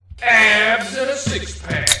Abs and a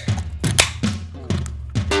six-pack.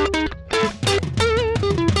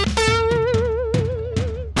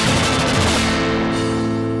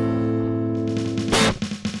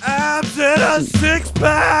 Abs and a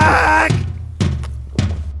six-pack!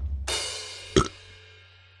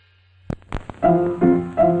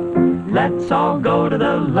 Let's all go to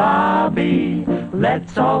the lobby.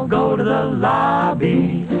 Let's all go to the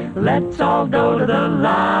lobby. Let's all go to the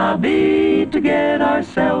lobby to get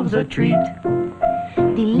ourselves a treat.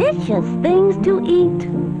 Delicious things to eat.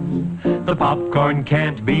 The popcorn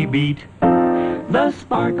can't be beat. The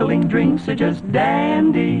sparkling drinks are just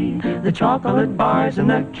dandy. The chocolate bars and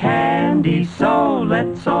the candy. So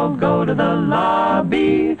let's all go to the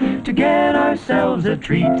lobby to get ourselves a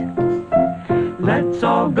treat. Let's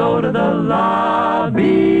all go to the lobby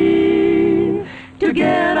to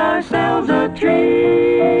get ourselves a treat.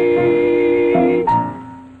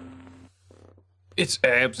 It's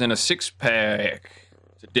Abs and a six-pack.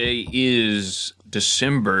 Today is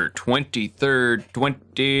December 23rd,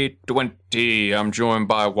 2020. I'm joined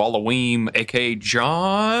by Wallaweem, a.k.a.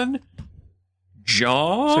 John.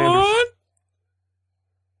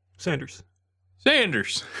 Sanders.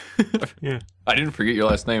 Sanders. Yeah. I didn't forget your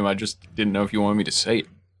last name. I just didn't know if you wanted me to say it.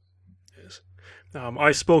 Yes.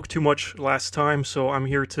 I spoke too much last time, so I'm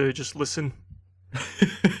here to just listen.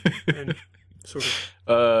 And sort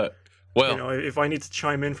of, Well, if I need to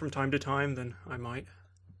chime in from time to time, then I might.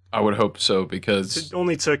 I would hope so because...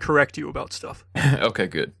 Only to correct you about stuff. Okay,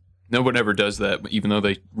 good. No one ever does that, even though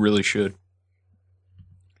they really should.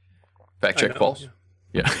 Fact check false.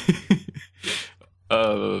 Yeah.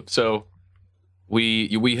 So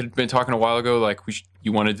we had been talking a while ago, like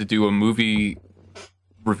you wanted to do a movie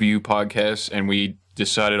review podcast, and we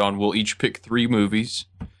decided on we'll each pick 3 movies.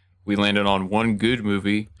 We landed on 1 good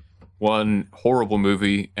movie, 1 horrible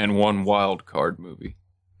movie, and 1 wild card movie.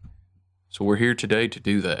 So we're here today to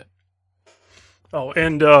do that. Oh,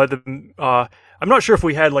 and I'm not sure if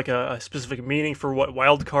we had like a specific meaning for what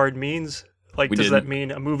wild card means. Like, does that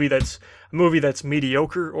mean a movie that's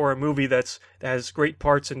mediocre, or a movie that has great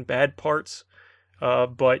parts and bad parts?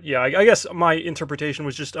 But yeah, I guess my interpretation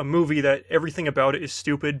was just a movie that everything about it is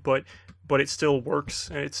stupid, but it still works,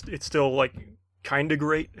 and it's still like kind of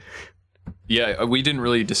great. Yeah, we didn't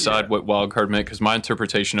really decide what wild card meant, because my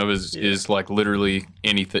interpretation of it is like literally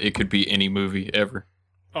anything. It could be any movie ever.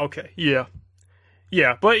 Okay, yeah,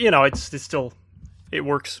 but it's still, it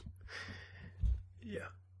works.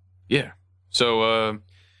 Yeah. So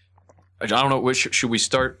I don't know. Should we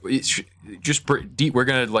start? We're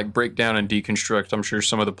gonna like break down and deconstruct, I'm sure,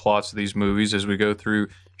 some of the plots of these movies as we go through.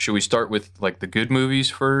 Should we start with like the good movies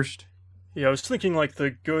first? Yeah, I was thinking like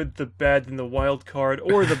the good, the bad, then the wild card,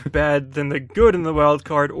 or the bad, then the good and the wild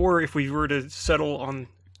card, or if we were to settle on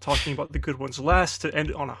talking about the good ones last to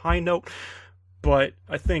end on a high note. But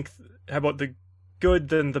I think, how about the good,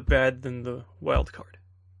 then the bad, then the wild card?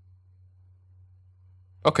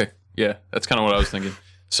 Okay, yeah, that's kind of what I was thinking.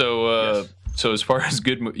 So, So as far as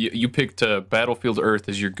good, you picked Battlefield Earth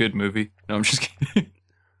as your good movie. No, I'm just kidding.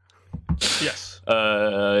 Yes.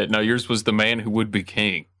 No, yours was The Man Who Would Be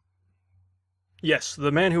King. Yes,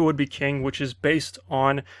 The Man Who Would Be King, which is based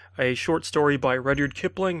on a short story by Rudyard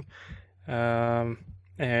Kipling, and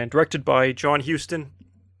directed by John Huston,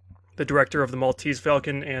 the director of The Maltese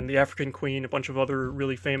Falcon and The African Queen, a bunch of other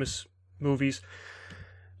really famous movies.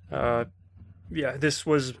 Yeah, this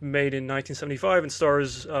was made in 1975 and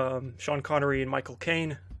stars Sean Connery and Michael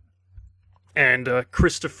Caine, and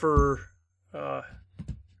Christopher. Why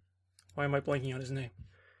am I blanking on his name?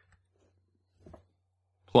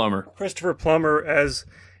 Plummer. Christopher Plummer as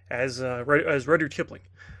Rudyard Kipling,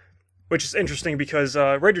 which is interesting because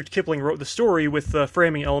Rudyard Kipling wrote the story with the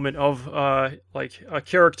framing element of like a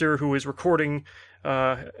character who is recording,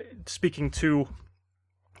 speaking to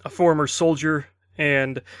a former soldier,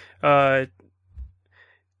 and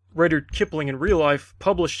Rudyard Kipling in real life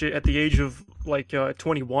published it at the age of like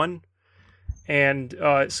 21, and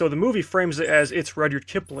so the movie frames it as it's Rudyard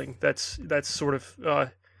Kipling that's sort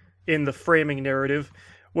of in the framing narrative,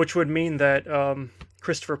 which would mean that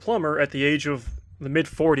Christopher Plummer at the age of the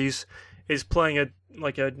mid-40s is playing a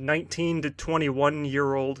 19 to 21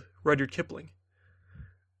 year old Rudyard Kipling.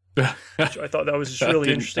 Which I thought that was just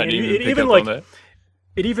really interesting. I didn't even pick up on that.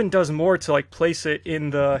 It even does more to like place it in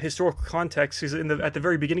the historical context, because at the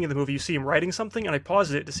very beginning of the movie you see him writing something, and I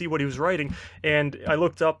paused it to see what he was writing, and I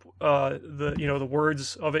looked up the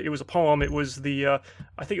words of it. It was a poem. It was I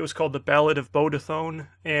think it was called The Ballad of Bodathone,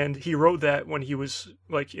 and he wrote that when he was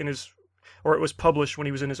like it was published when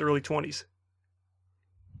he was in his early 20s.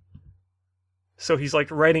 So he's like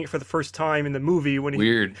writing it for the first time in the movie when he.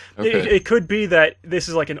 Weird. Okay. It could be that this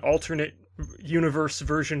is like an alternate universe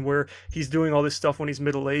version where he's doing all this stuff when he's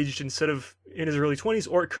middle-aged instead of in his early 20s,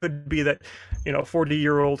 or it could be that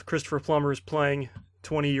 40-year-old Christopher Plummer is playing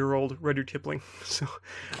 20-year-old Rudyard Kipling. So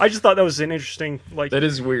I just thought that was an interesting That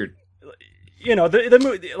is weird.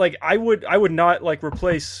 I would not like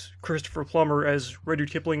replace Christopher Plummer as Rudyard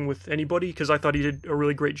Kipling with anybody because I thought he did a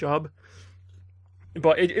really great job.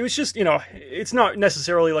 But it was just, it's not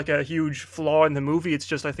necessarily like a huge flaw in the movie. It's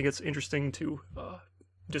just I think it's interesting to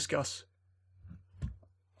discuss.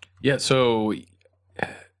 Yeah, so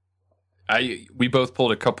we both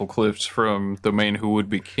pulled a couple clips from The Man Who Would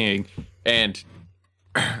Be King, and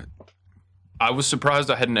I was surprised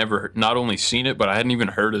I hadn't ever not only seen it, but I hadn't even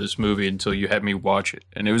heard of this movie until you had me watch it,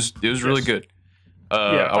 and it was really good.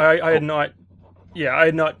 I had not. Yeah, I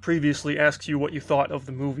had not previously asked you what you thought of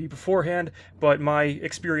the movie beforehand, but my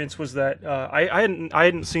experience was that I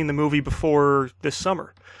hadn't seen the movie before this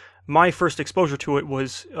summer. My first exposure to it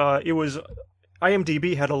was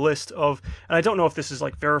IMDb had a list of, and I don't know if this is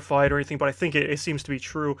like verified or anything, but I think it seems to be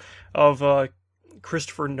true, of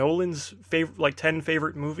Christopher Nolan's 10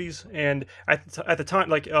 favorite movies. And at the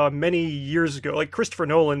time, many years ago, Christopher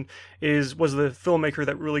Nolan was the filmmaker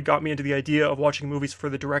that really got me into the idea of watching movies for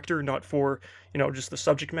the director, not for just the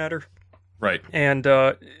subject matter. Right. And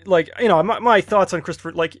my thoughts on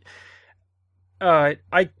Christopher, I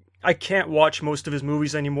can't watch most of his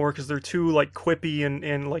movies anymore because they're too quippy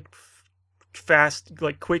and fast,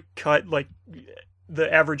 quick cut.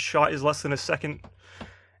 The average shot is less than a second,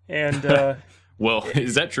 and well,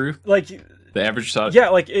 is that true? The average shot? Yeah,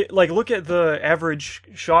 look at the average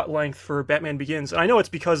shot length for Batman Begins. And I know it's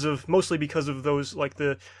mostly because of those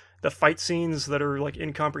the fight scenes that are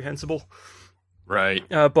incomprehensible. Right.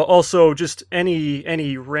 But also just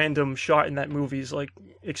any random shot in that movie is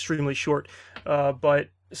extremely short. But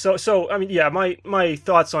so I mean, yeah, my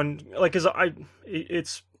thoughts on because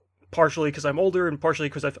it's partially because I'm older and partially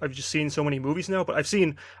because I've just seen so many movies now. But I've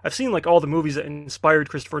seen all the movies that inspired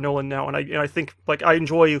Christopher Nolan now, and I think I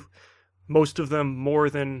enjoy most of them more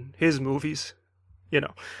than his movies,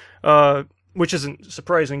 which isn't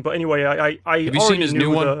surprising. But anyway, I have you seen his new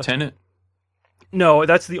one, Tenet? No,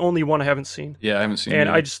 that's the only one I haven't seen. Yeah, I haven't seen it.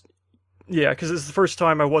 And because it's the first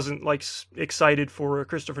time I wasn't excited for a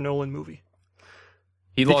Christopher Nolan movie.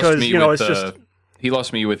 He lost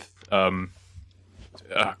me with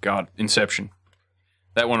Inception.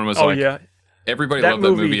 That one was everybody loved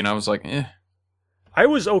that movie, and I was like, eh. I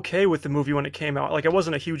was okay with the movie when it came out. I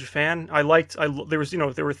wasn't a huge fan. There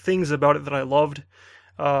were things about it that I loved.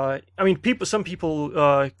 I mean, some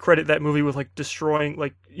people credit that movie with destroying,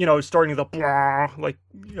 starting the blah,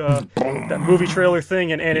 that movie trailer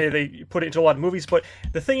thing, and they put it into a lot of movies. But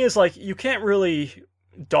the thing is, you can't really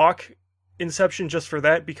dock Inception just for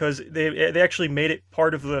that because they actually made it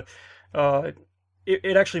part of the.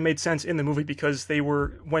 It actually made sense in the movie because they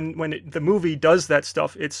were when the movie does that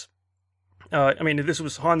stuff. It's I mean, this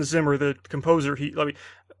was Hans Zimmer, the composer. He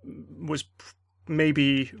was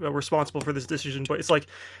maybe responsible for this decision, but it's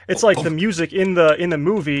the music in the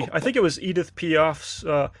movie. I think it was Edith Piaf's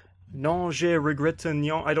 "Non je regrette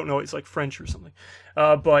rien." I don't know. It's French or something,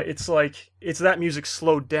 but it's that music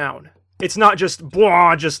slowed down. It's not just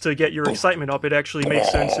blah just to get your excitement up. It actually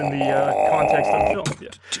makes sense in the context of the film. Yeah.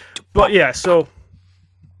 But yeah, so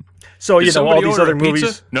all these other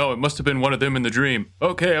movies. No, it must have been one of them in the dream.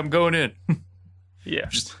 Okay, I'm going in.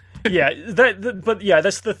 Yeah. But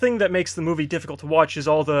that's the thing that makes the movie difficult to watch is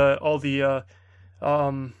all the a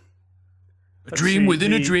dream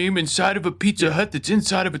within a dream inside of a Pizza Hut that's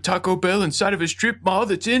inside of a Taco Bell inside of a strip mall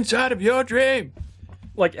that's inside of your dream.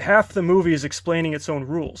 Half the movie is explaining its own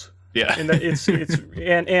rules. Yeah, and it's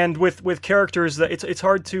and with characters that it's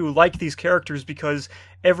hard to like these characters because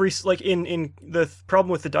in the problem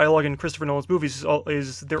with the dialogue in Christopher Nolan's movies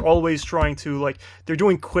is they're always trying to they're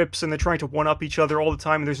doing quips and they're trying to one up each other all the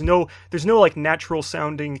time. And there's no natural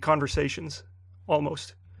sounding conversations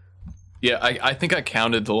almost. Yeah, I think I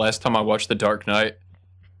counted the last time I watched The Dark Knight.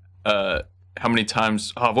 How many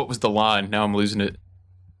times? Oh, what was the line? Now I'm losing it.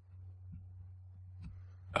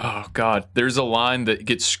 Oh God, there's a line that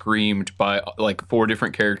gets screamed by 4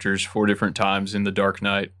 different characters 4 different times in The Dark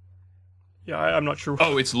Knight. Yeah, I'm not sure.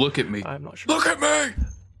 Oh, it's "Look at me." I'm not sure. Look at me.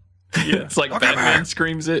 Yeah, it's Batman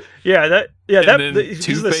screams it. Yeah,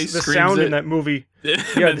 Two-Face the sound in that movie.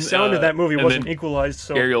 Yeah, the sound in that movie wasn't equalized.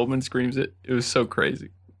 So Gary Oldman screams it. It was so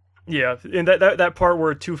crazy. Yeah, and that part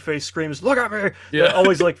where Two-Face screams "Look at me," that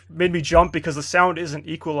always made me jump because the sound isn't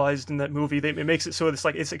equalized in that movie. It makes it so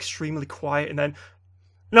it's extremely quiet, and then.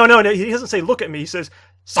 No, he doesn't say "look at me." He says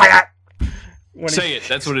 "say it." when Say it.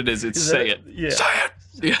 That's what it is. It's say it. Yeah. Say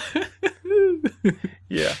it. Yeah.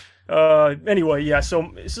 Yeah. Anyway, yeah.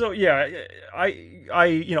 So yeah,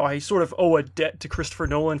 I sort of owe a debt to Christopher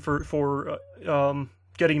Nolan for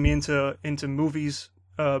getting me into movies.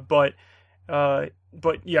 But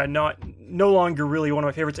yeah, no longer really one of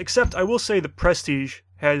my favorites. Except I will say The Prestige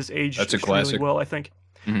has aged That's a classic. really well. I think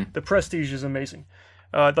Mhm. The Prestige is amazing.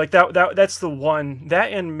 Like that's the one,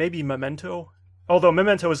 that and maybe Memento. Although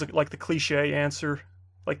Memento is like the cliche answer,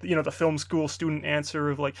 like the film school student answer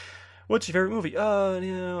of like, what's your favorite movie?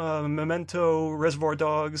 Memento, Reservoir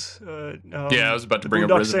Dogs. Yeah, I was about to bring up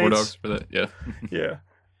Boondock Reservoir Saints. Dogs for that. Yeah.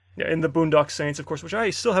 Yeah, and the Boondock Saints, of course, which I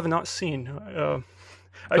still have not seen.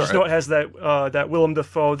 I just know it has that Willem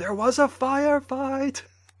Dafoe. There was a firefight.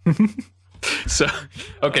 So,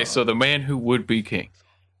 okay, so The Man Who Would Be King.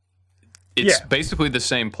 It's basically the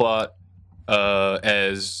same plot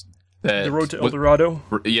as that. The Road to El Dorado.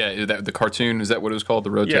 Yeah, the cartoon, is that what it was called?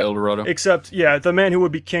 The Road to Yeah. El Dorado? Except, The Man Who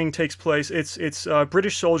Would Be King takes place. It's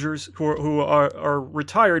British soldiers who are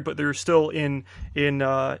retired, but they're still in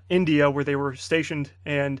India where they were stationed,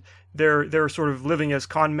 and they're sort of living as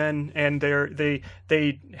con men, and they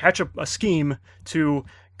hatch a scheme to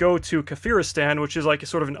go to Kafiristan, which is like a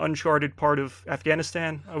sort of an uncharted part of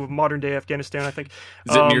Afghanistan, of modern day Afghanistan, I think.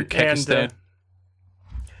 Is it near Kyrgyzstan?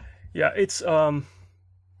 Yeah, it's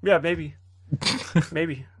maybe.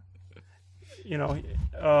 Maybe.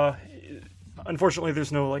 Unfortunately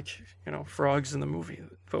there's no frogs in the movie.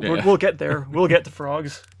 But we'll get there. We'll get to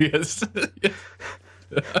frogs. Yes.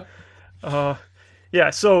 Yeah,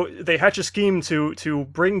 so they hatch a scheme to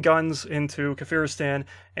bring guns into Kafiristan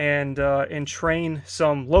and train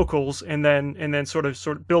some locals, and then sort of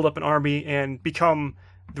build up an army and become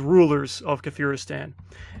the rulers of Kafiristan.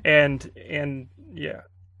 And yeah.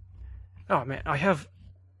 Oh man, I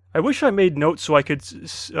wish I made notes so I could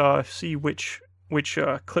see which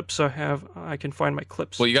clips I have. I can find my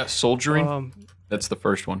clips. Well, you got soldiering. That's the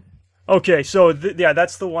first one. Okay, so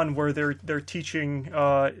that's the one where they're teaching.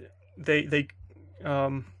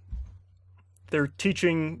 They're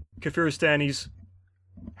teaching Kafiristanis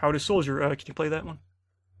how to soldier. Can you play that one?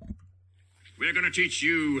 We're going to teach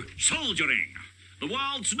you soldiering, the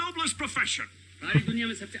world's noblest profession.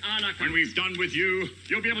 When we've done with you,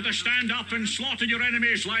 you'll be able to stand up and slaughter your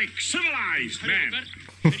enemies like civilized men.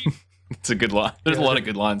 It's a good line. There's a lot of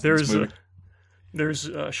good lines in this movie. There's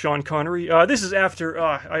Sean Connery. This is after.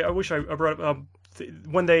 I wish I brought up.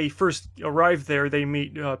 When they first arrive there, they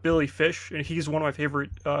meet Billy Fish, and he's one of my favorite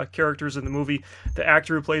characters in the movie. The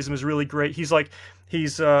actor who plays him is really great. He's a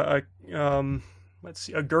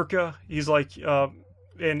Gurkha. He's like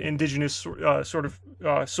an indigenous sort of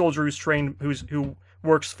soldier who's trained, who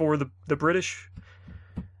works for the British.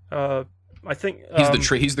 I think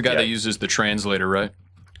he's the guy that uses the translator, right?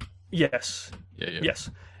 Yes. Yeah. Yes.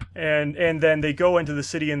 And then they go into the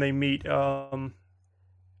city and they meet the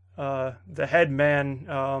head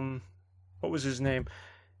man. What was his name?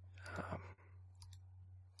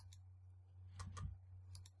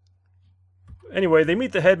 Anyway, they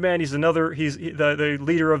meet the head man. He's the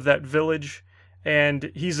leader of that village, and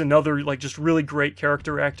he's another just really great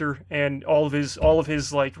character actor. And all of his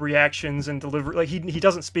reactions and delivery, he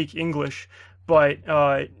doesn't speak English, but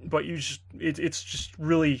it's just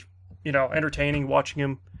really entertaining watching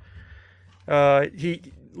him. They're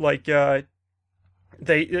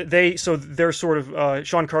sort of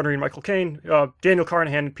Sean Connery and Michael Caine, Daniel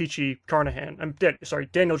Carnahan and Peachy Carnahan.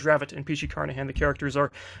 Daniel Dravit and Peachy Carnahan. The characters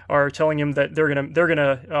are telling him that they're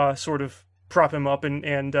gonna sort of prop him up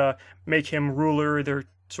and make him ruler. They're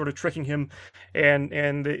sort of tricking him,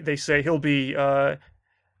 and they say he'll be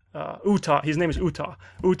Uta. His name is Uta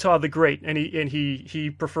the Great, and he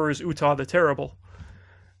prefers Uta the Terrible.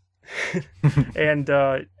 And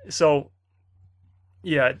so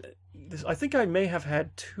yeah. I think I may have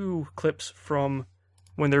had 2 clips from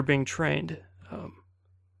when they're being trained.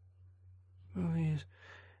 Movies.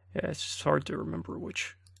 Yeah, it's just hard to remember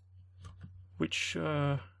which. Would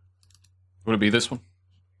it be this one?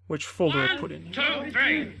 Which folder I put in. 1, 2,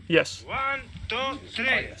 3. Yes. 1, 2, 3.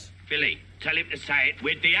 Yes. Billy, tell him to say it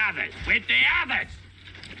with the others. With the others.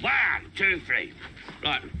 1, 2, 3.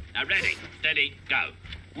 Right. Now ready, steady, go.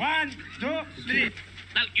 1, 2, 3.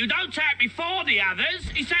 No, you don't say it before the others.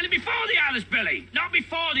 He's saying it before the others, Billy. Not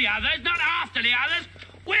before the others, not after the others.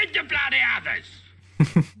 With the bloody others.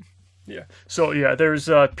 Yeah. So yeah, there's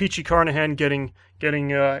Peachy Carnahan getting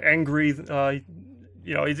angry.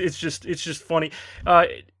 It's just funny.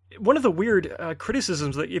 One of the weird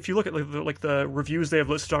criticisms that if you look at the reviews they have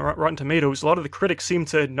listed on Rotten Tomatoes, a lot of the critics seem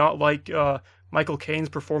to not like Michael Caine's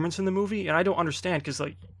performance in the movie, and I don't understand because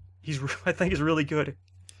I think he's really good.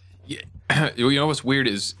 You know what's weird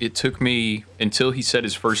is it took me until he said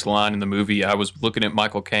his first line in the movie. I was looking at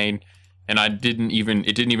Michael Caine, and it didn't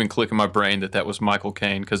even click in my brain that was Michael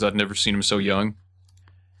Caine because I'd never seen him so young.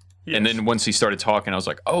 Yes. And then once he started talking, I was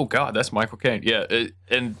like, "Oh God, that's Michael Caine." Yeah,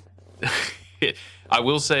 and I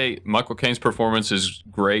will say Michael Caine's performance is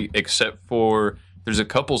great, except for there's a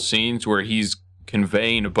couple scenes where he's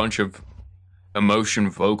conveying a bunch of emotion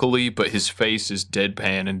vocally, but his face is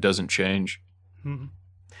deadpan and doesn't change. Mm-hmm.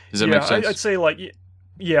 Does that make sense? I'd say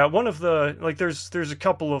one of the there's a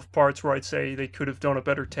couple of parts where I'd say they could have done a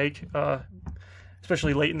better take,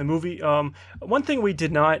 especially late in the movie. One thing we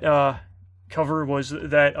did not cover was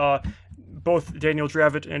that both Daniel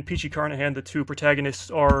Dravit and Peachy Carnahan, the two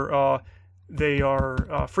protagonists, are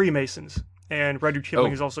Freemasons, and Rudyard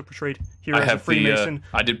Kipling is also portrayed here as a Freemason.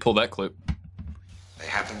 I did pull that clip. They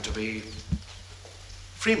happen to be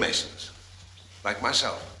Freemasons, like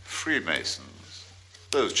myself. Freemasons?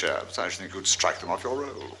 Those chaps, I should think you'd strike them off your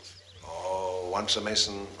rolls. Oh, once a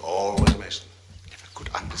Mason, always a Mason. Never could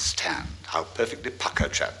understand how perfectly pucker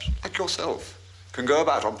chaps, like yourself, can go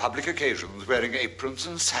about on public occasions wearing aprons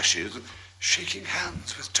and sashes and shaking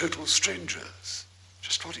hands with total strangers.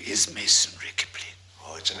 Just what is Masonry, Kipling?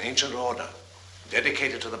 Oh, it's an ancient order,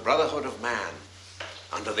 dedicated to the brotherhood of man,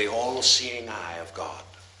 under the all-seeing eye of God.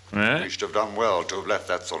 Right. We should have done well to have left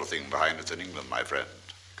that sort of thing behind us in England, my friend. It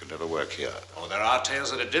could never work here. Oh, there are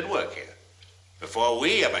tales that it did work here, before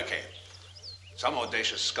we ever came. Some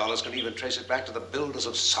audacious scholars can even trace it back to the builders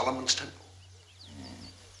of Solomon's Temple.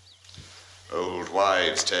 Old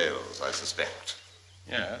wives' tales, I suspect.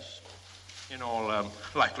 Yes, in all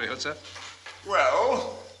likelihood, sir.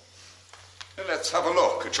 Well, let's have a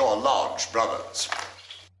look at your Lodge brothers.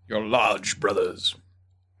 Your Lodge brothers.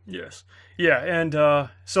 Yes. Yeah, and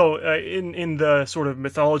so in the sort of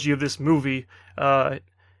mythology of this movie,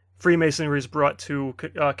 Freemasonry is brought to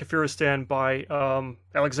Kafiristan by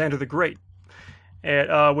Alexander the Great,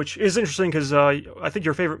 and, which is interesting because I think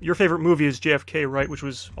your favorite movie is JFK, right? Which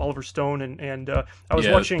was Oliver Stone, and I was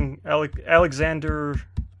watching Alexander,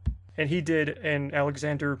 and he did an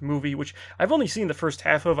Alexander movie, which I've only seen the first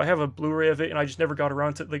half of. I have a Blu-ray of it, and I just never got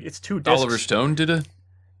around to it. Like, it's 2 discs. Oliver Stone did it?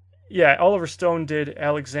 Yeah, Oliver Stone did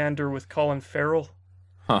Alexander with Colin Farrell.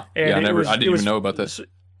 Huh. And yeah, I didn't even know about this.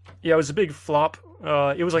 Yeah, it was a big flop.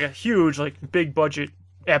 It was like a huge, like, big budget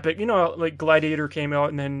epic. You know, like Gladiator came out,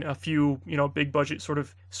 and then a few, big budget sort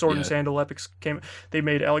of sword and sandal epics came. They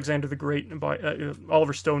made Alexander the Great, and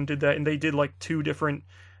Oliver Stone did that, and they did like 2 different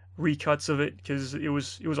recuts of it because it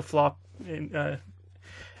was a flop. That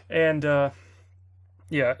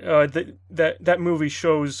movie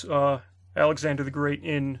shows Alexander the Great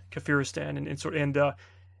in Kafiristan and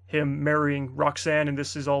him marrying Roxanne, and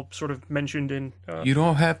this is all sort of mentioned in. You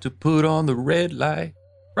don't have to put on the red light,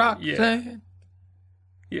 Roxanne.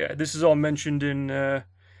 Yeah, this is all mentioned in The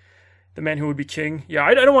Man Who Would Be King. Yeah,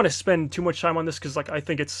 I don't want to spend too much time on this because I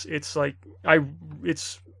think I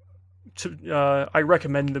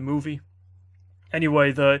recommend the movie.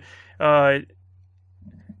 Anyway,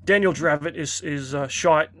 Daniel Dravit is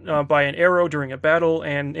shot by an arrow during a battle,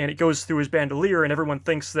 and it goes through his bandolier, and everyone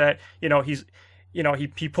thinks that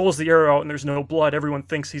he pulls the arrow out and there's no blood. Everyone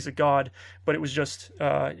thinks he's a god, but it was just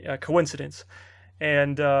a coincidence,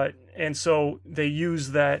 and so they use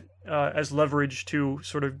that as leverage to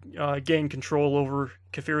sort of gain control over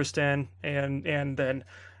Kafiristan, and then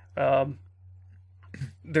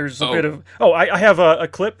there's a bit of I have a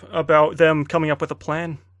clip about them coming up with a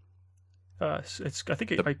plan. I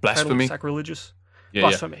think I titled it Sacrilegious. Yeah,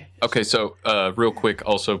 Blasphemy. Yeah. Okay, so real quick,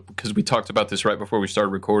 also, because we talked about this right before we started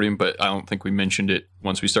recording, but I don't think we mentioned it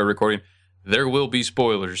once we started recording. There will be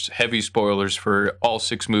spoilers, heavy spoilers for all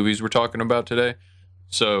 6 movies we're talking about today.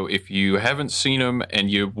 So if you haven't seen them and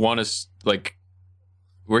you want us, like,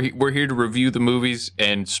 we're here to review the movies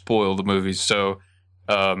and spoil the movies. So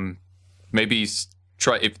maybe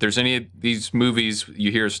try, if there's any of these movies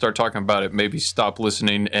you hear us start talking about it, maybe stop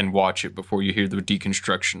listening and watch it before you hear the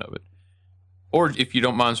deconstruction of it. Or if you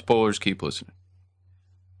don't mind spoilers, keep listening.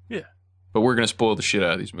 Yeah. But we're going to spoil the shit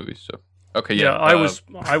out of these movies. So, okay, yeah.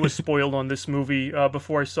 Yeah, I was spoiled on this movie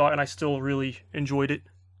before I saw it, and I still really enjoyed it.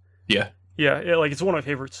 Yeah. Yeah, like, it's one of my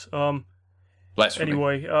favorites. Blasphemy.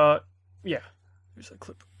 Anyway, yeah. Here's that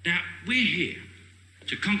clip. Now, we're here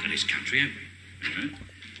to conquer this country, aren't we? Right?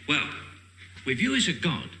 Well, with you as a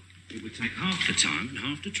god, it would take half the time and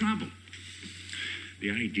half the trouble. The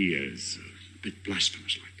idea's a bit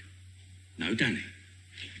blasphemous-like. No, Danny.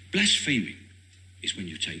 Blaspheming is when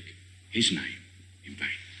you take his name in vain.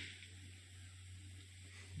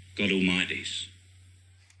 God Almighty's.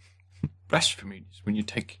 Blasphemy is when you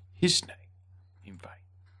take his name in vain.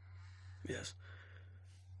 Yes.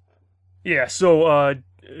 Yeah, so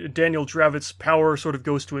Daniel Dravit's power sort of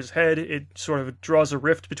goes to his head. It sort of draws a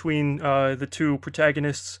rift between the two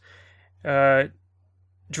protagonists.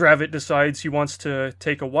 Dravit decides he wants to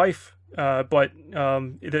take a wife, but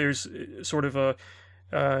there's sort of a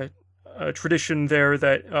tradition there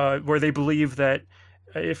that where they believe that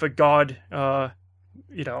if a god,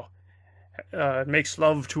 makes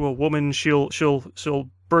love to a woman, she'll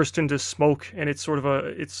burst into smoke, and it's sort of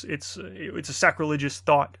it's a sacrilegious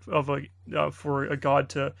thought of for a god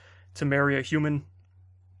to marry a human.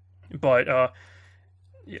 But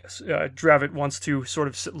yes, Dravit wants to sort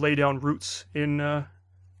of lay down roots in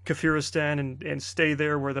Kafiristan and stay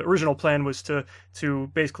there, where the original plan was to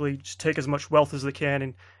basically just take as much wealth as they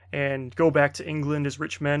can and go back to England as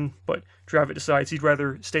rich men. But Dravit decides he'd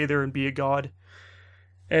rather stay there and be a god.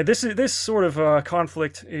 And this sort of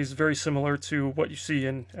conflict is very similar to what you see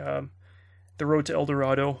in The Road to El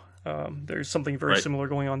Dorado. There's something very similar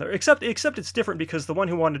going on there, except it's different because the one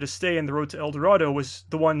who wanted to stay in The Road to El Dorado was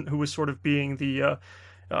the one who was sort of being the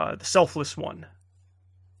selfless one,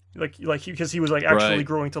 because he was like actually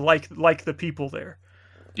growing to like the people there.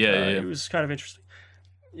 Yeah. It was kind of interesting.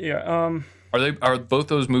 Yeah. Are both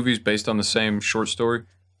those movies based on the same short story?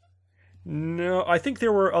 No, I think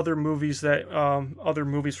there were other movies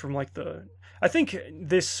from like I think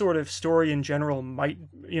this sort of story in general might,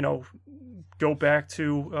 go back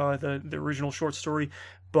to the original short story,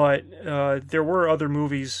 but there were other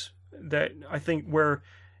movies that I think where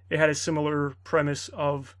it had a similar premise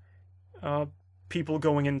of people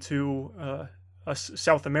going into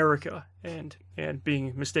South America and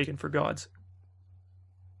being mistaken for gods.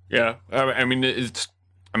 Yeah, I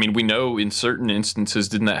mean, we know in certain instances,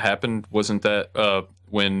 didn't that happen? Wasn't that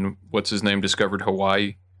when what's his name discovered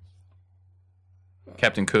Hawaii?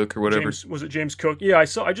 Captain Cook or whatever. Was it James Cook? Yeah, I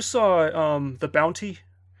just saw The Bounty,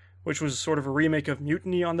 which was sort of a remake of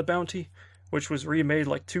Mutiny on the Bounty, which was remade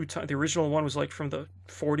like 2 times. The original one was like from the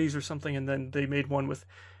 40s or something, and then they made one with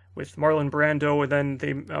Marlon Brando, and then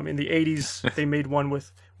they in the 80s they made one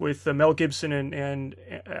with Mel Gibson and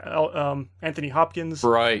Anthony Hopkins.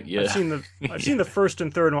 Right. Yeah. I've seen the first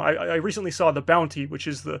and third one. I recently saw The Bounty, which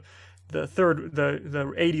is the third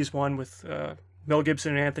the 80s one with Mel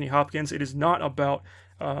Gibson and Anthony Hopkins. It is not about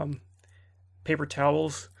paper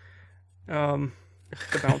towels. The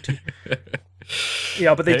Bounty.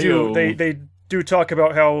 Yeah, but they do talk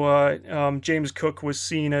about how James Cook was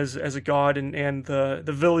seen as a god, and the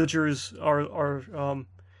villagers are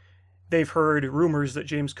they've heard rumors that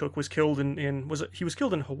James Cook was killed he was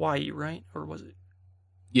killed in Hawaii, right? Or was it?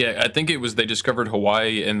 Yeah, I think it was they discovered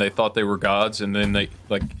Hawaii and they thought they were gods, and then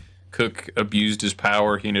Cook abused his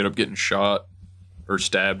power. He ended up getting shot or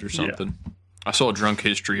stabbed or something. Yeah. I saw a Drunk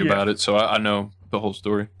History about it, so I know the whole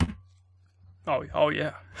story. Oh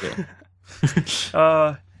yeah.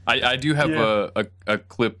 I do have a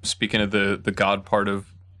clip speaking of the god part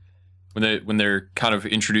of when they're kind of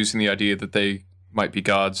introducing the idea that they might be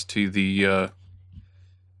gods to the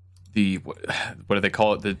what do they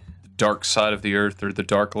call it, the dark side of the earth or the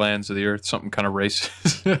dark lands of the earth, something kind of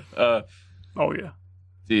racist. Oh yeah.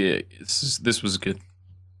 Yeah, this was good.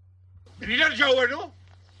 He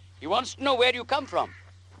wants to know where you come from.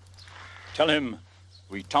 Tell him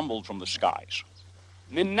we tumbled from the skies.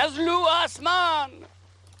 Min Nazlu Asman.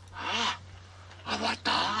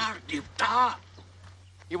 Avatar, Divta.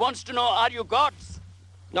 He wants to know, are you gods?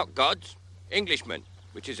 Not gods, Englishmen,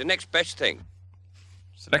 which is the next best thing.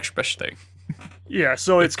 It's the next best thing. Yeah,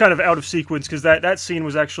 so it's kind of out of sequence because that scene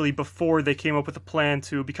was actually before they came up with a plan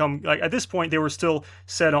to become, like, at this point they were still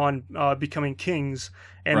set on becoming kings,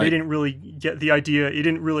 and they didn't really get the idea. It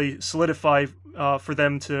didn't really solidify for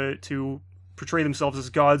them to portray themselves as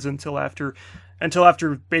gods until after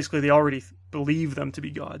basically they already believe them to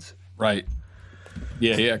be gods. Right.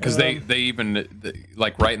 Yeah, because they even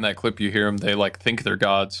like right in that clip you hear them, they like think they're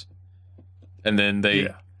gods, and then they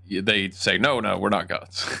say no, we're not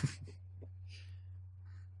gods.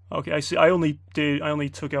 Okay, I see. I only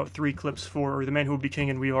took out 3 clips for The Man Who Would Be King,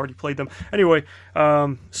 and we already played them. Anyway,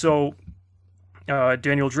 so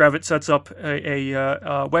Daniel Dravit sets up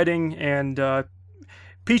a wedding, and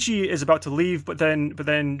Peachy is about to leave, but then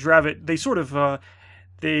Dravit, they sort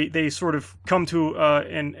of come to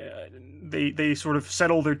and they sort of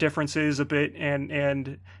settle their differences a bit,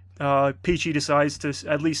 and Peachy decides to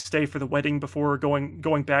at least stay for the wedding before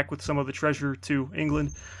going back with some of the treasure to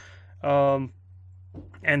England.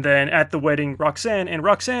 And then at the wedding, Roxanne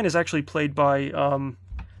is actually played by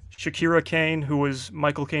Shakira Kane, who was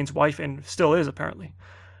Michael Caine's wife and still is apparently.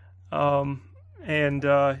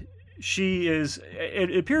 She is.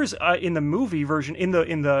 It appears in the movie version, in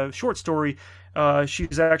the short story,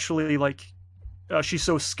 she's actually like she's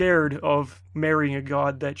so scared of marrying a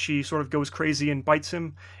god that she sort of goes crazy and bites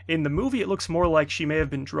him. In the movie, it looks more like she may have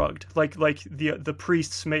been drugged, like the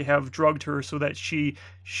priests may have drugged her so that she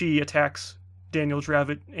attacks Daniel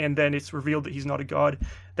Dravit, and then it's revealed that he's not a god.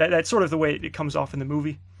 That's sort of the way it comes off in the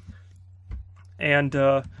movie. And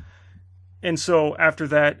so after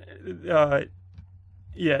that,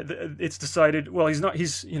 it's decided. Well, he's not.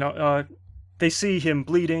 He's they see him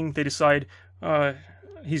bleeding. They decide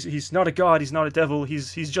he's not a god. He's not a devil.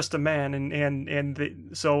 He's just a man.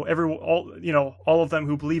 So all of them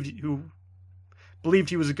who believed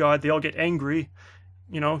he was a god, they all get angry,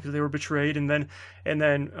 because they were betrayed. And then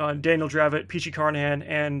Daniel Dravit, Peachy Carnahan,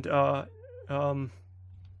 and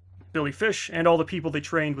Billy Fish, and all the people they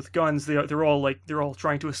trained with guns, they're all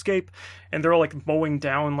trying to escape, and they're all like mowing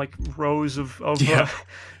down like rows of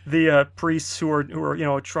the priests who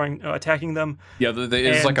are trying attacking them. Yeah,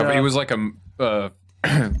 it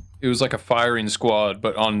was like a firing squad,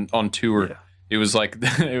 but on tour. Yeah. It was like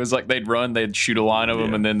they'd run, they'd shoot a line of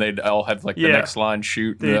them, and then they'd all have like the next line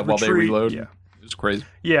shoot while they reload. Yeah. It was crazy.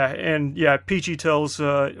 Yeah, and Peachy tells,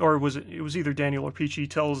 or it was either Daniel or Peachy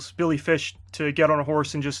tells Billy Fish to get on a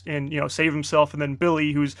horse and save himself, and then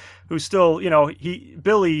Billy, who's still,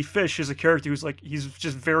 Billy Fish is a character he's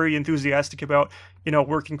just very enthusiastic about,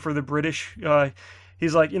 working for the British.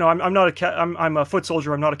 He's like, I'm a foot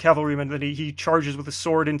soldier, I'm not a cavalryman. Then he charges with a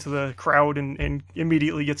sword into the crowd and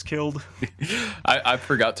immediately gets killed. I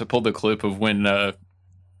forgot to pull the clip of when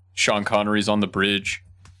Sean Connery's on the bridge.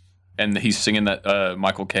 And he's singing that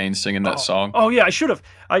Michael Caine singing that song. Oh yeah, I should have.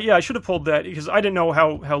 I should have pulled that because I didn't know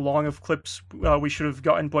how long of clips we should have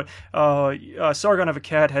gotten. But Sargon of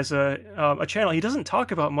Akkad has a channel. He doesn't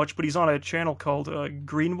talk about much, but he's on a channel called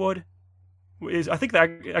Greenwood. I think that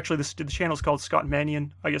actually the channel is called Scott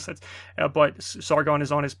Mannion. I guess that's. But Sargon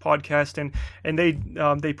is on his podcast, and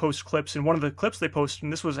they post clips. And one of the clips they posted,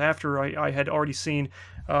 and this was after I had already seen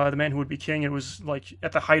The Man Who Would Be King. It was like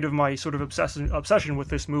at the height of my sort of obsession with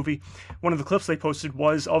this movie. One of the clips they posted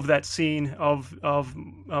was of that scene of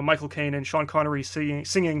Michael Caine and Sean Connery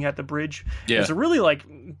singing at the bridge. Yeah. It's a really like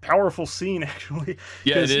powerful scene actually.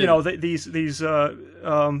 Yeah, it is. These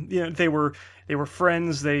they were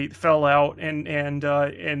friends. They fell out, and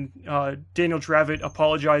Daniel Dravit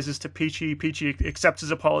apologizes to Peachy. Peachy accepts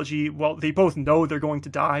his apology. Well, they both know they're going to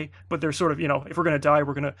die, but they're sort of, if we're going to die,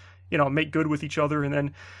 we're going to, make good with each other.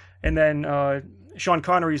 And then Sean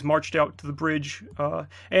Connery's marched out to the bridge.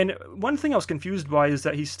 And one thing I was confused by is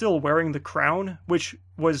that he's still wearing the crown, which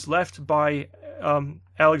was left by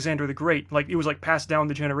Alexander the Great. Like, it was like passed down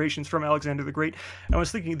the generations from Alexander the Great. And I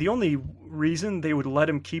was thinking the only reason they would let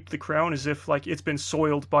him keep the crown is if like it's been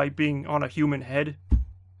soiled by being on a human head.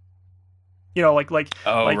 Right.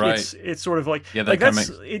 It's sort of like,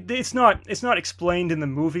 it's not explained in the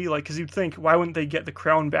movie, like, because you'd think, why wouldn't they get the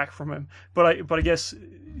crown back from him? But I guess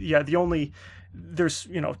there's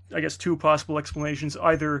I guess two possible explanations.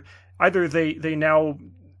 Either they no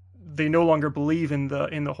longer believe in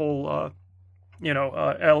the whole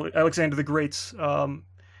Alexander the Great's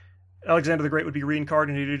Alexander the Great would be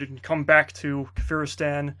reincarnated and come back to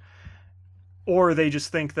Kafiristan, or they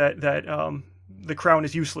just think that the crown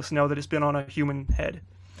is useless now that it's been on a human head.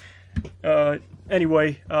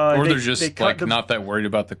 Anyway, or they're just like not that worried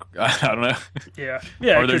about the. I don't know.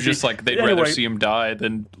 Yeah. Or they're just like they'd rather see him die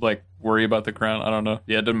than like worry about the crown. I don't know.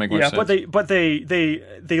 Yeah, it doesn't make much sense. But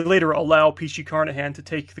they later allow Peachy Carnahan to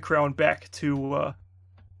take the crown back to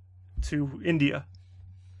India.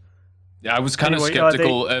 Yeah, I was kind of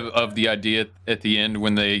skeptical of the idea at the end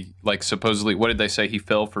when they like supposedly. What did they say? He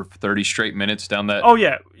fell for 30 straight minutes down that. Oh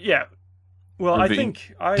yeah. Well, ravine.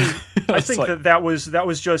 I think like, that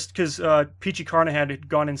was just because Peachy Carnahan had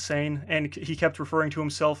gone insane, and he kept referring to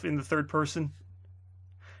himself in the third person.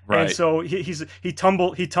 Right. And so he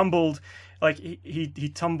tumbled. Like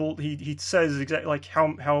he tumbled. He says exactly like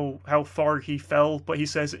how far he fell, but he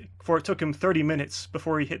says it took him 30 minutes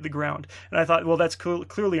before he hit the ground. And I thought, well, that's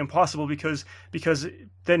clearly impossible because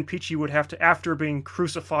then Peachy would have to, after being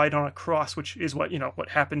crucified on a cross, which is what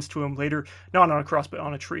happens to him later, not on a cross but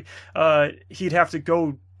on a tree. He'd have to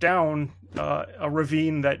go down a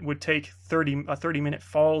ravine that would take a 30-minute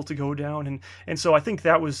fall to go down, and so I think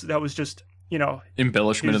that was just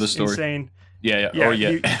embellishment of the story. Insane. Yeah.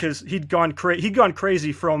 Because he'd gone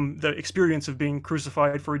crazy from the experience of being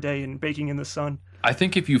crucified for a day and baking in the sun. I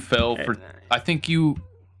think if you fell for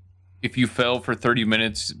 30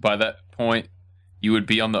 minutes by that point, you would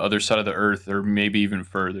be on the other side of the earth, or maybe even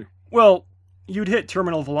further. Well, you'd hit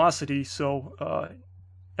terminal velocity, so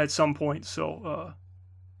at some point. So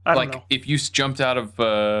I don't know. Like if you jumped out of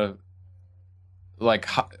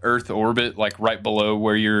Earth orbit, like right below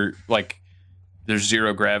where you're like. there's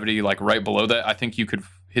zero gravity, like right below that. I think you could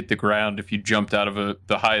hit the ground if you jumped out of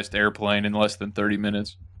the highest airplane in less than 30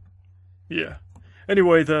 minutes. Yeah.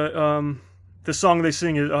 Anyway, the song they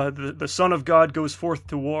sing is the Son of God goes forth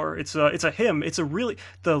to war. It's a hymn. It's a really,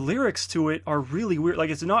 the lyrics to it are really weird. Like,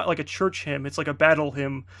 it's not like a church hymn. It's like a battle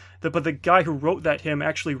hymn. But the guy who wrote that hymn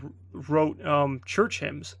actually wrote church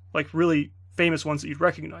hymns, like really famous ones that you'd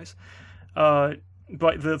recognize.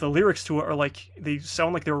 But the lyrics to it are like, they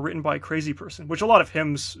sound like they were written by a crazy person, which a lot of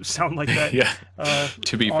hymns sound like that. Yeah.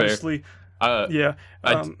 To be honestly, fair, yeah.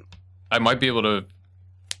 I might be able to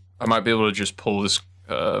just pull this.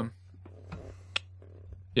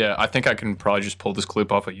 Yeah, I think I can probably just pull this clip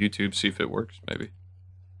off of YouTube, see if it works, maybe.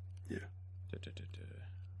 Yeah.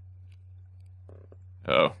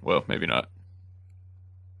 Oh, well, maybe not.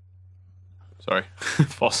 Sorry.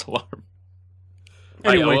 False alarm.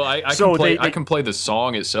 Anyway, I can play the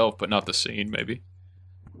song itself, but not the scene, maybe.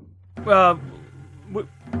 His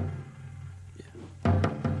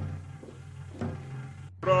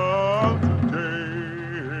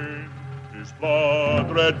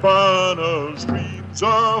blood-red banner streams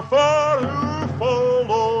afar, who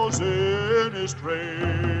follows in his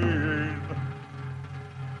train.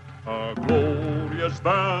 A glorious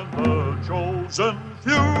band, the chosen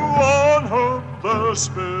few, on whom the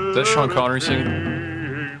Spirit. Is that Sean Connery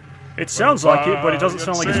singing? It sounds like it, but it doesn't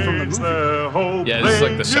sound like it's from the movie. Yeah, this is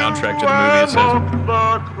like the soundtrack to the movie, it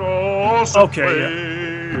says. Okay, yeah.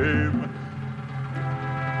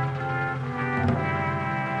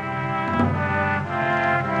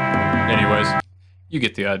 Anyways, you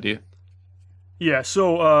get the idea. Yeah,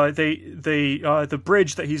 so the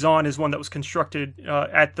bridge that he's on is one that was constructed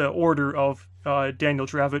at the order of Daniel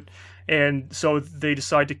Dravit, and so they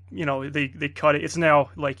decide to, they cut it. It's now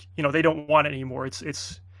like, they don't want it anymore. It's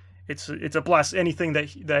a anything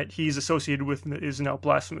that he's associated with is now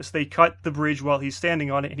blasphemous. They cut the bridge while he's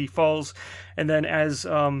standing on it, and he falls, and then as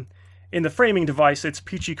in the framing device, it's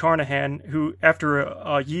Peachy Carnahan, who, after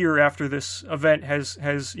a year after this event, has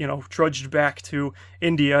trudged back to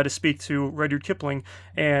India to speak to Rudyard Kipling,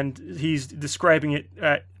 and he's describing it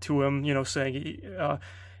to him, saying,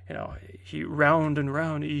 he round and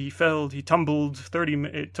round, he fell, he tumbled.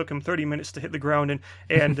 It took him 30 minutes to hit the ground,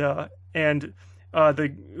 and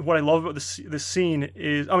what I love about this scene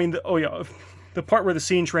is, the part where the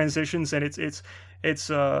scene transitions and it's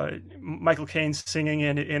Michael Caine's singing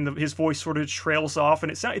and his voice sort of trails off,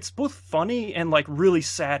 and it's both funny and like really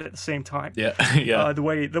sad at the same time. Yeah, yeah. The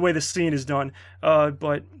way the scene is done,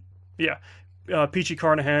 but yeah, Peachy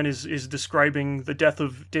Carnahan is describing the death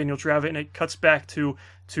of Daniel Dravit, and it cuts back to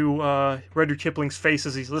Rudyard Kipling's face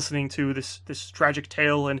as he's listening to this tragic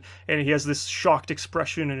tale, and he has this shocked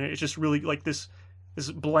expression, and it's just really like this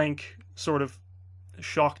blank sort of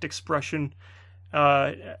shocked expression,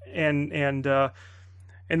 and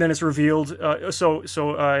then it's revealed.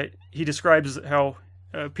 So he describes how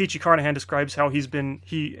Peachy Carnahan describes how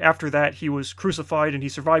after that he was crucified and he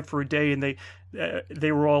survived for a day, and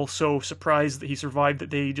they were all so surprised that he survived that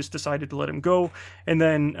they just decided to let him go. And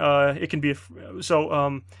then it can be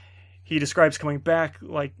he describes coming back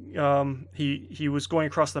like he was going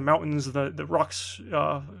across the mountains, the rocks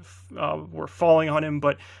were falling on him,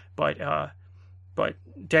 but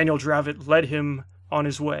Daniel Dravit led him on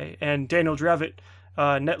his way, and Daniel Dravit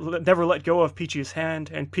never let go of Peachy's hand,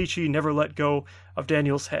 and Peachy never let go of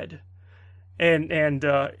Daniel's head, and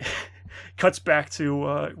cuts back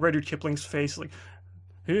to Rudyard Kipling's face like,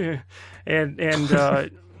 yeah,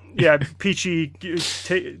 Peachy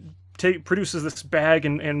produces this bag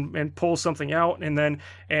and pulls something out, and then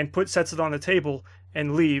sets it on the table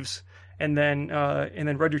and leaves, and then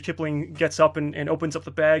Rudyard Kipling gets up and opens up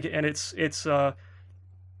the bag, and it's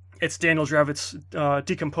Daniel Dravit's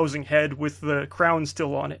decomposing head with the crown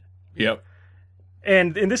still on it. Yep.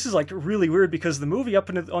 And this is like really weird because the movie up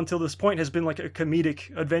until this point has been like a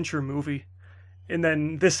comedic adventure movie, and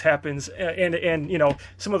then this happens, and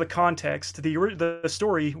some of the context. The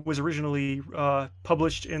story was originally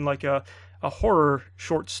published in like a horror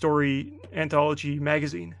short story anthology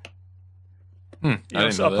magazine. I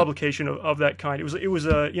didn't know a publication of that kind. It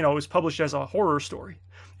was published as a horror story,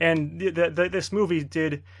 and this movie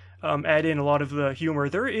did add in a lot of the humor.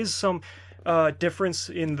 There is some difference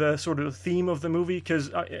in the sort of theme of the movie, because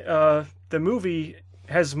the movie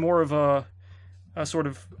has more of a sort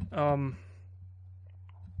of a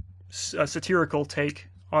satirical take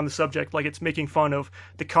on the subject, like it's making fun of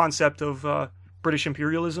the concept of British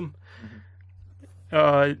imperialism.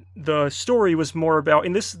 The story was more about,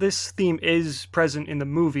 and this theme is present in the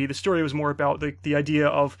movie, the story was more about the idea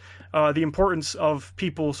of the importance of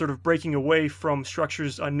people sort of breaking away from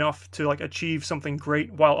structures enough to like achieve something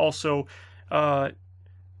great while also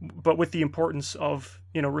but with the importance of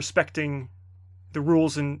respecting the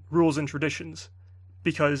rules and traditions,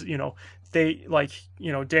 because they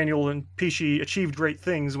Daniel and Pishi achieved great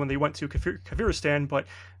things when they went to Kafiristan, but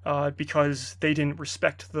because they didn't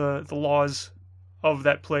respect the laws of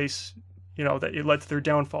that place, that it led to their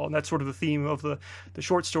downfall. And that's sort of the theme of the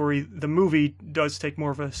short story. The movie does take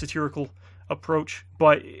more of a satirical approach,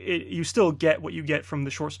 but you still get what you get from the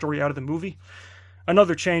short story out of the movie.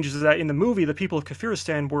 Another change is that in the movie, the people of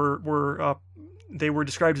Kafiristan were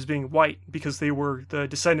described as being white because they were the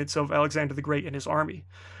descendants of Alexander the Great and his army.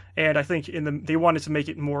 And I think they wanted to make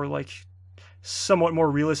it more somewhat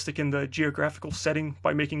more realistic in the geographical setting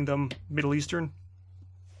by making them Middle Eastern.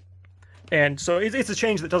 And so it's a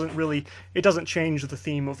change that doesn't change the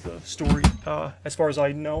theme of the story, as far as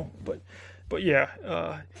I know. But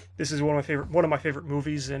yeah, this is one of my favorite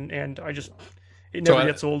movies, and it never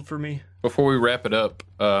gets old for me. Before we wrap it up,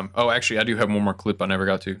 actually, I do have one more clip I never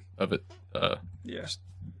got to of it. Yeah.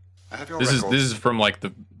 This is from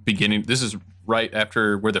the beginning. This is right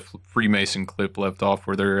after where the Freemason clip left off,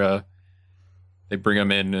 where they bring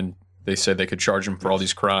them in and they said they could charge them for all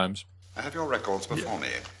these crimes. I have your records before me.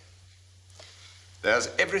 There's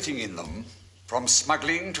everything in them, from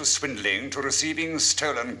smuggling to swindling to receiving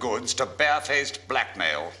stolen goods to barefaced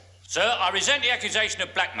blackmail. Sir, I resent the accusation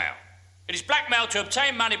of blackmail. It is blackmail to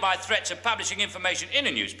obtain money by threats of publishing information in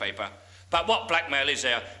a newspaper. But what blackmail is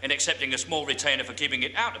there in accepting a small retainer for keeping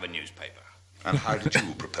it out of a newspaper? And how did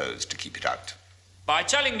you propose to keep it out? By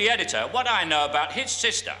telling the editor what I know about his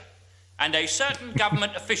sister and a certain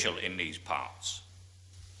government official in these parts.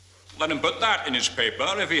 Let him put that in his paper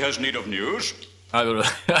if he has need of news. I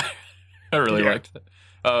really liked that.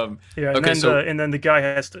 And then the guy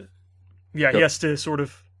has to, he has to sort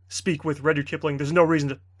of speak with Rudyard Kipling. There's no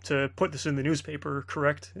reason to put this in the newspaper,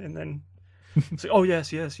 correct? And then say, oh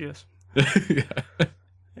yes. Yeah.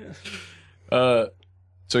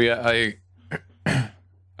 So yeah, I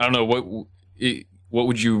don't know what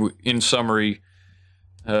would you, in summary,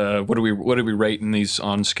 what do we rate in these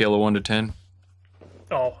on scale of 1 to 10?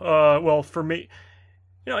 Well, for me,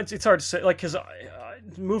 it's hard to say, because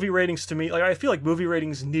movie ratings to me, I feel like movie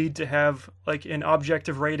ratings need to have an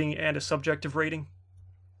objective rating and a subjective rating.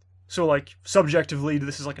 So subjectively,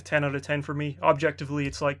 this is a 10 out of 10 for me. Objectively,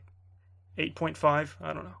 it's 8.5.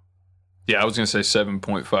 I don't know. Yeah, I was gonna say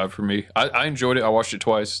 7.5 for me. I enjoyed it. I watched it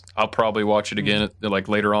twice. I'll probably watch it again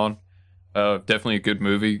later on. Definitely a good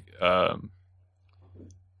movie. Yeah,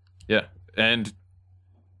 and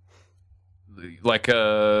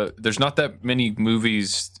there's not that many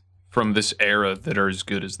movies from this era that are as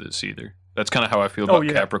good as this either. That's kind of how I feel about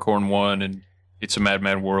Capricorn 1 and It's a Mad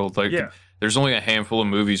Mad World. There's only a handful of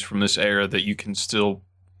movies from this era that you can still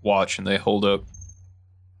watch and they hold up.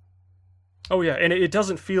 Oh yeah, and it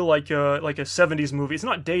doesn't feel like a 70s movie. It's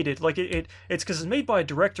not dated. It's because it's made by a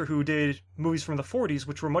director who did movies from the 40s,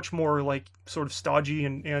 which were much more sort of stodgy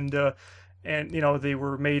and they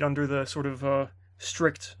were made under the sort of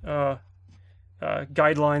strict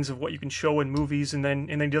guidelines of what you can show in movies, and then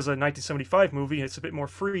he does a 1975 movie. And it's a bit more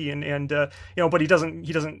free and but he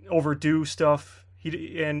doesn't overdo stuff.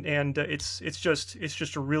 It's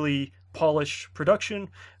just a really polished production,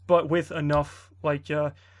 but with enough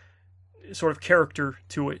sort of character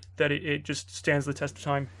to it that it just stands the test of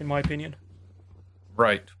time, in my opinion.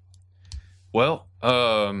 Right. Well,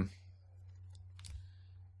 for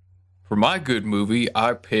my good movie,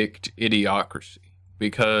 I picked Idiocracy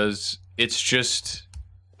because it's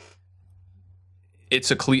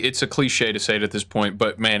a cliche to say it at this point,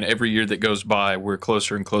 but man, every year that goes by, we're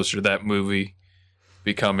closer and closer to that movie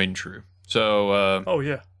becoming true. So,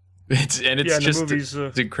 it's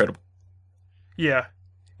incredible. Yeah.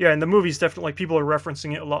 Yeah, and the movie's definitely, people are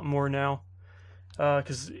referencing it a lot more now.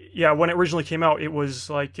 Because, when it originally came out, it was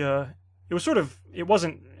it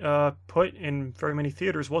wasn't put in very many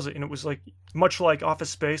theaters, was it? And it was much like Office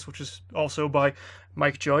Space, which is also by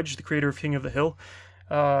Mike Judge, the creator of King of the Hill.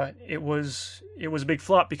 It was a big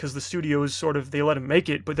flop because the studios they let him make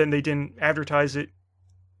it, but then they didn't advertise it.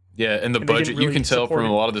 Yeah, and the budget, you can tell from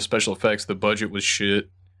a lot of the special effects, the budget was shit.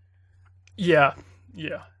 Yeah.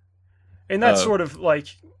 And that's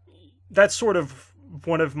that's sort of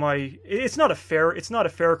one of my, it's not a fair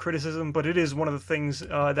criticism, but it is one of the things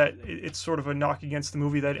that it's sort of a knock against the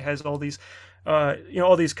movie, that it has all these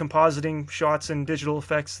all these compositing shots and digital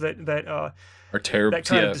effects that are terrible, that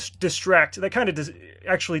kind of distract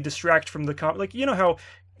from the how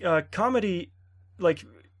comedy,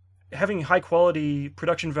 having high quality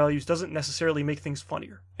production values doesn't necessarily make things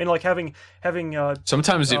funnier, and having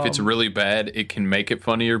sometimes if it's really bad, it can make it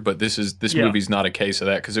funnier. But this movie's not a case of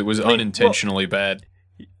that because it was unintentionally bad.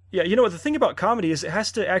 Yeah, the thing about comedy is it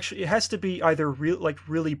has to be either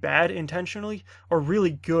really bad intentionally or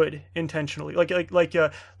really good intentionally. Like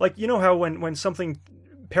how when something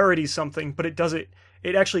parodies something, but it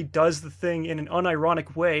actually does the thing in an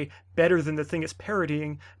unironic way better than the thing it's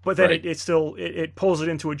parodying, but then Right. it pulls it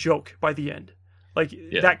into a joke by the end, like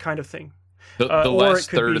that kind of thing. The Or last it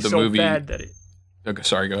could third be of the so movie. bad that it. Okay,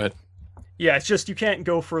 sorry, go ahead. Yeah, it's just you can't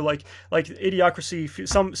go for like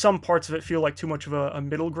Idiocracy. Some parts of it feel like too much of a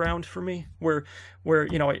middle ground for me, where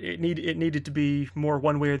it needed to be more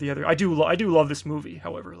one way or the other. I do love this movie,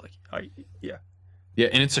 however, Yeah,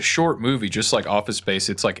 and it's a short movie, just like Office Space.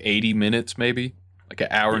 It's like 80 minutes, maybe like an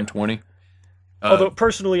hour and 20. Although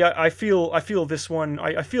personally, I feel this one.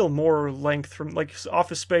 I feel more length from like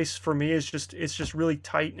Office Space for me is just really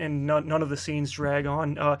tight and none of the scenes drag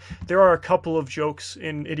on. There are a couple of jokes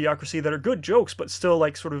in Idiocracy that are good jokes, but still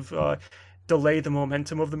like sort of delay the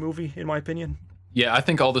momentum of the movie, in my opinion. Yeah, I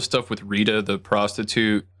think all the stuff with Rita, the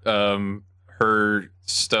prostitute, her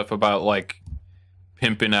stuff about like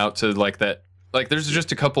pimping out to like that. Like, there's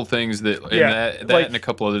just a couple things that, and a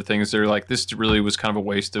couple other things. They're like, this really was kind of a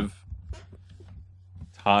waste of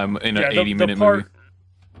time in an 80-minute movie.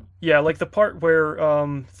 Yeah, like the part where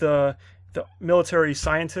the military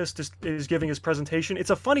scientist is giving his presentation.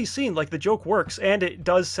 It's a funny scene. Like the joke works, and it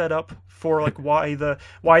does set up for like why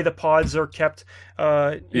the pods are kept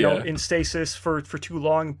in stasis for too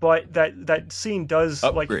long. But that scene does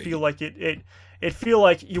like feel like it feel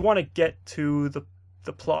like you want to get to the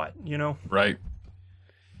plot, Right.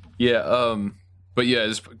 Yeah. But yeah,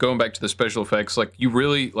 just going back to the special effects, like you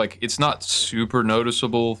really like it's not super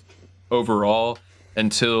noticeable overall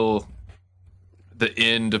until the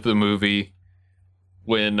end of the movie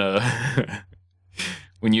when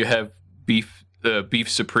when you have beef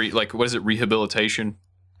supreme, like what is it, rehabilitation,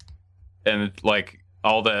 and like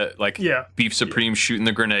all that, like Beef Supreme shooting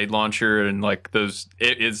the grenade launcher and like those.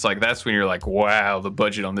 It's like that's when you're like, wow, the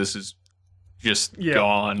budget on this is just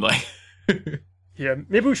gone. Like. Yeah,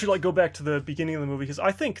 maybe we should like go back to the beginning of the movie because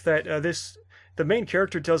I think that the main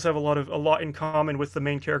character does have a lot in common with the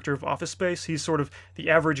main character of Office Space. He's sort of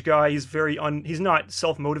the average guy. He's very he's not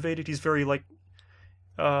self-motivated. He's very like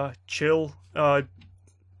chill.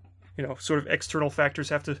 Sort of external factors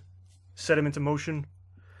have to set him into motion.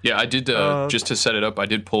 Yeah, I did just to set it up. I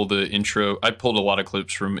did pull the intro. I pulled a lot of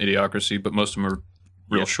clips from Idiocracy, but most of them are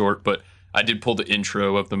real short. But I did pull the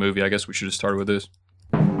intro of the movie. I guess we should have started with this.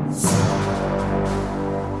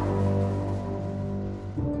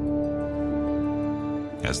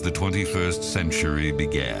 As the 21st century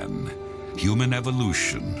began, human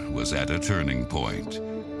evolution was at a turning point.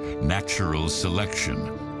 Natural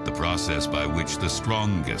selection, the process by which the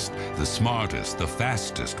strongest, the smartest, the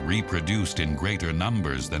fastest reproduced in greater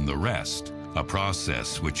numbers than the rest, a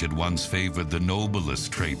process which had once favored the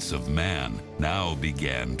noblest traits of man, now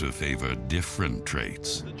began to favor different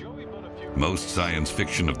traits. Most science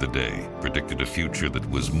fiction of the day predicted a future that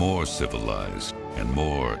was more civilized and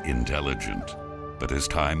more intelligent. But as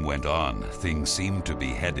time went on, things seemed to be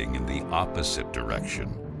heading in the opposite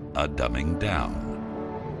direction, a dumbing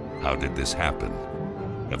down. How did this happen?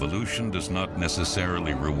 Evolution does not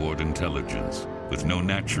necessarily reward intelligence. With no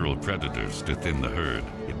natural predators to thin the herd,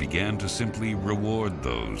 it began to simply reward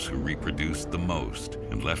those who reproduced the most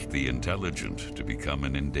and left the intelligent to become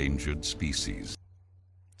an endangered species.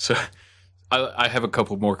 So I have a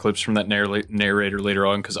couple more clips from that narrator later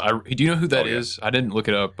on because do you know who that is? I didn't look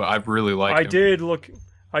it up, but I really like him.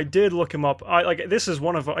 I did look him up. This is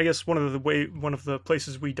one of the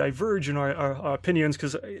places we diverge in our opinions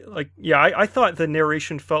because I thought the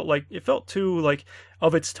narration felt too like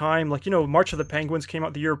of its time. Like March of the Penguins came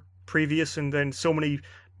out the year previous, and then so many.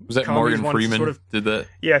 Was that Morgan Freeman did that?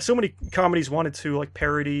 Yeah, so many comedies wanted to like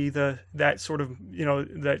parody that sort of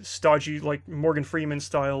that stodgy like Morgan Freeman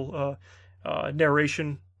style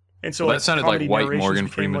narration, and so that sounded like white Morgan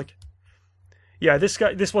Freeman.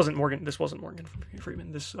 This wasn't Morgan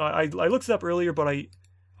Freeman. I looked it up earlier, but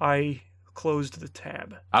I closed the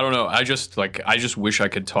tab. I don't know. I just wish I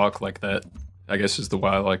could talk like that. I guess is the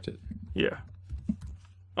why I liked it. Yeah.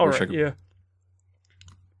 All right. Yeah.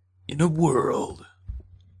 In a world.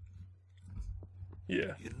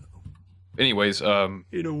 Yeah. Anyways,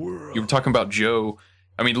 in a world. You were talking about Joe.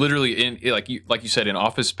 I mean, literally, like you said, in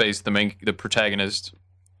Office Space, the protagonist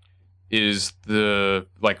is a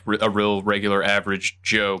real regular average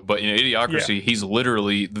Joe, but in Idiocracy, he's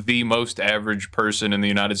literally the most average person in the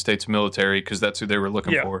United States military because that's who they were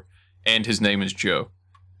looking for, and his name is Joe,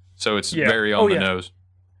 so it's very on the nose.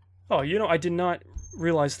 Oh, I did not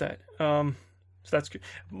realize that. So that's good.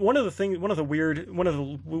 One of the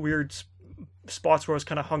weird spots where I was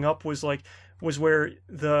kind of hung up was where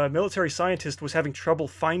the military scientist was having trouble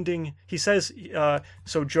finding. He says,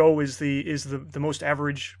 so Joe is the most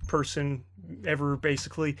average person ever,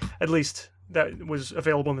 basically, at least that was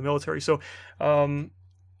available in the military.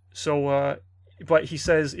 But he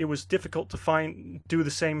says it was difficult to do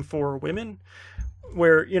the same for women,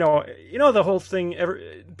 where the whole thing.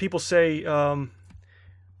 People say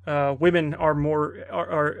women are more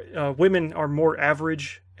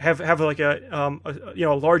average. Have like a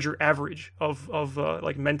larger average of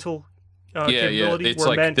like mental capability. It's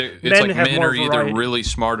like men are either really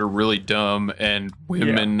smart or really dumb, and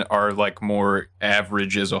women are like more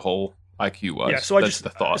average as a whole IQ wise. Yeah, so I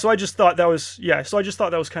just thought that was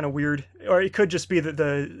kind of weird, or it could just be that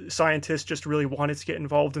the scientist just really wanted to get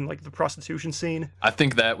involved in like the prostitution scene. I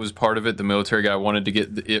think that was part of it. The military guy wanted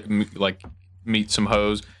to meet some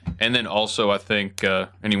hoes, and then also I think and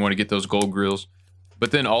he wanted to get those gold grills. But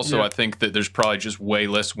then also, I think that there's probably just way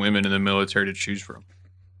less women in the military to choose from.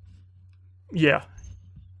 Yeah,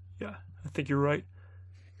 I think you're right.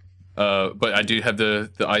 But I do have the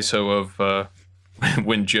ISO of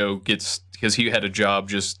when Joe gets, because he had a job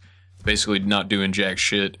just basically not doing jack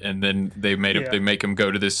shit, and then they make him go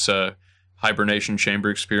to this hibernation chamber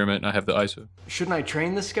experiment. And I have the ISO. Shouldn't I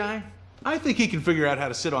train this guy? I think he can figure out how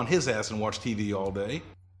to sit on his ass and watch TV all day.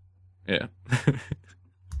 Yeah.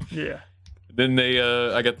 Yeah. Then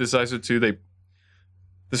I got this ISO too. The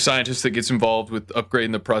scientist that gets involved with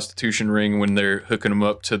upgrading the prostitution ring when they're hooking them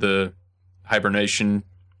up to the hibernation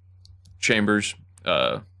chambers.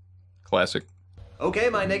 Classic. Okay,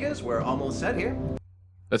 my niggas, we're almost set here.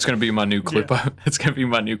 That's gonna be my new clip. That's gonna be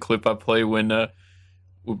my new clip I play when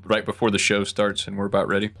right before the show starts and we're about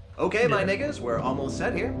ready. Okay, my niggas, we're almost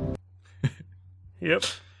set here. Yep.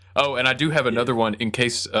 Oh, and I do have another one in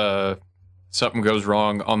case something goes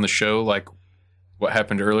wrong on the show, like what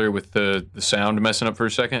happened earlier with the sound messing up for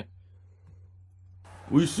a second.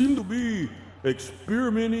 We seem to be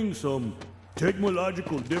experimenting some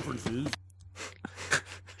technological differences.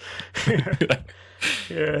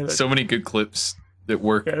 So many good clips that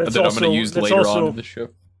work that I'm going to use later on in the show.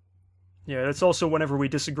 Yeah, that's also whenever we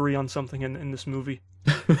disagree on something in this movie.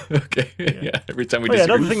 Okay. Yeah. Every time we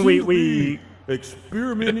disagree. Another thing we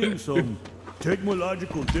experimenting some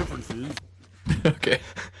technological differences. Okay.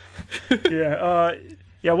 Yeah.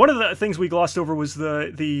 One of the things we glossed over was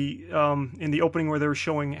the in the opening where they were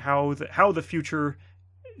showing how the future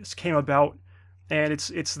came about, and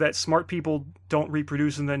it's that smart people don't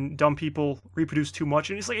reproduce and then dumb people reproduce too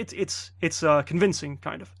much, and it's like it's convincing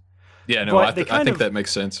kind of. Yeah, no, I think that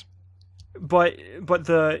makes sense. But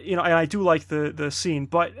the and I do like the scene,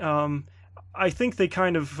 but I think they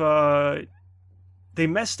kind of they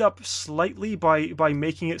messed up slightly by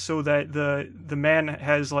making it so that the man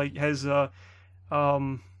has what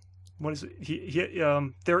is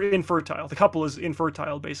it? They're infertile. The couple is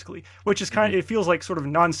infertile basically, which is kind of, it feels like sort of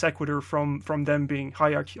non sequitur from them being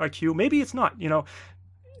high IQ. Maybe it's not,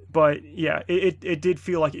 but yeah, it did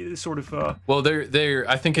feel like it sort of. Well,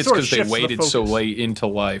 I think it's because they waited so late into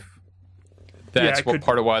life. That's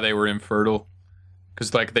part of why they were infertile.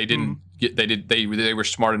 Because like they didn't they were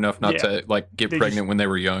smart enough not to like get pregnant when they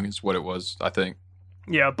were young is what it was, I think.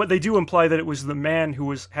 Yeah, but they do imply that it was the man who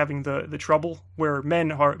was having the trouble, where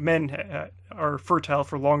men are fertile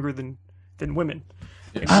for longer than women.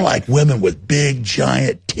 Yeah. I like women with big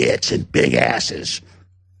giant tits and big asses.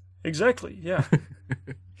 Exactly. Yeah.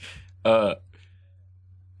 I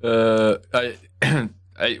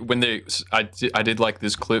did like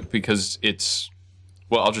this clip because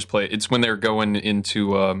I'll just play it. It's when they're going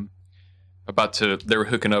into they were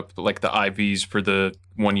hooking up like the IVs for the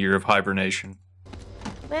 1 year of hibernation.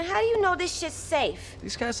 Man, how do you know this shit's safe?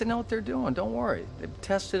 These guys, they know what they're doing. Don't worry. They've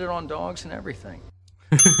tested it on dogs and everything.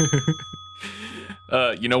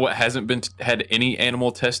 You know what hasn't had any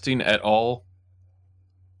animal testing at all?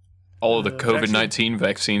 All of the COVID-19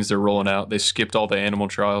 vaccines they're rolling out. They skipped all the animal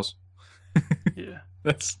trials. Yeah.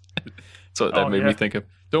 That's what that made me think of.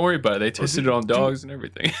 Don't worry about it. They tested it on dogs and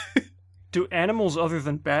everything. Do animals other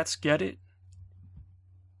than bats get it?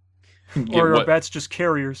 Or are bats just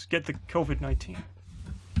carriers? Get the COVID-19?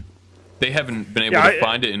 They haven't been able to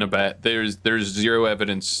find it in a bat. There's zero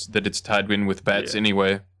evidence that it's tied in with bats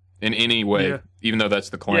anyway, in any way, even though that's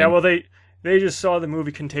the claim. Yeah, well, they just saw the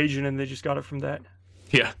movie Contagion and they just got it from that.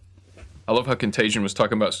 Yeah. I love how Contagion was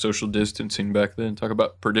talking about social distancing back then, talk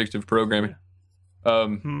about predictive programming.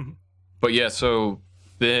 But yeah, so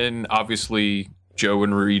then obviously Joe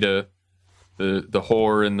and Rita, the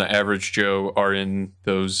whore and the average Joe are in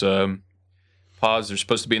those pods. They're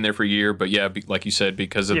supposed to be in there for a year, but yeah, like you said,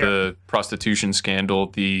 because of the prostitution scandal,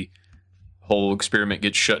 the whole experiment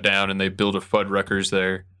gets shut down, and they build a Fuddruckers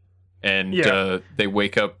there, and they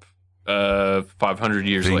wake up 500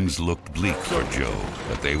 years later. Things looked bleak for Joe,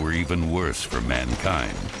 but they were even worse for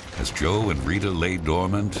mankind. As Joe and Rita lay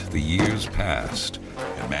dormant, the years passed,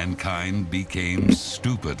 and mankind became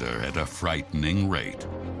stupider at a frightening rate.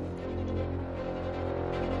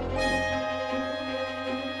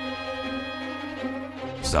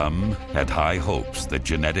 Some had high hopes that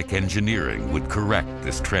genetic engineering would correct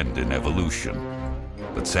this trend in evolution.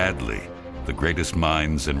 But sadly, the greatest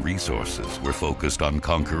minds and resources were focused on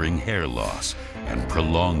conquering hair loss and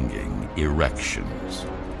prolonging erections.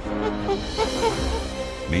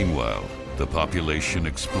 Meanwhile, the population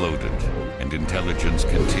exploded and intelligence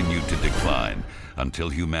continued to decline until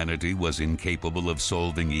humanity was incapable of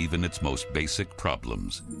solving even its most basic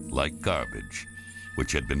problems, like garbage,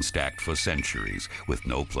 which had been stacked for centuries with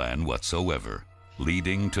no plan whatsoever,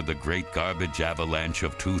 leading to the Great Garbage Avalanche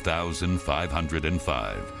of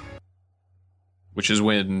 2505. Which is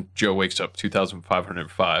when Joe wakes up,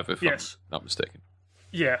 2505, if I'm not mistaken.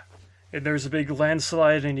 Yeah. And there's a big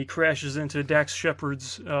landslide, and he crashes into Dax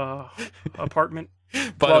Shepard's apartment.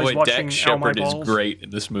 By the way, Dax Shepard is great in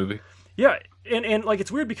this movie. Yeah, and like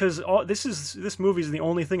it's weird because this movie is the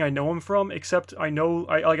only thing I know him from, except I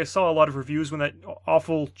saw a lot of reviews when that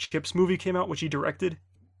awful Chips movie came out, which he directed.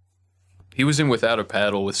 He was in Without a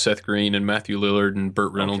Paddle with Seth Green and Matthew Lillard and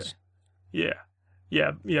Burt Reynolds. Okay.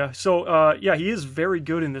 Yeah. So he is very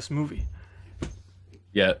good in this movie.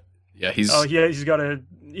 Yeah, he's. He's got a.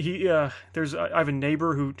 I have a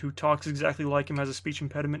neighbor who talks exactly like him, has a speech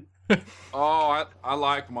impediment. Oh, I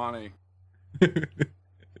like money.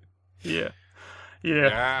 Yeah.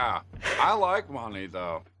 Yeah. I like money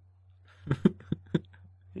though.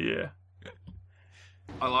 Yeah.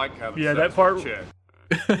 I like having sex that part. With chick.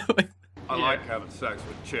 I like having sex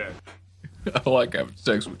with chick. I like having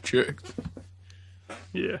sex with chicks.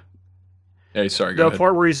 Yeah. Hey, sorry. The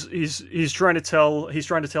part where he's trying to tell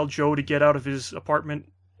Joe to get out of his apartment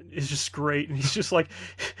is just great, and he's just like,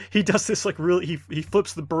 he does this like really, he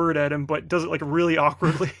flips the bird at him, but does it like really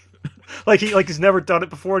awkwardly, he's never done it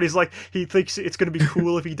before, and he's like, he thinks it's gonna be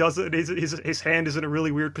cool if he does it. And his hand is in a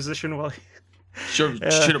really weird position while he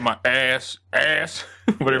shit on my ass,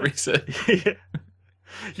 whatever he said.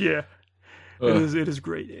 Yeah. It is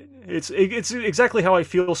great. It's exactly how I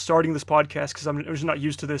feel starting this podcast, because I'm just not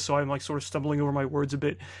used to this, so I'm like sort of stumbling over my words a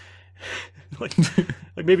bit. like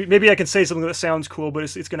maybe I can say something that sounds cool, but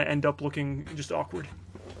it's going to end up looking just awkward.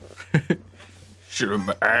 Shit on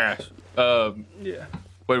my ass. Yeah.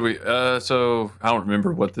 What do we? So I don't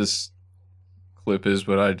remember what this clip is,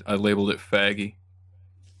 but I labeled it faggy.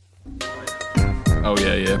 Oh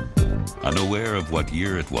yeah. Unaware of what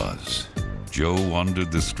year it was, Joe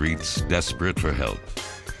wandered the streets desperate for help.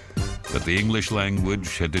 But the English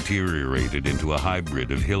language had deteriorated into a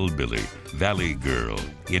hybrid of hillbilly, valley girl,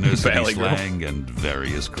 inner city slang, and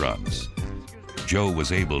various grunts. Joe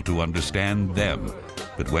was able to understand them,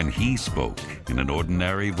 but when he spoke in an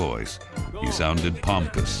ordinary voice, he sounded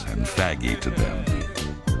pompous and faggy to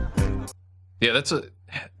them. Yeah,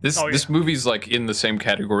 this movie's like in the same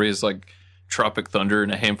category as like Tropic Thunder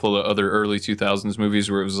and a handful of other early 2000s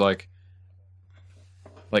movies where it was like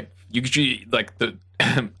you could like the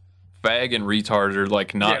fag and retard are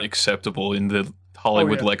like not acceptable in the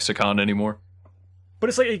Hollywood lexicon anymore. But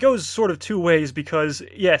it's like it goes sort of two ways, because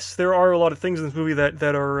yes, there are a lot of things in this movie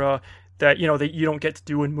that are that you don't get to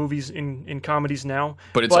do in movies in comedies now.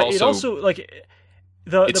 But it also like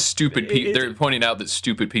it's stupid. They're pointing out that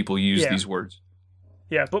stupid people use these words.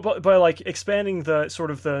 Yeah, but by like expanding the sort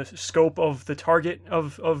of the scope of the target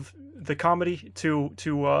of the comedy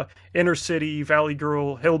to inner city, valley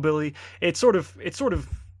girl, hillbilly, it sort of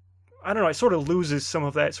I don't know, it sort of loses some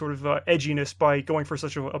of that sort of edginess by going for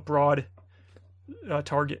such a broad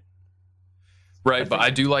target. Right, but I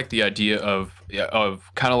do like the idea of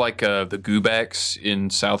kind of like the Goobacks in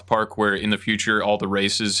South Park, where in the future all the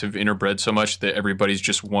races have interbred so much that everybody's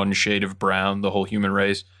just one shade of brown, the whole human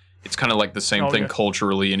race. It's kind of like the same thing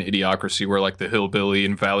culturally in Idiocracy, where like the hillbilly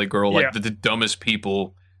and valley girl, like the dumbest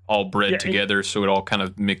people all bred together, so it all kind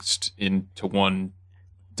of mixed into one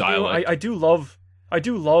dialect. I do love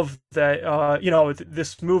that.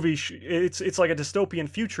 This movie it's like a dystopian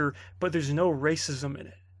future, but there's no racism in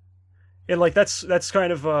it, and like that's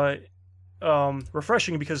kind of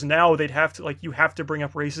refreshing, because now they'd have to you have to bring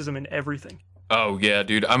up racism in everything. Oh yeah,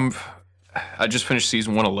 dude, I just finished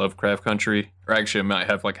season 1 of Lovecraft Country, or actually I might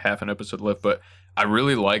have like half an episode left, but I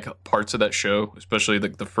really like parts of that show, especially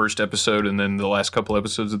the first episode and then the last couple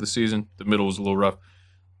episodes of the season. The middle was a little rough.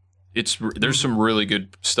 there's some really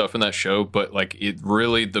good stuff in that show, but like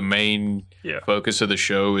the main focus of the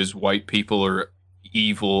show is white people are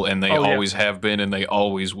evil, and they always have been, and they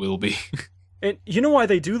always will be. And you know why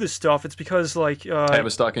they do this stuff? It's because like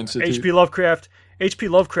Tavistock Institute. H.P.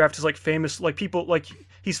 Lovecraft is like famous, like people like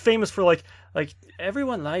he's famous for like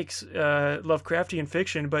everyone likes Lovecraftian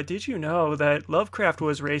fiction, but did you know that Lovecraft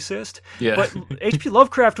was racist? Yeah. But H.P.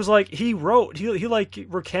 Lovecraft was like he like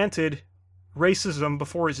recanted racism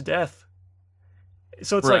before his death.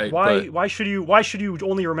 So it's like why should you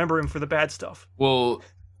only remember him for the bad stuff? Well,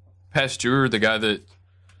 Pasteur, the guy that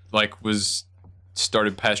like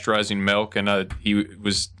started pasteurizing milk, and he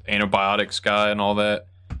was antibiotics guy and all that.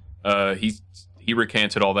 He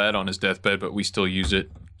recanted all that on his deathbed, but we still use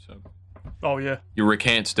it. So. Oh yeah. Your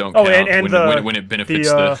recants don't count when it benefits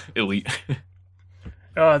the elite.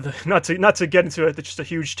 Not to get into it, it's just a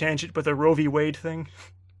huge tangent, but the Roe v. Wade thing.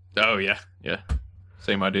 Oh yeah,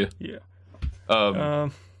 same idea. Yeah.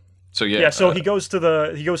 So yeah. Yeah. So he goes to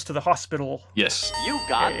the hospital. Yes. You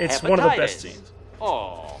got It's hepatitis. one of the best scenes.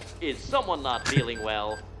 Oh, is someone not feeling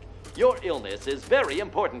well? Your illness is very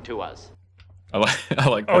important to us. I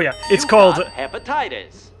like. Oh yeah, it's called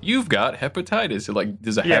hepatitis. You've got hepatitis. It like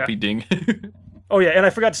there's a happy ding. Oh yeah, and I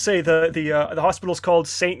forgot to say the hospital's called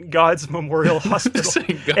St. God's Memorial Hospital,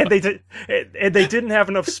 and they didn't have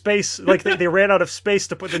enough space. Like they ran out of space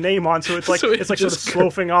to put the name on, so it's like sort of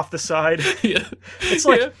sloping off the side. Yeah, it's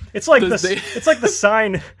like the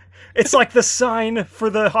sign. It's like the sign for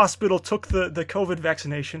the hospital took the COVID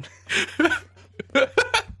vaccination.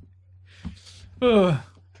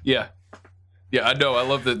 Yeah, I know. I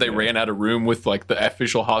love that they ran out of room with like the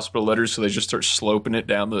official hospital letters, so they just start sloping it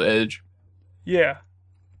down the edge. Yeah.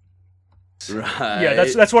 Right. Yeah,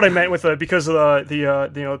 that's what I meant with because of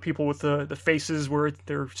the people with the faces where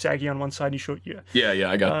they're saggy on one side. And you show Yeah,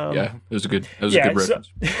 I got it. Yeah, it was a good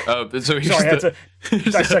reference. So here's sorry, I had to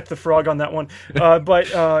dissect the frog on that one. But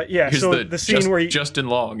here's so the scene where Justin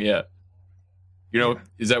Long, yeah. You know,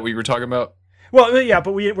 is that what you were talking about? Well, yeah,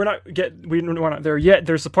 but we're not there yet.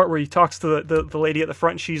 There's the part where he talks to the lady at the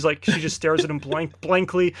front, and she just stares at him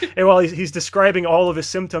blankly, and while he's describing all of his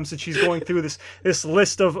symptoms, and she's going through this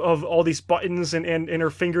list of all these buttons and her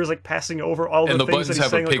fingers like passing over all and the things that he's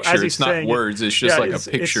saying. And the buttons have a picture. It's not words. It's just like a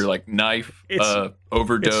picture, like knife,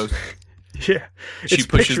 overdose. Yeah, she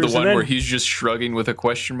pushes the one where he's just shrugging with a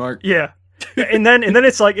question mark. Yeah. and then then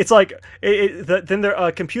the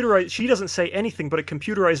computerized. She doesn't say anything, but a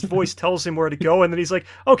computerized voice tells him where to go, and then he's like,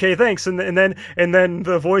 "Okay, thanks." And then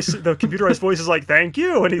the computerized voice is like, "Thank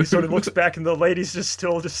you," and he sort of looks back, and the lady's just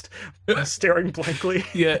still staring blankly.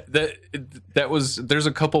 Yeah, there's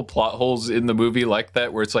a couple plot holes in the movie like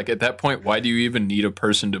that, where it's like, at that point, why do you even need a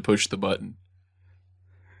person to push the button?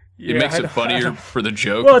 It makes it funnier for the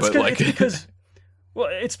joke, but like.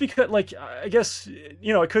 It's because, like, I guess,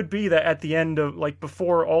 it could be that at the end of, like,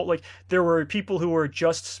 before all, like, there were people who were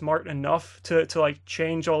just smart enough to like,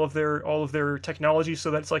 change all of their technology so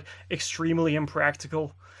that it's, like, extremely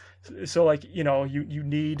impractical. So, like, you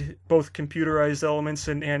need both computerized elements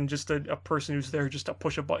and just a person who's there just to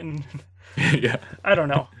push a button. Yeah. I don't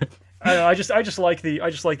know. I just like the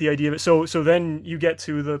idea of it. So then you get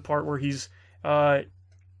to the part where he's,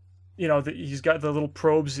 he's got the little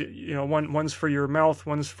probes. One's for your mouth,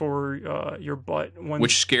 one's for your butt.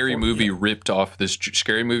 Which Scary Movie ripped off this?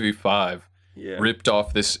 Scary Movie 5 ripped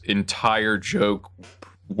off this entire joke,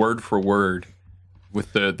 word for word.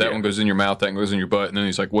 With that one goes in your mouth, that one goes in your butt, and then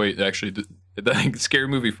he's like, "Wait, actually, Scary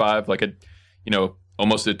Movie 5, like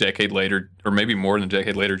almost a decade later, or maybe more than a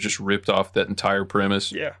decade later, just ripped off that entire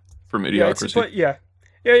premise." Yeah. From Idiocracy. Yeah,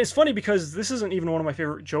 it's funny because this isn't even one of my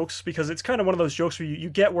favorite jokes, because it's kind of one of those jokes where you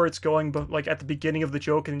get where it's going, but like at the beginning of the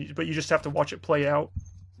joke, but you just have to watch it play out.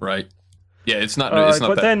 Right. Yeah, it's not. It's not.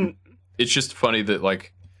 But that, then it's just funny that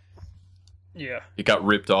like. Yeah. It got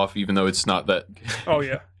ripped off, even though it's not that. Oh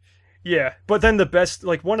yeah. Yeah, but then the best,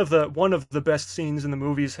 like one of the best scenes in the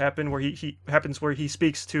movies happens where he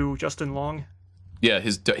speaks to Justin Long. Yeah,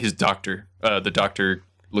 his doctor. The doctor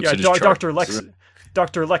looks at his chart.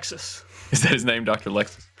 Dr. Lexus. Is that his name, Dr.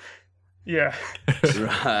 Lexus? Yeah.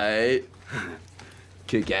 Right.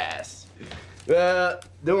 Kick ass. Well,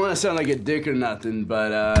 don't want to sound like a dick or nothing,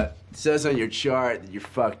 but it says on your chart that you're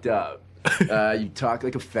fucked up. You talk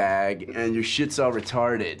like a fag, and your shit's all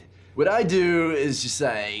retarded. What I do is just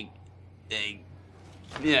like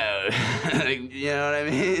you know what I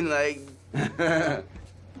mean? Like,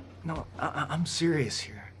 no, I'm serious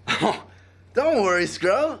here. Don't worry,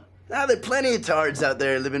 Scro. Now there are plenty of tards out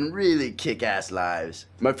there living really kick-ass lives.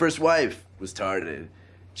 My first wife was tarded.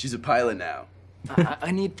 She's a pilot now.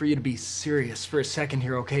 I need for you to be serious for a second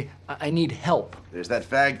here, okay? I need help. There's that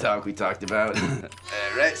fag talk we talked about.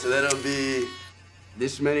 Right, so that'll be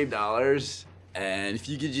this many dollars. And if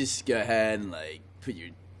you could just go ahead and, like, put your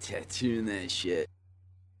tattoo in that shit.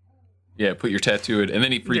 Yeah, put your tattoo in. And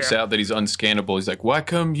then he freaks out that he's unscannable. He's like, why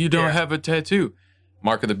come you don't have a tattoo?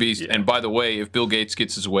 Mark of the Beast. And by the way, if Bill Gates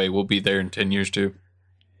gets his way, we'll be there in 10 years too.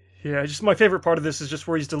 Yeah, just my favorite part of this is just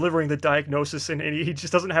where he's delivering the diagnosis and he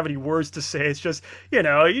just doesn't have any words to say. It's just, you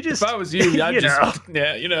just... If I was you, I'd just... know.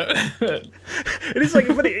 Yeah, And it's like,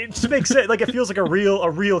 but it just makes sense. Like, it feels like a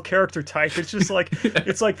real character type. It's just like,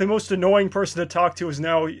 it's like the most annoying person to talk to is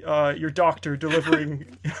now your doctor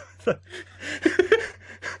delivering...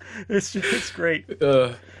 It's great.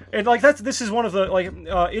 And like this is one of the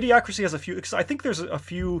Idiocracy has a few. I think there's a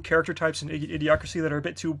few character types in Idiocracy that are a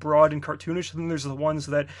bit too broad and cartoonish. And then there's the ones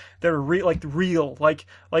that are real, like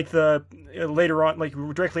the later on, like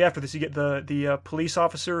directly after this, you get the police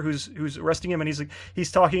officer who's arresting him, and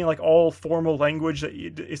he's talking like all formal language that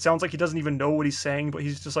it sounds like he doesn't even know what he's saying, but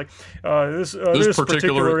he's just like this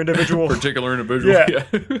particular individual, yeah.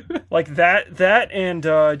 Like that and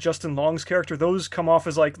Justin Long's character, those come off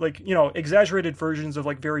as like exaggerated versions of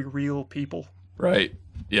like very real people. Right.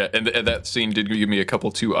 Yeah, and that scene did give me a couple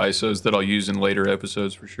 2 ISOs that I'll use in later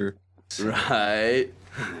episodes for sure. Right.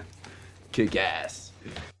 Kick ass.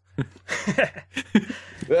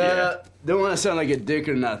 Don't want to sound like a dick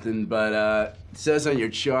or nothing, but it says on your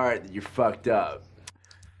chart that you're fucked up.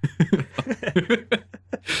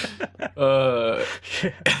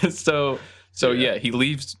 So yeah, he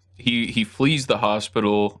leaves. He flees the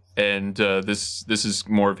hospital, and this is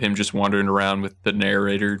more of him just wandering around with the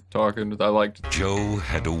narrator talking. I liked. Joe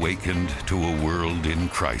had awakened to a world in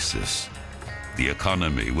crisis. The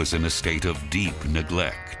economy was in a state of deep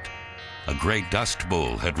neglect. A great dust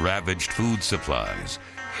bowl had ravaged food supplies,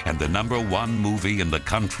 and the #1 movie in the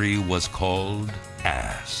country was called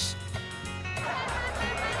Ass.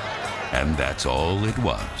 And that's all it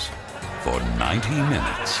was for 90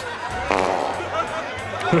 minutes.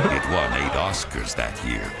 It won 8 Oscars that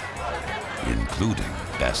year, including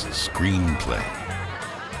Best Screenplay.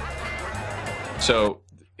 So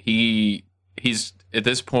he's at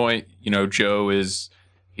this point, Joe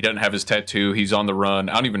he doesn't have his tattoo. He's on the run.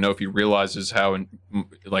 I don't even know if he realizes how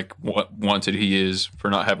what wanted he is for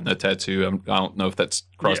not having that tattoo. I don't know if that's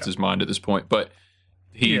crossed his mind at this point, but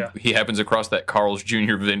he happens across that Carl's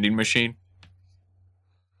Jr. vending machine.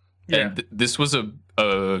 Yeah. And this was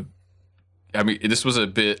this was a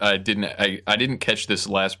bit. I didn't catch this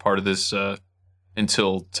last part of this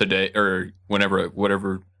until today or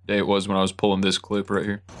whatever day it was when I was pulling this clip right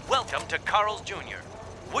here. Welcome to Carl's Jr.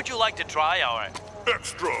 Would you like to try our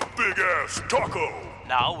extra big ass taco?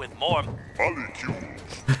 Now with more molecules.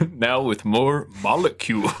 Now with more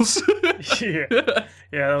molecules. Yeah,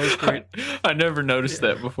 that was great. I never noticed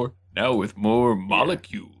that before. Now with more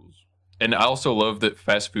molecules. And I also love that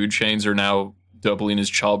fast food chains are now doubling as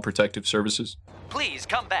child protective services. Please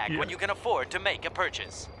come back when you can afford to make a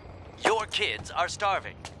purchase. Your kids are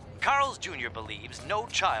starving. Carl's Jr. believes no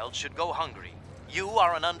child should go hungry. You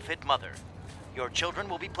are an unfit mother. Your children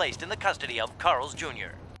will be placed in the custody of Carl's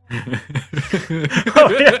Jr.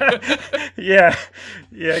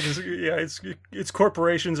 It's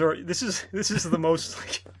corporations are. This is the most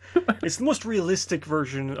it's the most realistic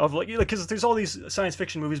version of because there's all these science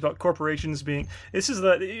fiction movies about corporations being. This is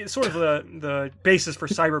it's sort of the basis for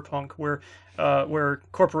cyberpunk where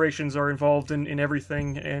corporations are involved in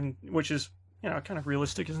everything, and which is kind of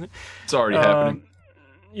realistic, isn't it? It's already happening.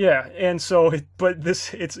 Yeah, and so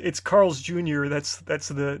it's Carl's Jr. That's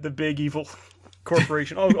the big evil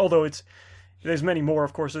corporation. Although there's many more,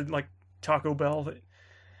 of course, like Taco Bell.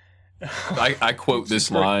 I quote this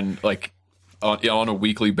line on a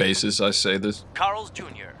weekly basis. I say this. Carl's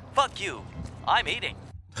Jr. Fuck you. I'm eating.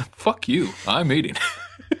 Fuck you. I'm eating.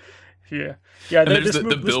 Yeah. And there's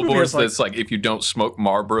the billboards that's like, if you don't smoke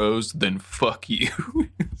Marlboros, then fuck you.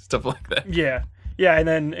 Stuff like that. Yeah. Yeah, and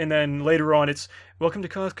then later on it's welcome to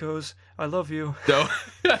Costco's. I love you. No.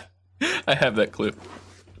 I have that clip.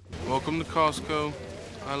 Welcome to Costco.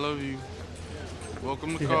 I love you.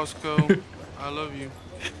 Welcome to Costco. I love you.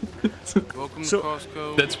 Welcome to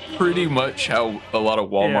Costco. That's pretty much how a lot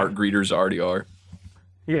of Walmart greeters already are.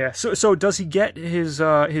 Yeah. So does he get his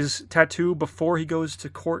tattoo before he goes to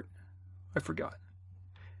court? I forgot.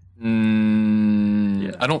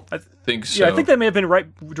 I don't think so. Yeah, I think that may have been right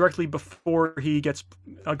directly before he gets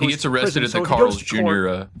he gets arrested at the Carl's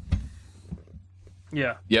Jr.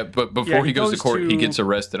 Yeah. Yeah, but before he goes to court, he gets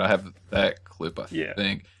arrested. I have that clip, I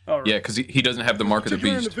think. Right. Yeah, because he doesn't have the mark of the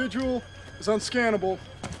beast. Individual is unscannable.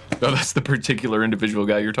 Oh, that's the particular individual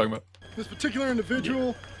guy you're talking about? This particular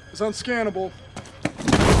individual is unscannable.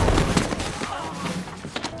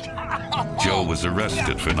 Joe was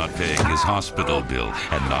arrested for not paying his hospital bill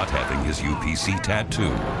and not having his UPC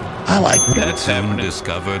tattoo. I like that. Soon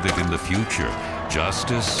discovered that in the future,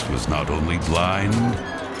 Justice was not only blind,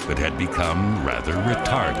 but had become rather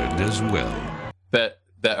retarded as well.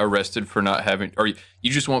 That arrested for not having, or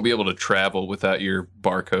you just won't be able to travel without your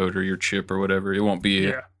barcode or your chip or whatever. It won't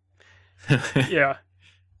be. Yeah.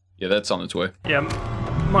 Yeah, that's on its way. Yeah,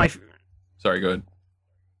 Sorry, go ahead.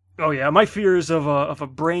 Oh yeah, my fears of a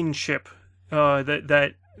brain chip that'll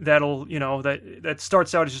that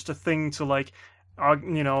starts out as just a thing to like,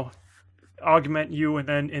 augment you, and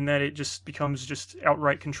then it just becomes just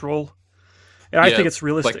outright control. And I think it's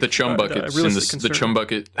realistic. Like the chum buckets and the chum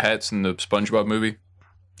bucket hats in the SpongeBob movie.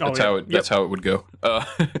 That's how it would go.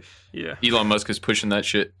 Yeah. Elon Musk is pushing that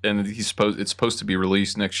shit, and it's supposed to be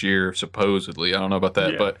released next year, supposedly. I don't know about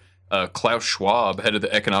that, but Klaus Schwab, head of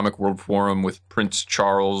the Economic World Forum, with Prince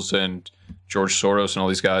Charles and George Soros and all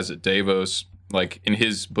these guys at Davos, like in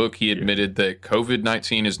his book, he admitted that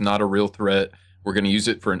COVID-19 is not a real threat. We're going to use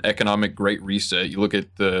it for an economic great reset. You look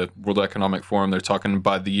at the World Economic Forum; they're talking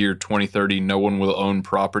by the year 2030, no one will own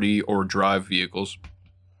property or drive vehicles.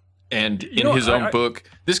 And in his own book,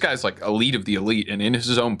 this guy's like elite of the elite. And in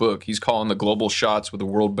his own book, he's calling the global shots with the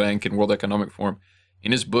World Bank and World Economic Forum.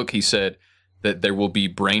 In his book, he said that there will be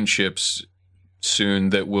brain chips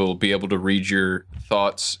soon that will be able to read your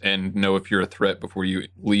thoughts and know if you're a threat before you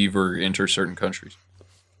leave or enter certain countries.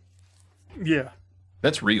 Yeah.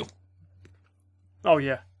 That's real. Oh,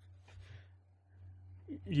 yeah.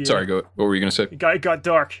 Sorry, what were you going to say? It got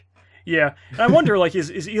dark. Yeah, and I wonder, like,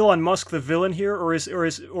 is Elon Musk the villain here, or is it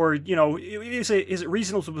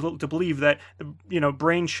reasonable to believe that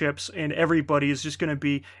brain chips and everybody is just going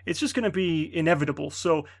to be inevitable?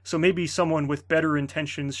 So maybe someone with better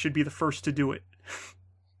intentions should be the first to do it.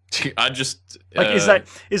 I just like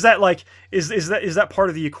is that part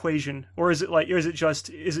of the equation, or is it just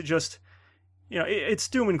it's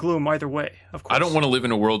doom and gloom either way? Of course, I don't want to live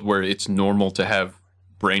in a world where it's normal to have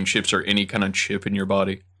brain chips or any kind of chip in your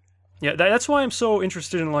body. Yeah, that's why I'm so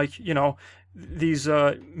interested in, like, these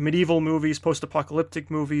medieval movies, post-apocalyptic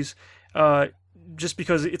movies, just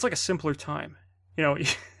because it's like a simpler time,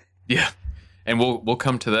 Yeah, and we'll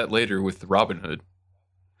come to that later with Robin Hood.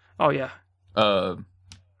 Oh yeah. But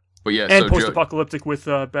yeah, and post-apocalyptic with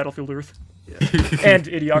Battlefield Earth. Yeah. and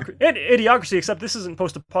Idiocracy, except this isn't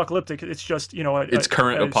post-apocalyptic. It's just it's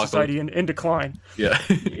current apocalypse society in decline. Yeah.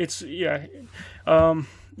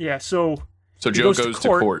 So Joe goes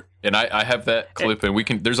to court, and I have that clip,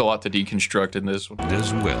 and there's a lot to deconstruct in this one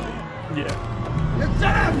as well. Yeah.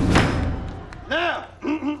 Now,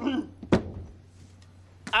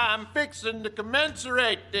 I'm fixing to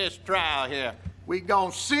commensurate this trial here. We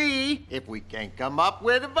gonna see if we can come up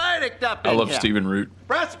with a verdict up in I love here. Stephen Root.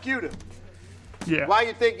 Prosecutor. Yeah. Why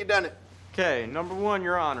you think you done it? Okay, number one,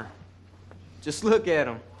 Your Honor. Just look at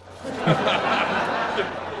him.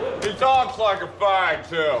 He talks like a fag,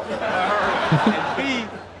 too. And B,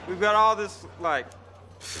 we've got all this, like,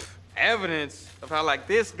 evidence of how, like,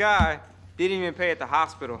 this guy didn't even pay at the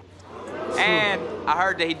hospital. And I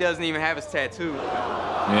heard that he doesn't even have his tattoo.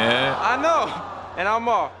 Yeah. I know. And I'm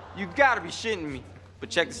all, you gotta be shitting me. But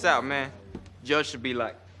check this out, man. Judge should be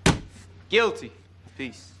like, guilty.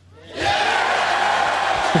 Peace.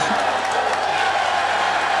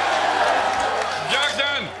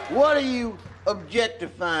 Jackson! What are you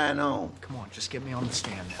objectifying on? Come on, just get me on the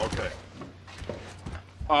stand now. Okay.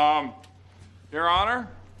 Your Honor,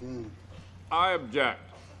 I object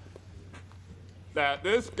that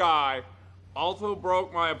this guy also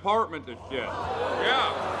broke my apartment to shit.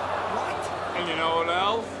 Yeah. What? And you know what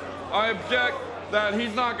else? I object that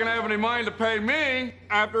he's not gonna have any money to pay me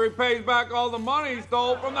after he pays back all the money he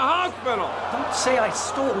stole from the hospital. Don't say I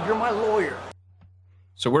stole. You're my lawyer.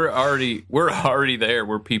 So we're already there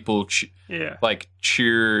where people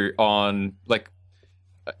cheer on, like,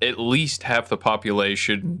 at least half the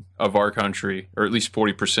population of our country, or at least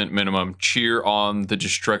 40% minimum, cheer on the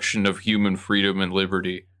destruction of human freedom and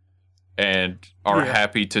liberty, and are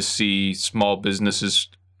happy to see small businesses,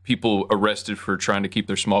 people arrested for trying to keep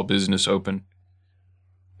their small business open.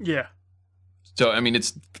 Yeah. So I mean,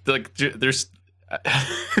 it's like there's.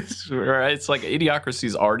 It's like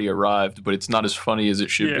Idiocracy's already arrived, but it's not as funny as it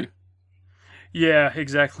should be. Yeah,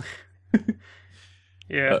 exactly.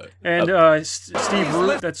 And Steve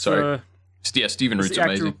Root, that's Stephen Root's the actor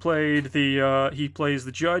amazing. Who played he plays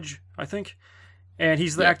the judge, I think, and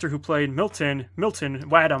he's the actor who played Milton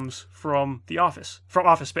Wadhams from Office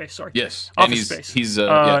Space. Sorry. Yes, Office and Space. He's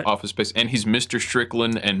Office Space, and he's Mr.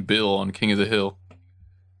 Strickland and Bill on King of the Hill.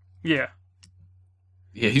 Yeah.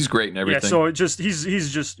 Yeah, he's great in everything. Yeah, so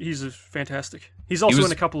he's fantastic. He's also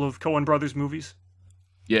in a couple of Coen Brothers movies.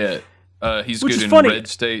 Yeah. He's Which good is in funny. Red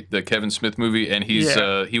State, the Kevin Smith movie, and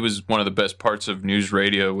he was one of the best parts of News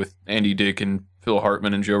Radio with Andy Dick and Phil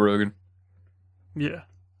Hartman and Joe Rogan. Yeah.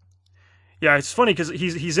 Yeah, it's funny because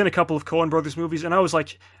he's in a couple of Coen Brothers movies, and I was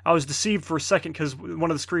deceived for a second because one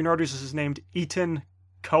of the screenwriters is named Ethan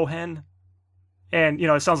Cohen, and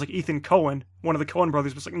it sounds like Ethan Cohen, one of the Coen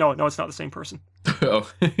Brothers. But it's like no, it's not the same person.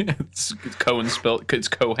 Oh, it's Cohen spelled. It's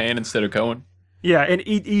Cohan instead of Cohen. Yeah, and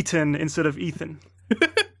Eaton instead of Ethan.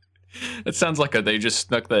 It sounds like they just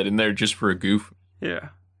snuck that in there just for a goof. Yeah,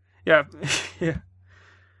 yeah, yeah.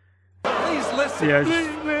 Please listen. Yeah. Please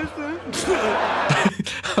listen.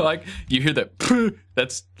 Like you hear that.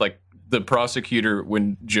 That's like the prosecutor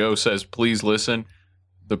when Joe says, "Please listen."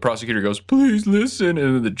 The prosecutor goes, "Please listen,"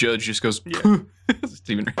 and then the judge just goes, Stephen.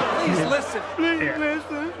 Please listen. Please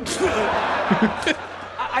listen.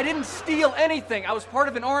 I didn't steal anything. I was part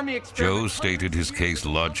of an army experiment. Joe stated his case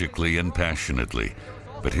logically and passionately,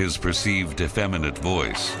 but his perceived effeminate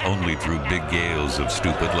voice only drew big gales of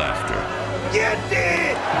stupid laughter. You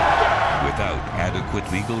did! Without adequate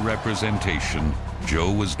legal representation,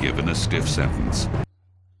 Joe was given a stiff sentence.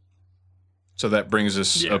 So that brings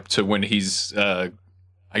us up to when he's, I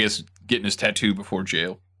guess, getting his tattoo before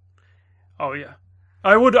jail. Oh yeah,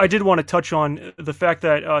 I did want to touch on the fact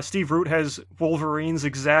that Steve Root has Wolverine's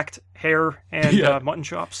exact hair and mutton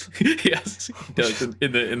chops. Yes, he does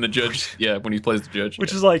in the judge. Yeah, when he plays the judge,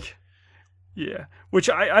 which is like, yeah. Which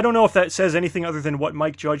I don't know if that says anything other than what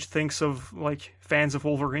Mike Judge thinks of like fans of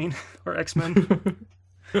Wolverine or X-Men.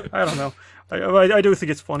 I don't know. I do think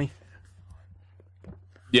it's funny.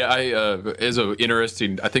 Yeah, as a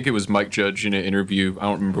interesting, I think it was Mike Judge in an interview. I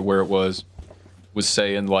don't remember where it was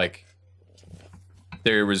saying like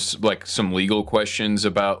there was like some legal questions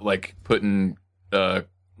about like putting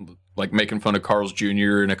like making fun of Carl's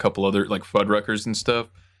Jr. and a couple other like Fuddruckers and stuff.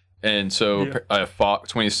 And so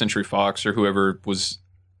Fox, 20th Century Fox or whoever was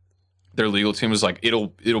their legal team was like,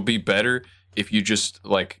 it'll be better if you just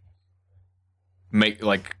like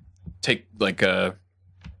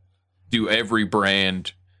do every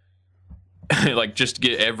brand like just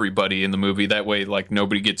get everybody in the movie. That way like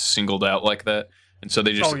nobody gets singled out like that. And so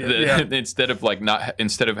they just instead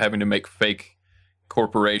of having to make fake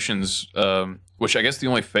corporations, which I guess the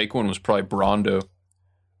only fake one was probably Brondo.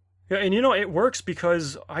 Yeah, and it works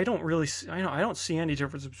because I don't see any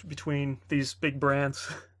difference between these big brands.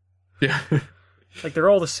 Yeah. Like they're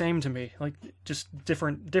all the same to me. Like just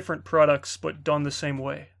different products but done the same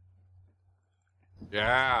way.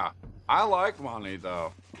 Yeah. I like money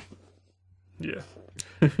though. Yeah.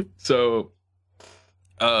 So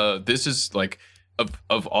this is like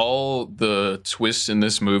of all the twists in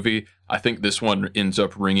this movie, I think this one ends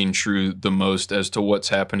up ringing true the most as to what's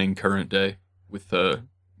happening current day with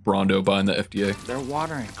Brondo buying the FDA. They're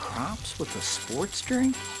watering crops with a sports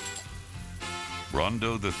drink?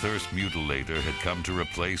 Brondo the Thirst Mutilator had come to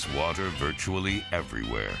replace water virtually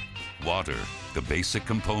everywhere. Water, the basic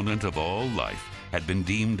component of all life, had been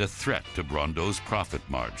deemed a threat to Brondo's profit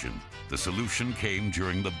margin. The solution came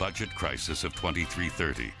during the budget crisis of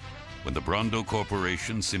 2330, when the Brondo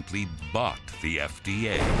Corporation simply bought the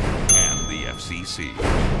FDA and the FCC,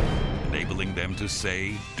 enabling them to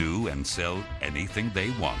say, do, and sell anything they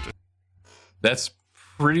wanted. That's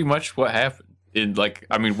pretty much what happened.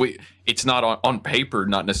 It's not on paper,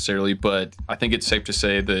 not necessarily, but I think it's safe to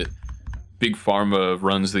say that Big Pharma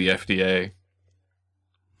runs the FDA.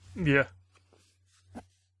 Yeah.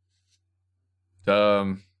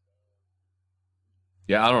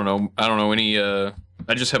 Yeah, I don't know any. I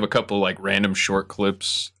just have a couple like random short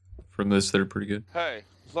clips from this that are pretty good. Hey,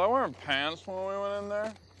 was I wearing pants when we went in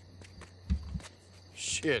there?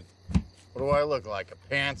 Shit. What do I look like, a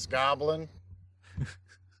pants goblin?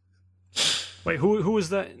 Wait, who was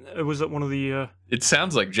that? Was that one of the... It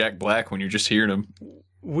sounds like Jack Black when you're just hearing him.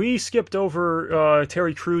 We skipped over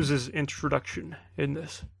Terry Crews's introduction in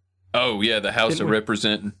this. Oh, yeah, the House of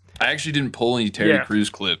Representatives. I actually didn't pull any Terry Crews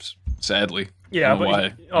clips, sadly. Yeah, I don't know why. I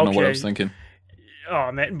don't know what I was thinking.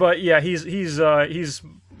 Oh, man. But, yeah, he's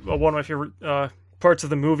one of my favorite parts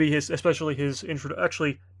of the movie, especially his introduction.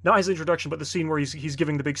 Actually, not his introduction, but the scene where he's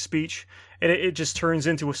giving the big speech, and it just turns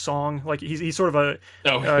into a song. Like he's sort of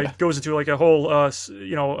goes into like a whole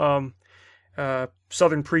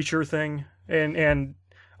Southern preacher thing, and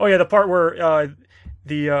the part where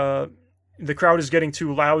the crowd is getting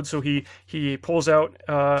too loud, so he pulls out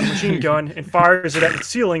a machine gun and fires it at the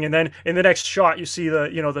ceiling, and then in the next shot you see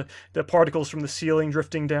the particles from the ceiling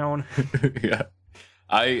drifting down. Yeah,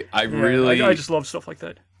 I really I just love stuff like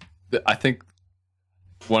that. I think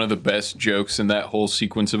one of the best jokes in that whole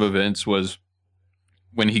sequence of events was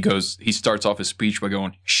when he starts off his speech by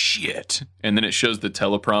going, shit. And then it shows the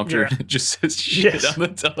teleprompter and it just says shit on the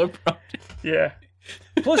teleprompter. Yeah.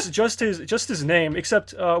 Plus, just his name.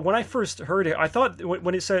 Except when I first heard it, I thought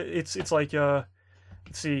when it said it's like let's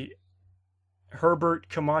see, Herbert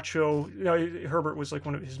Camacho. Herbert was like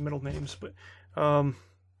one of his middle names, but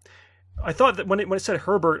I thought that when it said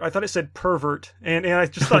Herbert, I thought it said pervert, and I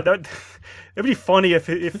just thought that it'd be funny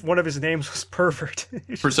if one of his names was pervert.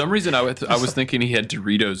 For some reason, I was thinking he had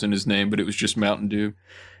Doritos in his name, but it was just Mountain Dew.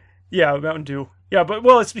 Yeah, Mountain Dew. Yeah, but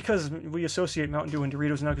well, it's because we associate Mountain Dew and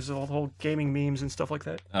Doritos now because of all the whole gaming memes and stuff like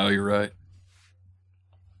that. Oh, you're right.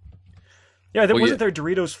 Yeah, wasn't there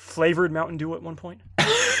Doritos flavored Mountain Dew at one point?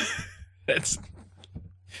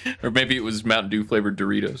 Or maybe it was Mountain Dew flavored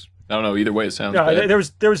Doritos. I don't know. Either way, it sounds bad.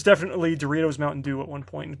 There was definitely Doritos Mountain Dew at one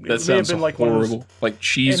point. That sounds horrible. Like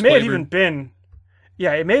cheese flavored. It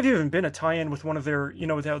may have even been a tie-in with one of their,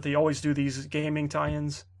 they always do these gaming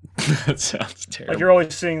tie-ins. That sounds terrible. Like you're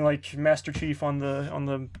always seeing like Master Chief on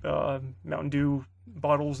the Mountain Dew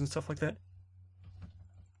bottles and stuff like that.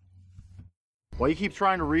 Why you keep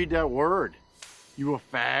trying to read that word? You a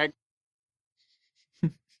fag?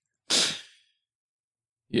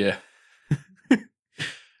 Yeah.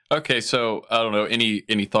 Okay, so I don't know.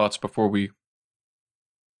 Any thoughts before we?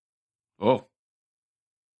 Oh.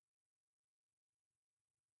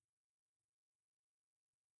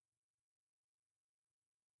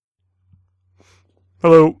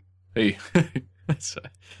 Hello. Hey.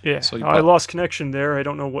 I lost connection there. I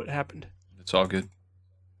don't know what happened. It's all good.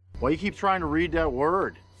 Why you keep trying to read that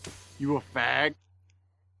word? You a fag?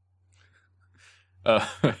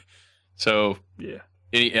 So yeah.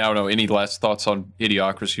 I don't know. Any last thoughts on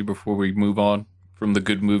Idiocracy before we move on from the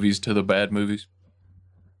good movies to the bad movies?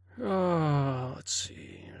 Let's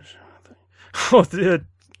see. Oh,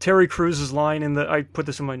 Terry Crews's line I put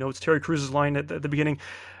this in my notes. Terry Crews's line at the beginning.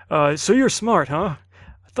 So you're smart, huh?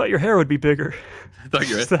 I thought your hair would be bigger. I thought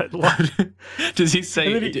your head. Does he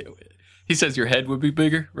say? He says your head would be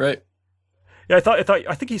bigger, right? Yeah,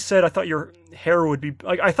 I think he said, I thought your hair would be,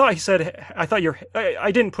 like, I thought he said, I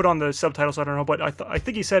didn't put on the subtitles, I don't know, but I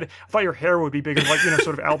think he said, I thought your hair would be bigger, like,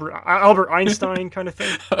 sort of Albert Einstein kind of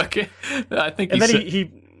thing. Okay. I think and then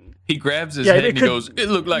he grabs his head and he goes, it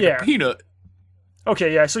looked like a peanut.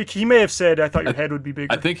 Okay, yeah, so he may have said, I thought your head would be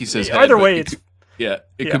bigger. I think he says head, either way, it could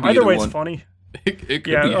be either way one. It's funny. It could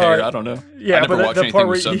be hair, I don't know. Yeah, I never watch anything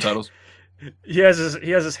with subtitles. He has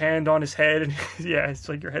his hand on his head, and it's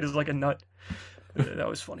like your head is like a nut. That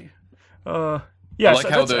was funny. Yeah, I like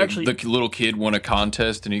how the little kid won a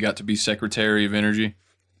contest and he got to be Secretary of Energy.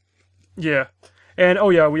 Yeah, and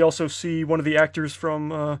we also see one of the actors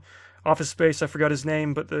from Office Space. I forgot his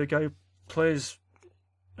name, but the guy who plays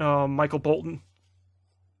Michael Bolton.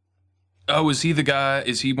 Oh, is he the guy?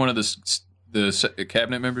 Is he one of the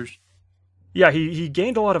cabinet members? Yeah, he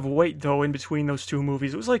gained a lot of weight though in between those two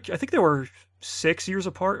movies. It was like I think they were 8 years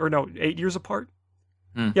apart.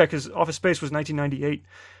 Yeah, because Office Space was 1998,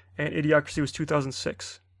 and Idiocracy was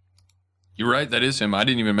 2006. You're right, that is him. I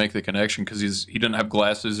didn't even make the connection because he doesn't have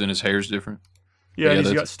glasses and his hair's different. Yeah,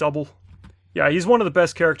 he's got stubble. Yeah, he's one of the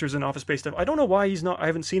best characters in Office Space stuff. I don't know why he's not. I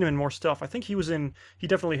haven't seen him in more stuff. I think he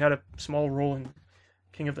definitely had a small role in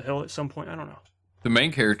King of the Hill at some point. I don't know. The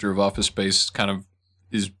main character of Office Space kind of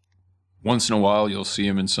is. Once in a while, you'll see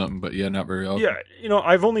him in something, but not very often. Yeah,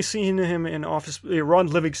 I've only seen him in Ron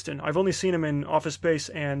Livingston. I've only seen him in Office Space,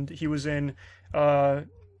 and he was in that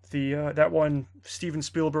one Steven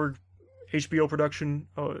Spielberg HBO production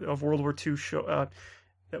of World War II show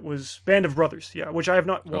that was Band of Brothers. Yeah, which I have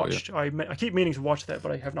not watched. Oh, yeah. I keep meaning to watch that,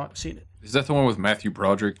 but I have not seen it. Is that the one with Matthew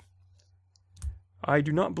Broderick? I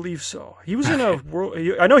do not believe so. He was in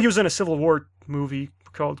I know he was in a Civil War movie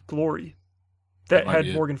called Glory. That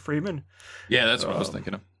had Morgan Freeman. Yeah, that's what I was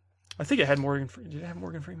thinking of. I think it had Morgan. Did it have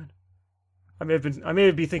Morgan Freeman? I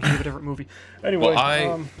may be thinking of a different movie. Anyway,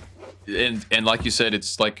 well, and like you said,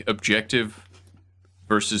 it's like objective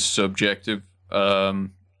versus subjective. I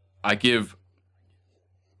give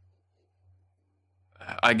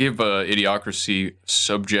Idiocracy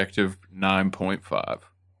subjective 9.5.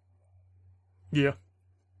 Yeah.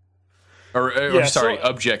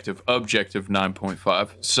 Objective 9.5.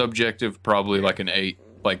 Subjective probably like an 8.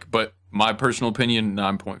 But my personal opinion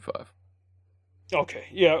 9.5. Okay,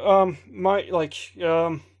 yeah.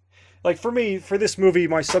 For me, for this movie,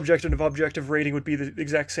 my subjective and objective rating would be the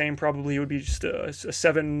exact same. Probably it would be just a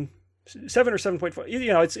 7 or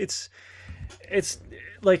 7.5. it's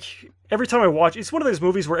like every time I watch, it's one of those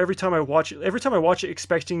movies where every time I watch it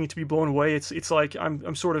expecting to be blown away, it's like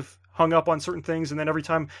I'm sort of hung up on certain things, and then every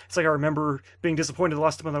time it's like I remember being disappointed the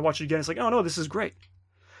last time I watch it again. It's like, oh no, this is great.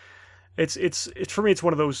 It's for me, it's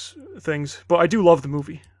one of those things. But I do love the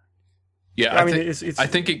movie. Yeah, I mean, I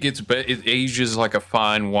think it gets it ages like a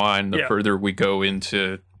fine wine the further we go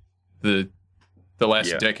into the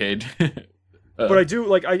last decade. But I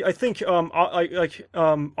do I think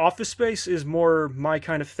Office Space is more my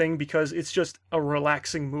kind of thing because it's just a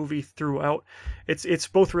relaxing movie throughout. It's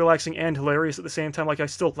both relaxing and hilarious at the same time. Like I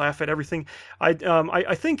still laugh at everything.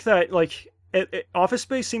 I think that Office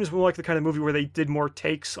Space seems more like the kind of movie where they did more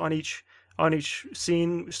takes on each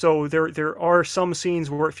scene. So there are some scenes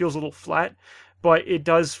where it feels a little flat, but it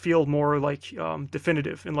does feel more like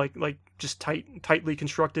definitive and like just tightly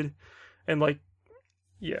constructed, and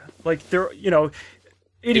Idiocracy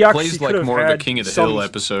it plays like more of a King of the Hill some...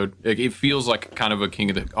 episode. It feels like kind of a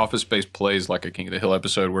King of the Office Space plays like a King of the Hill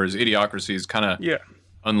episode, whereas Idiocracy is kind of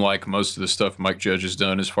unlike most of the stuff Mike Judge has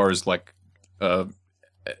done as far as like the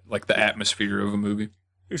atmosphere of a movie.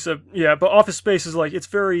 Except, but Office Space is it's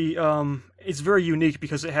very unique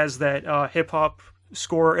because it has that hip hop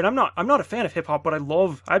score, and I'm not a fan of hip hop, but I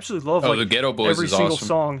absolutely love the Ghetto Boys every is single awesome.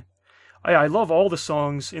 song. I love all the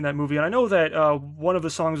songs in that movie, and I know that one of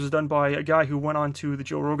the songs was done by a guy who went on to the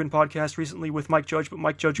Joe Rogan podcast recently with Mike Judge, but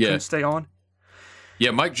Mike Judge couldn't stay on.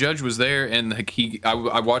 Yeah, Mike Judge was there, and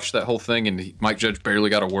I watched that whole thing, and Mike Judge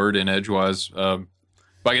barely got a word in edgewise.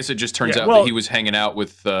 But I guess it just turns out that he was hanging out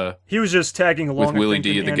with... he was just tagging along with Willie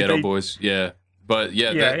D of the Ghetto Boys. Yeah. But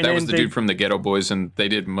that was the dude from the Ghetto Boys, and they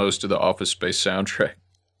did most of the Office Space soundtrack.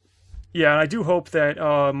 Yeah, and I do hope that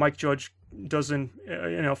Mike Judge does a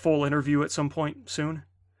full interview at some point soon.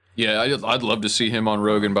 Yeah, I'd love to see him on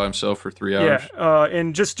Rogan by himself for 3 hours. Yeah,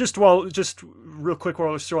 and just real quick while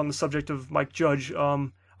we're still on the subject of Mike Judge,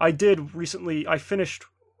 I finished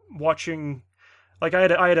watching. I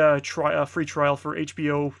had a free trial for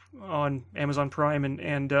HBO on Amazon Prime,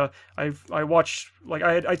 and I watched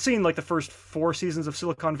I'd seen the first 4 seasons of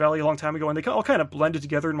Silicon Valley a long time ago, and they all kind of blended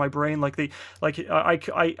together in my brain. I could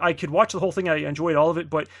watch the whole thing, I enjoyed all of it,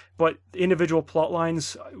 but individual plot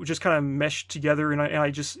lines just kind of meshed together, and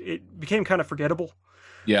it became kind of forgettable.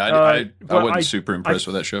 Yeah, I wasn't super impressed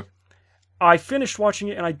with that show. I finished watching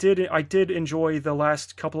it, and I did enjoy the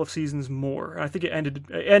last couple of seasons more. And I think it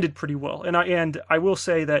ended pretty well. And I will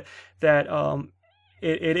say that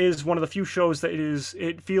it is one of the few shows that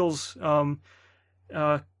it feels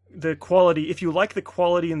the quality. If you like the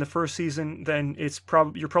quality in the first season, then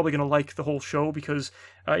you're probably going to like the whole show, because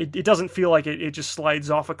it doesn't feel like it just slides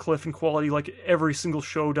off a cliff in quality like every single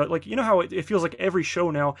show does. Like, you know how it feels like every show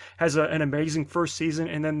now has an amazing first season,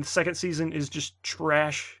 and then the second season is just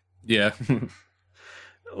trash. Yeah.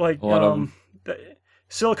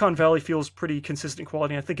 Silicon Valley feels pretty consistent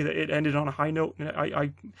quality, and I think it ended on a high note. And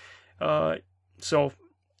I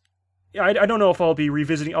don't know if I'll be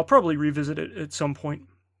revisiting. I'll probably revisit it at some point.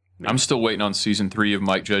 Maybe. I'm still waiting on season 3 of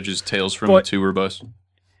Mike Judge's Tales from the Tour Bus.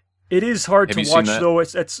 It is hard to watch, though.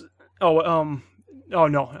 Oh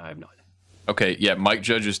no, I have not. Okay, yeah, Mike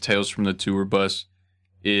Judge's Tales from the Tour Bus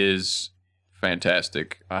is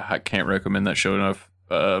fantastic. I can't recommend that show enough.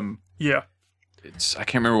 Yeah, I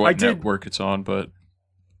can't remember what network it's on, but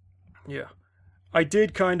yeah, I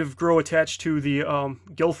did kind of grow attached to the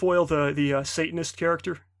Guilfoyle, the Satanist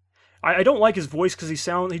character. I don't like his voice because he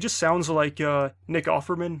just sounds like Nick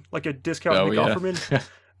Offerman, like a discount Nick Offerman.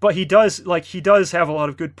 But he does have a lot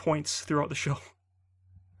of good points throughout the show.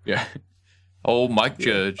 Yeah. Oh, Mike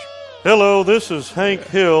Judge. Hello, this is Hank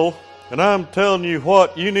Hill, and I'm telling you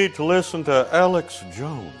what, you need to listen to Alex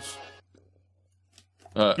Jones.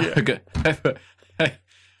 Okay.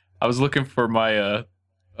 I was looking for my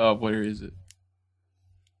where is it?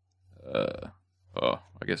 I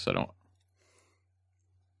guess I don't. I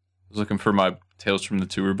was looking for my Tales from the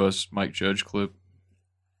Tour Bus Mike Judge clip.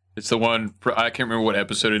 It's the one I can't remember what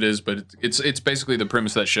episode it is, but it's basically the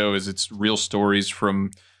premise of that show is it's real stories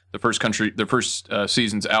from the first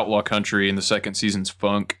season's outlaw country and the second season's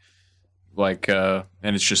funk, and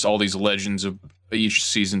it's just all these legends of each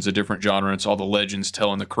season's a different genre. It's all the legends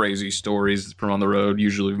telling the crazy stories from on the road,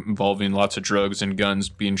 usually involving lots of drugs and guns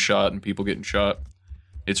being shot and people getting shot.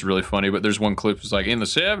 It's really funny, but there's one clip that's like, in the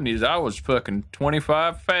 70s, I was fucking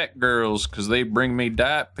 25 fat girls because they bring me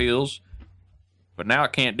diet pills. But now I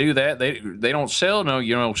can't do that. They don't sell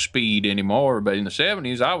no speed anymore. But in the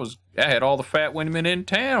 70s, I had all the fat women in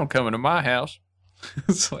town coming to my house.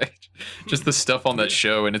 It's like just the stuff on that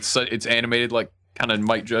show, and it's animated like kind of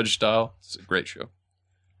Mike Judge style. It's a great show.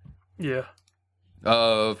 Yeah.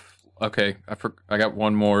 okay, I got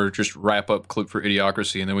one more just wrap up clip for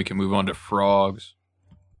Idiocracy, and then we can move on to Frogs.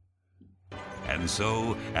 And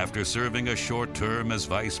so, after serving a short term as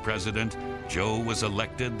vice president, Joe was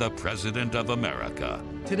elected the President of America.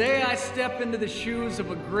 Today I step into the shoes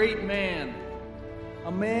of a great man.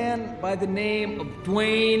 A man by the name of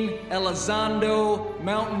Dwayne Elizondo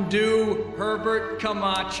Mountain Dew Herbert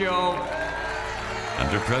Camacho.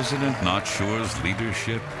 Under President Not Sure's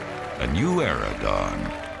leadership, a new era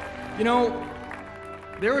dawned. You know,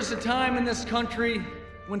 there was a time in this country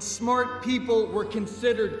when smart people were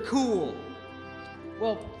considered cool.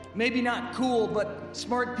 Well, maybe not cool, but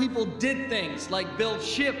smart people did things like build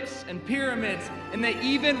ships and pyramids, and they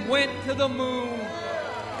even went to the moon.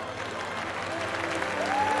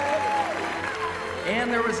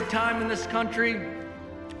 And there was a time in this country,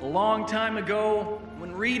 a long time ago,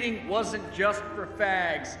 when reading wasn't just for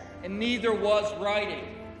fags, and neither was writing.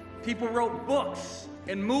 People wrote books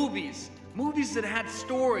and movies that had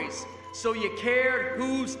stories, so you cared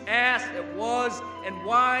whose ass it was and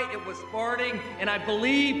why it was farting, and I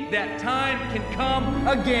believe that time can come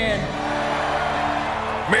again.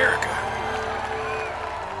 America!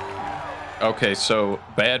 Okay, so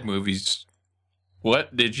bad movies.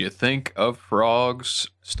 What did you think of Frogs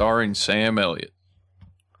starring Sam Elliott?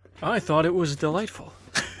 I thought it was delightful.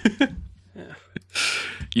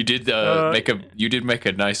 You did make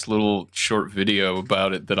a nice little short video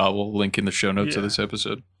about it that I will link in the show notes of this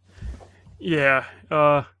episode. Yeah,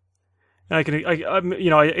 and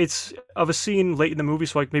it's of a scene late in the movie,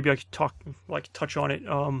 so maybe I could touch on it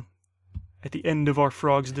at the end of our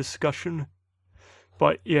Frogs discussion.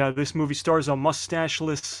 But yeah, this movie stars a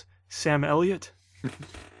mustacheless Sam Elliott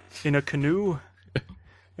in a canoe,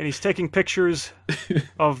 and he's taking pictures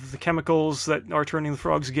of the chemicals that are turning the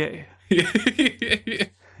frogs gay.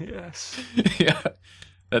 Yes. Yeah,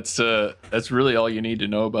 that's really all you need to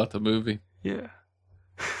know about the movie. Yeah.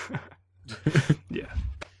 Yeah.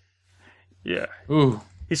 Yeah. Ooh.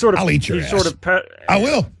 He sort of. I'll eat your ass. I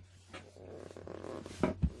will.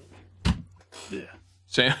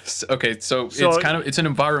 Yeah. Okay, so it's an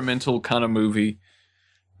environmental kind of movie.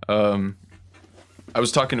 I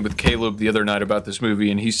was talking with Caleb the other night about this movie,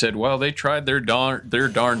 and he said, well, they tried their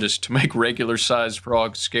darndest to make regular-sized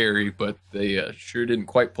frogs scary, but they sure didn't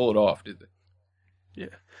quite pull it off, did they?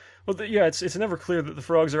 Yeah. Well, it's never clear that the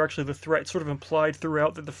frogs are actually the threat. It's sort of implied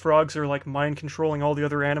throughout that the frogs are like mind-controlling all the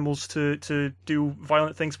other animals to do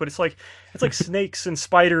violent things, but it's like snakes and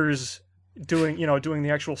spiders doing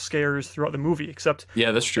the actual scares throughout the movie, except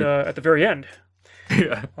that's true. At the very end.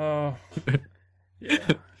 Yeah.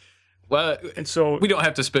 Yeah. Well, and so we don't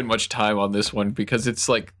have to spend much time on this one because it's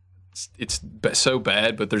so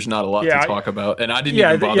bad, but there's not a lot to talk about, and I didn't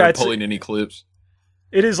even bother pulling any clips.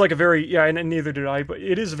 It is like a very and neither did I, but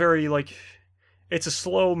it is very it's a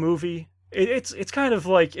slow movie. It's kind of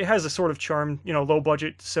like it has a sort of charm, low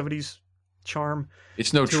budget 70s charm.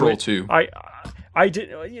 It's no Troll 2. I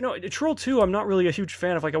did Troll 2. I'm not really a huge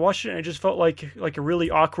fan of. I watched it and it just felt like a really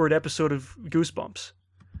awkward episode of Goosebumps.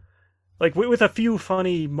 Like with a few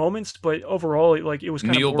funny moments, but overall, it was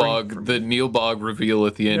kind of boring. The Neil Bogg reveal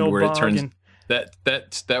at the end, where it turns that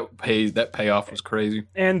payoff was crazy.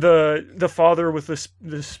 And the father with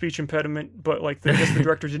the speech impediment, but I guess the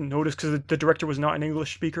director didn't notice because the director was not an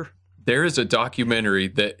English speaker. There is a documentary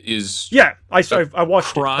that is I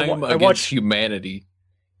watched crime against humanity.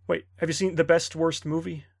 Wait, have you seen The Best Worst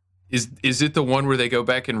Movie? Is it the one where they go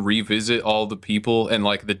back and revisit all the people and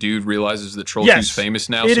the dude realizes that Troll 2's famous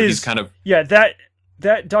now, so he's kind of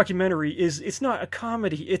that documentary it's not a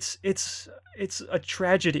comedy, it's a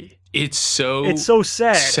tragedy. It's so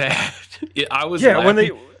sad. I was laughing. When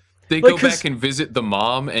they go back and visit the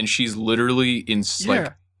mom and she's literally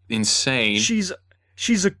insane.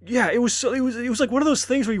 It was like one of those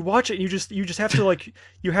things where you watch it and you just have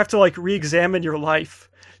to re-examine your life.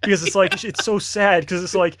 Because it's so sad. Because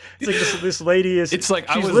it's like this lady is. It's like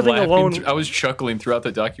she's I was living alone. I was chuckling throughout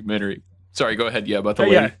the documentary. Sorry, go ahead. Yeah, about the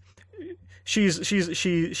lady. Yeah.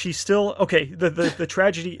 She's still okay. The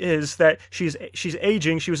tragedy is that she's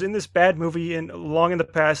aging. She was in this bad movie long in the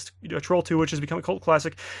past, Troll 2, which has become a cult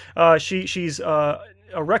classic. She's a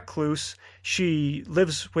recluse. She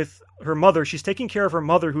lives with her mother. She's taking care of her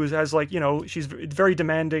mother, who has she's very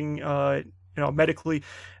demanding. Medically,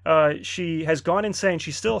 she has gone insane.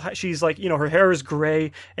 She's her hair is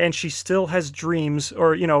gray, and she still has dreams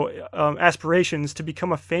or aspirations to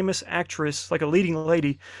become a famous actress, like a leading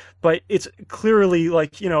lady. But it's clearly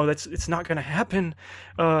it's not going to happen.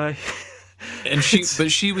 And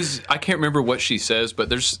she was, I can't remember what she says,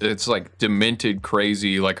 but it's demented,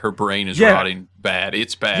 crazy, her brain is rotting bad.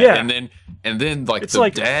 It's bad. Yeah. And then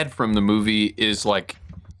the dad from the movie is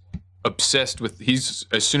obsessed with. He's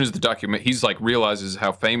as soon as the document, he's like realizes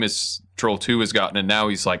how famous Troll 2 has gotten, and now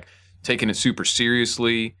he's like taking it super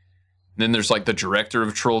seriously. And then there's like the director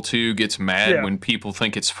of Troll 2 gets mad when people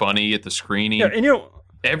think it's funny at the screening. Yeah, and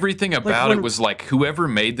everything about it was like, whoever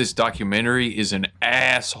made this documentary is an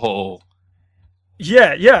asshole.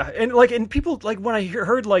 Yeah, and people like when I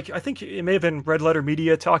heard like I think it may have been Red Letter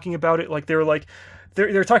Media talking about it, like they were like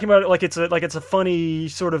they're talking about it like it's a funny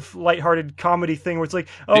sort of lighthearted comedy thing where it's like,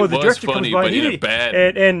 oh, the director funny, comes by but in a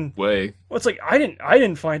bad and way. Well, it's like I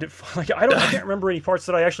didn't find it like I can't remember any parts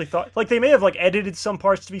that I actually thought like they may have like edited some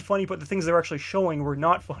parts to be funny, but the things they were actually showing were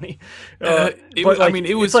not funny.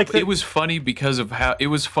 It was funny because of how it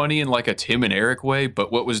was funny in like a Tim and Eric way,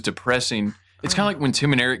 but what was depressing. It's kind of like when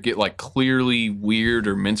Tim and Eric get like clearly weird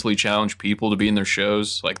or mentally challenged people to be in their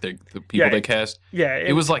shows, like the people they cast. Yeah,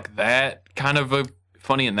 it was like that kind of a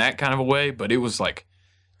funny in that kind of a way, but it was like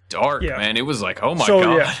dark, man. It was like, oh my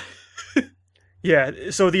god. Yeah,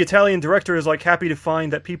 so the Italian director is like happy to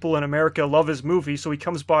find that people in America love his movie, so he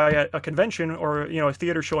comes by a convention or a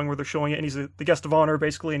theater showing where they're showing it, and he's the guest of honor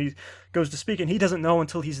basically, and he goes to speak, and he doesn't know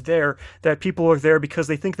until he's there that people are there because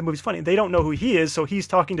they think the movie's funny. They don't know who he is, so he's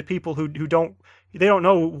talking to people who don't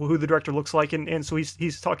know who the director looks like, and so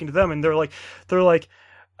he's talking to them, and they're like,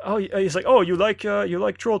 oh, he's like, oh, you like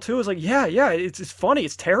Troll 2? It's like, yeah, it's funny,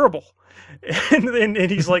 it's terrible. And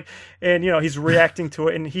he's like, and he's reacting to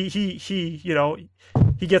it, and he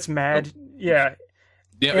gets mad. Yeah.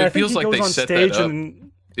 It feels like they set that up.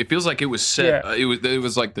 It feels like it was set. Yeah. It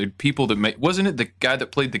was like the people that made. Wasn't it the guy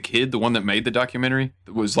that played the kid, the one that made the documentary?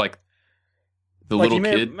 It was like the little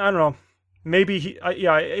kid. I don't know. Maybe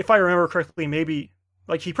if I remember correctly, maybe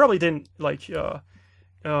like he probably didn't like. I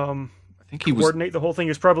think he coordinate the whole thing.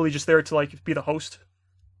 He was probably just there to like be the host.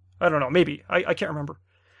 I don't know. Maybe I can't remember.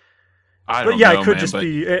 It could just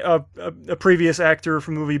be a previous actor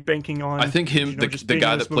from the movie banking on. I think the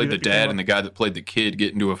guy that played the dad and the guy that played the kid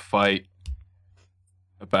get into a fight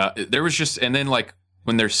about it. There was just, and then like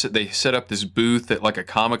when they set up this booth at like a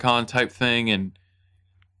Comic-Con type thing, and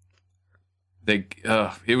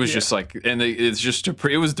it was just like, and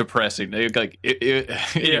it was depressing.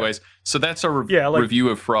 Anyways, so that's our review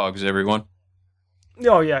of Frogs, everyone.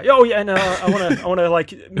 Oh yeah, and I want to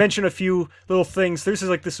like mention a few little things. There's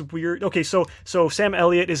like this weird. Okay, so Sam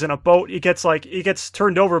Elliott is in a boat. He gets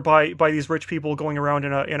turned over by these rich people going around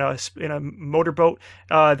in a motorboat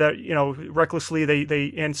that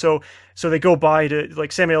recklessly so they go by to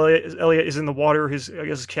like Sam Elliott is in the water.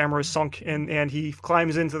 His camera is sunk and he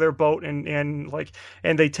climbs into their boat and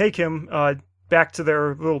they take him back to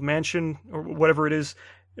their little mansion or whatever it is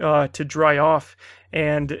to dry off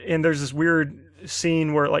and there's this weird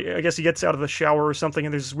scene where like I guess he gets out of the shower or something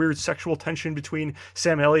and there's this weird sexual tension between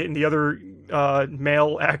Sam Elliott and the other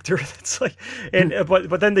male actor that's like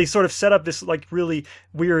but then they sort of set up this like really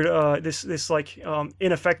weird this like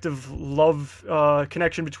ineffective love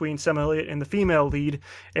connection between Sam Elliott and the female lead,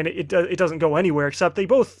 and it doesn't go anywhere except they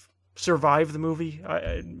both survive the movie,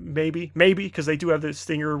 maybe because they do have this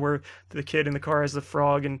stinger where the kid in the car has the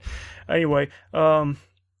frog, and anyway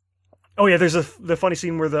oh yeah, there's the funny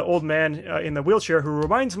scene where the old man in the wheelchair, who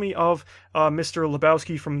reminds me of Mr.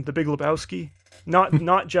 Lebowski from The Big Lebowski,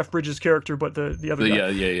 not Jeff Bridges' character, but the other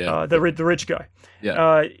guy, the rich guy.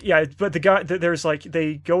 But the guy there's like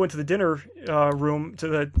they go into the dinner room to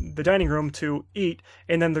the dining room to eat,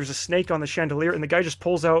 and then there's a snake on the chandelier, and the guy just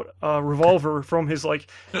pulls out a revolver from his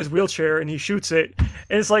wheelchair and he shoots it,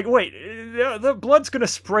 and it's like, wait, the blood's gonna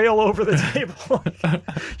spray all over the table.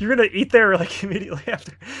 You're gonna eat there like immediately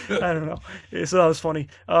after. I don't know. So that was funny.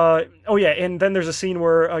 And then there's a scene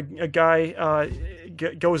where a guy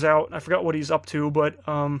goes out. I forgot what he's up to, but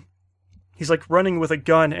he's like running with a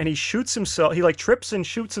gun and he shoots himself. He like trips and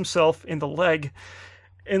shoots himself in the leg,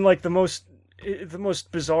 in like the most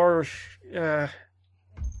bizarre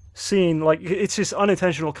scene. Like it's just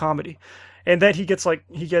unintentional comedy. And then he gets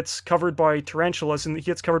covered by tarantulas, and he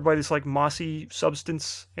gets covered by this like mossy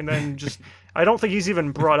substance, and then just I don't think he's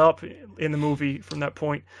even brought up in the movie from that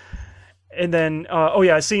point. And then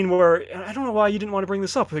a scene where I don't know why you didn't want to bring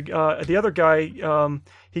this up. The other guy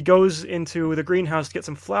he goes into the greenhouse to get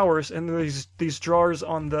some flowers, and there's these jars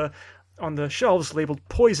on the shelves labeled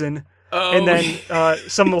poison. Oh. And then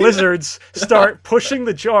some lizards start pushing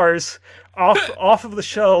the jars off of the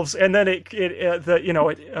shelves, and then it's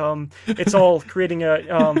all creating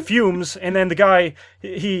fumes. And then the guy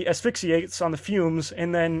he asphyxiates on the fumes,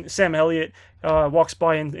 and then Sam Elliott walks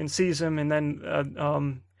by and sees him, and then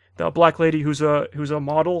the black lady who's a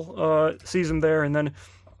model sees him there, and then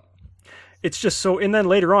it's just so. And then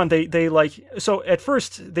later on, they like so at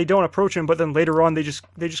first they don't approach him, but then later on they just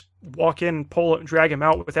walk in, pull it, drag him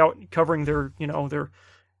out without covering their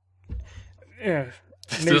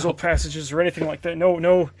nasal passages or anything like that.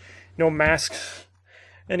 No masks.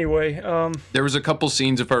 Anyway, there was a couple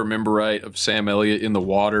scenes, if I remember right, of Sam Elliott in the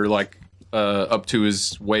water, like up to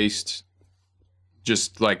his waist,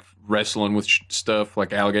 just like wrestling with stuff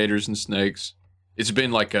like alligators and snakes. It's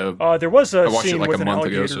been like there was a I watched scene it like with a an month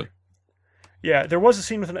alligator. ago. So. Yeah, there was a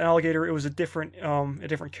scene with an alligator. It was a different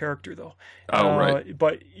character though. Oh right.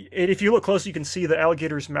 But if you look close, you can see the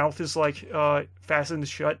alligator's mouth is like fastened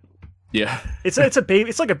shut. Yeah. It's a baby.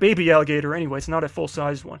 It's like a baby alligator anyway. It's not a full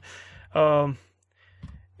sized one.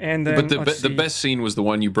 And then, but the best scene was the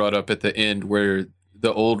one you brought up at the end, where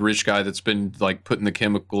the old rich guy that's been like putting the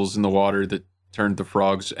chemicals in the water that turned the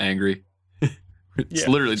frogs angry. It's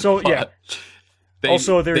literally the plot. Yeah.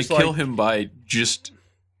 Also, there's they kill him by just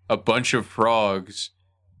a bunch of frogs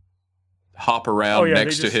hop around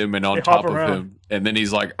next to him and on top of him, and then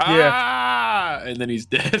he's like and then he's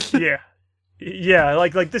dead. Yeah,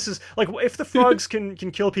 like this is like if the frogs can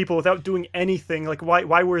kill people without doing anything, like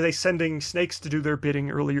why were they sending snakes to do their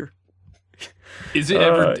bidding earlier? Is it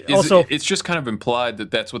ever? It's just kind of implied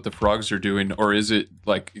that that's what the frogs are doing, or is it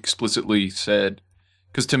like explicitly said?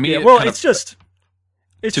 Because to me, it's just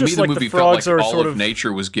the like movie the frogs felt like are all sort of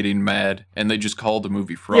nature was getting mad, and they just called the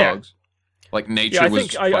movie Frogs. Like nature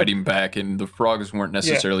was fighting back, and the frogs weren't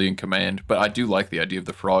necessarily in command. But I do like the idea of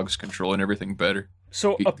the frogs controlling everything better.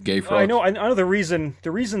 So gay frogs. I know the reason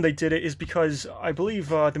they did it is because I believe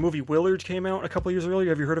the movie Willard came out a couple of years earlier.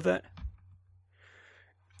 Have you heard of that?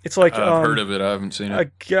 It's like I've heard of it. I haven't seen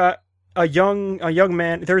it. A young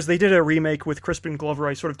man. They did a remake with Crispin Glover.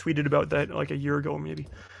 I sort of tweeted about that like a year ago maybe.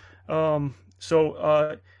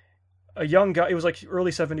 So a young guy. It was like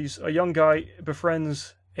early 70s. A young guy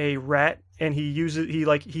befriends a rat, and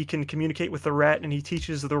he can communicate with the rat, and he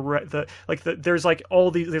teaches the rat there's like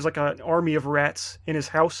an army of rats in his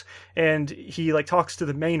house, and he like talks to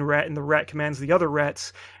the main rat, and the rat commands the other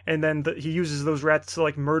rats, and then he uses those rats to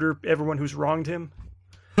like murder everyone who's wronged him.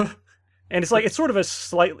 And it's sort of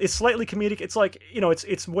slightly comedic. It's like,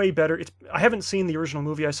 it's way better. I haven't seen the original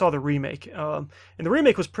movie. I saw the remake, and the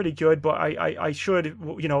remake was pretty good. But I should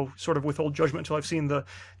sort of withhold judgment until I've seen the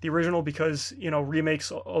original, because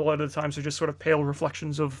remakes a lot of the times are just sort of pale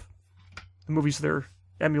reflections of the movies they're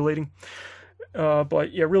emulating.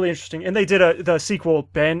 But yeah, really interesting. And they did the sequel,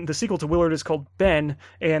 Ben. The sequel to Willard is called Ben,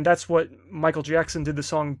 and that's what Michael Jackson did the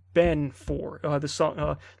song Ben for. The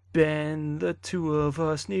song. Ben, the two of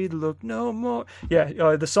us need look no more.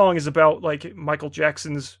 Yeah, the song is about like Michael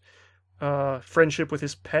Jackson's friendship with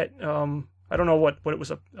his pet. I don't know what it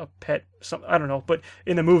was, a pet. I don't know, but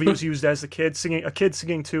in the movie it was used as a kid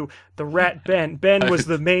singing to the rat Ben. Ben was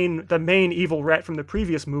the main evil rat from the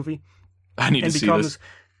previous movie. I need to see this.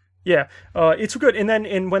 Yeah, it's good. And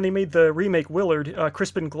then when they made the remake Willard,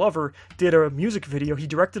 Crispin Glover did a music video. He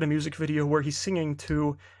directed a music video where he's singing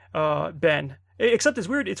to Ben. Except it's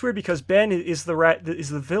weird. It's weird because Ben is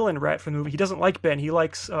the villain rat from the movie. He doesn't like Ben. He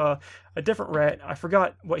likes a different rat. I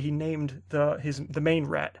forgot what he named the main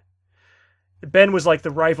rat. Ben was like the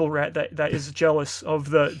rival rat that is jealous of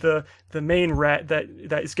the main rat that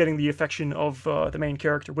is getting the affection of the main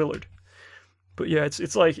character Willard. But yeah,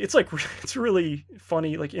 it's really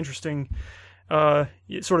funny, like interesting,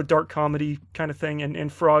 sort of dark comedy kind of thing,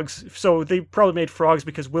 and frogs. So they probably made Frogs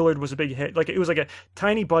because Willard was a big hit. Like it was like a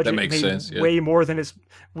tiny budget. That makes sense. Yeah. Way more than its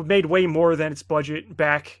budget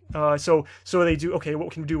back. So they do, okay,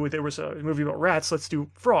 what can we do? There was a movie about rats. Let's do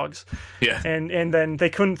frogs. Yeah. And then they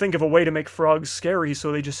couldn't think of a way to make frogs scary,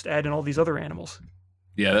 so they just add in all these other animals.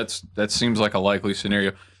 Yeah, that seems like a likely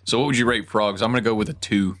scenario. So what would you rate Frogs? I'm gonna go with a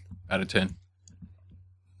 2 out of 10.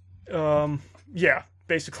 Yeah.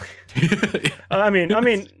 Basically, I mean,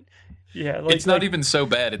 yeah. Like, it's not even so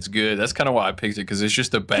bad. It's good. That's kind of why I picked it, because it's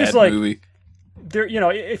just a bad movie. There,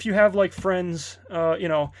 if you have like friends,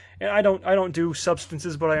 and I don't do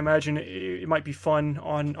substances, but I imagine it might be fun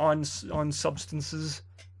on substances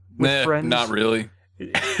with friends. Not really.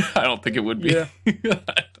 I don't think it would be. Yeah,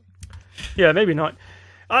 yeah, maybe not.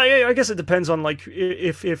 I guess it depends on like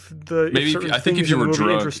if I think if you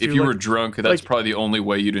were drunk, that's probably the only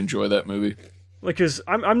way you'd enjoy that movie. Like, cause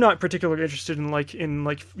I'm not particularly interested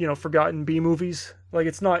in forgotten B movies. Like,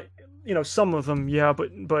 it's not, some of them, yeah,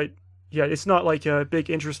 but yeah, it's not like a big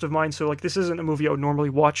interest of mine. So like, this isn't a movie I would normally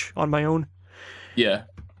watch on my own. Yeah.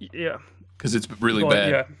 Yeah. Because it's really bad,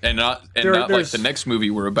 yeah. and not like the next movie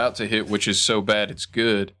we're about to hit, which is so bad it's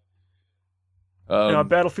good.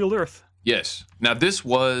 Battlefield Earth. Yes. Now this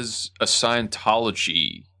was a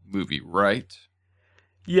Scientology movie, right?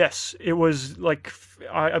 Yes, it was like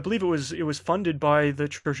I believe it was funded by the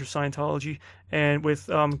Church of Scientology, and with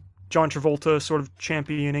John Travolta sort of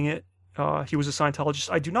championing it. He was a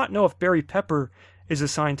Scientologist. I do not know if Barry Pepper is a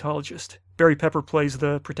Scientologist. Barry Pepper plays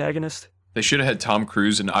the protagonist. They should have had Tom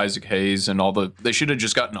Cruise and Isaac Hayes and they should have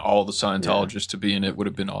just gotten all the Scientologists to be in it. Would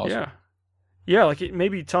have been awesome. Yeah, like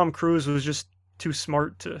maybe Tom Cruise was just too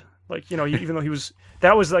smart to, like, you know, even though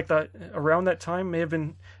that was like around that time, may have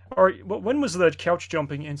been, or when was the couch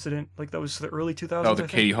jumping incident? Like that was the early 2000s. Oh, the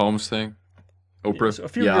Katie Holmes thing? Oprah? Yeah, so a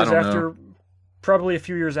few years after, probably a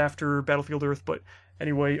few years after Battlefield Earth, but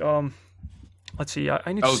anyway, let's see,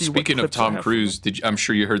 I need to see speaking of Tom Cruise, I'm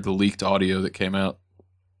sure you heard the leaked audio that came out.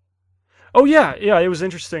 Oh yeah, it was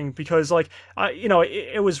interesting because like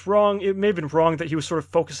it was wrong. It may have been wrong that he was sort of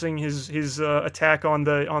focusing his attack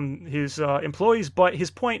on his employees, but his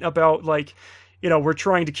point about like, you know, we're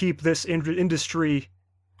trying to keep this industry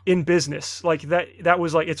in business, like that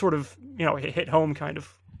was like, it sort of, you know, it hit home kind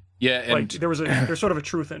of. Yeah, and like there's sort of a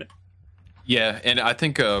truth in it. Yeah, and I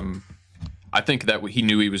think that he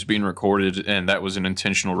knew he was being recorded, and that was an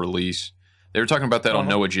intentional release. They were talking about that on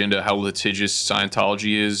No Agenda, how litigious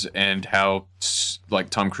Scientology is, and how like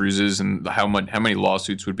Tom Cruise is, and how many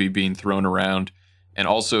lawsuits would be being thrown around. And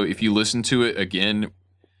also, if you listen to it again,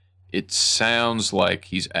 it sounds like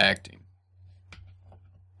he's acting.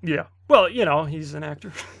 Yeah. Well, you know, he's an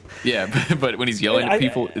actor. Yeah, but when he's yelling at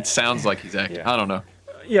people, it sounds like he's acting. Yeah. I don't know.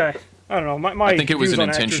 Yeah, I don't know. I think it was an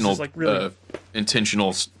intentional, like really...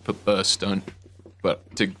 intentional stunt. But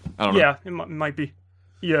I don't know. Yeah, it might be.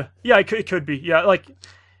 Yeah, it could be. Yeah, like,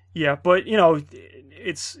 yeah, but you know,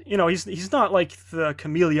 it's, you know, he's not like the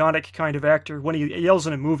chameleonic kind of actor. When he yells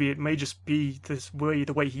in a movie, it may just be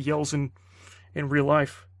the way he yells in real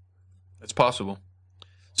life. That's possible.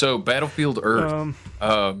 So Battlefield Earth.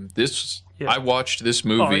 I watched this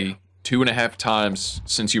movie 2.5 times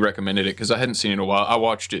since you recommended it because I hadn't seen it in a while. I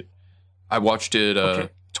watched it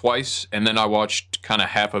twice, and then I watched kind of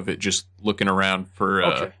half of it just looking around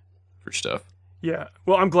for stuff. Yeah,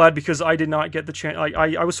 well, I'm glad because I did not get the chance.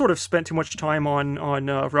 I was sort of spent too much time on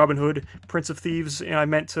Robin Hood, Prince of Thieves, and I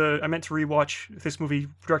meant to rewatch this movie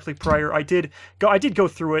directly prior. I did go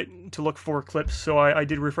through it to look for clips, so I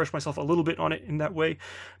did refresh myself a little bit on it in that way.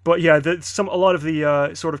 But yeah, a lot of the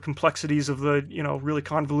sort of complexities of the, you know, really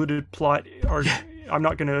convoluted plot are. I'm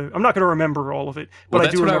not gonna remember all of it. But well,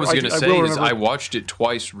 that's I do what remember, I was gonna say. Is I watched it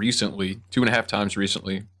twice recently, 2.5 times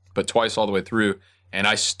recently, but twice all the way through. And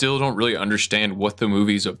I still don't really understand what the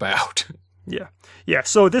movie's about. Yeah.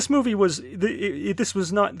 So this movie was this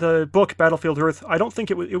was not the book Battlefield Earth. I don't think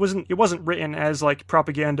it wasn't written as like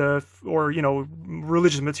propaganda or, you know,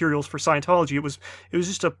 religious materials for Scientology. It was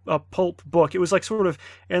just a pulp book. It was like sort of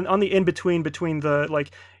and on the in between the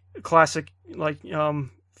like classic like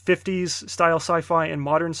 50s style sci-fi and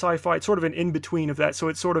modern sci-fi. It's sort of an in between of that. So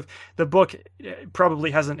it's sort of, the book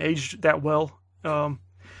probably hasn't aged that well.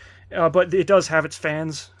 But it does have its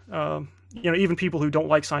fans. You know, even people who don't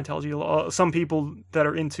like Scientology, some people that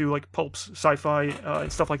are into like pulps, sci-fi,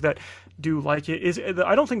 and stuff like that do like it.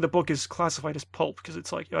 I don't think the book is classified as pulp because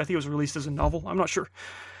it's like, I think it was released as a novel. I'm not sure.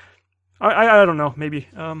 I don't know, maybe.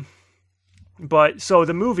 But so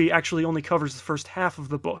the movie actually only covers the first half of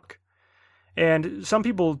the book. And some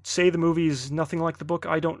people say the movie is nothing like the book.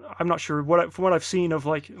 I'm not sure. From what I've seen of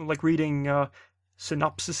like reading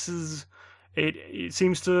synopsises, it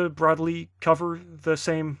seems to broadly cover the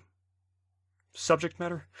same subject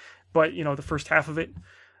matter, but you know, the first half of it,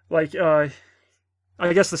 like I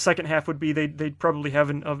guess the second half would be they'd probably have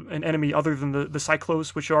an enemy other than the Cyclos,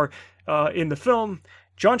 which are in the film.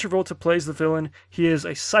 John Travolta plays the villain. He is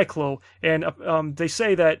a Cyclo, and they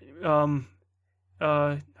say that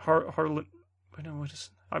Harlan. I know what is.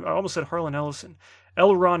 I almost said Harlan Ellison.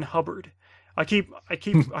 L. Ron Hubbard. I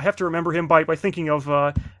have to remember him by thinking of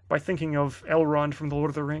Elrond from the Lord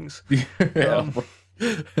of the Rings.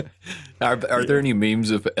 Are there any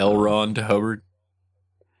memes of Elrond Hubbard?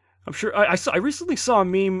 I'm sure. I recently saw a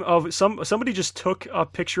meme of somebody just took a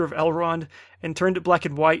picture of Elrond and turned it black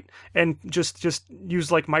and white and just used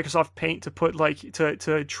like Microsoft Paint to put like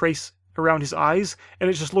to trace around his eyes, and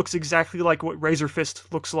it just looks exactly like what Razor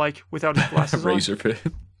Fist looks like without his glasses on. Razor Fist.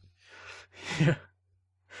 Yeah.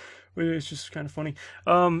 It's just kind of funny.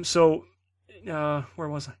 So, where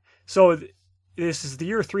was I? So, this is the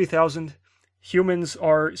year 3000. Humans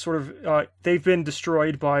are sort of, they've been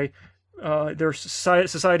destroyed by, their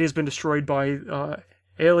society has been destroyed by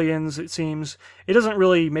aliens, it seems. It doesn't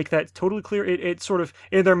really make that totally clear. It sort of,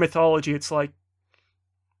 in their mythology, it's like,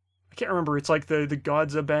 can't remember. It's like the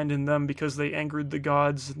gods abandoned them because they angered the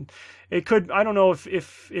gods, and it could. I don't know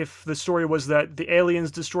if the story was that the aliens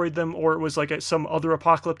destroyed them, or it was like some other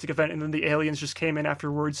apocalyptic event, and then the aliens just came in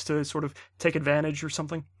afterwards to sort of take advantage or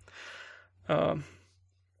something.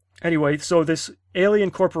 Anyway, so this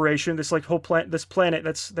alien corporation, this like this planet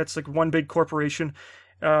that's like one big corporation,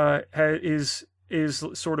 is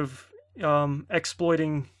sort of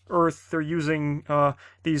exploiting Earth. They're using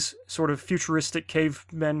these sort of futuristic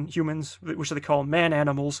cavemen humans, which they call man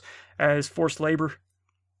animals, as forced labor.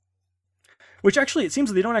 Which actually, it seems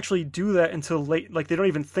that they don't actually do that until late. Like, they don't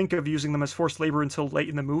even think of using them as forced labor until late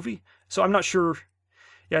in the movie. So I'm not sure.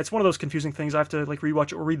 Yeah, it's one of those confusing things. I have to like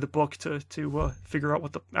rewatch it or read the book to figure out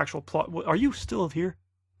what the actual plot. Are you still here?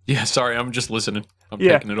 Yeah, sorry, I'm just listening. I'm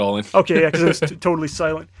taking it all in. Okay, yeah, because it was totally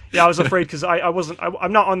silent. Yeah, I was afraid because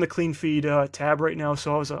I'm not on the clean feed tab right now,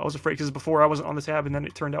 so I was afraid because before I wasn't on the tab, and then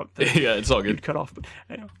it turned out that yeah, it's all good. Cut off, but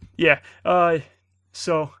anyway. Yeah.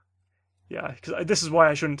 So yeah, because this is why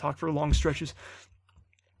I shouldn't talk for long stretches.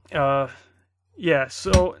 Yeah.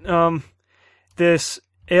 So this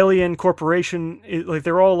alien corporation, like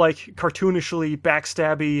they're all like cartoonishly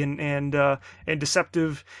backstabby and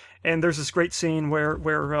deceptive. And there's this great scene where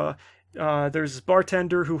there's this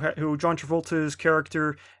bartender who John Travolta's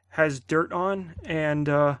character has dirt on, and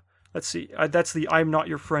let's see, that's the "I'm Not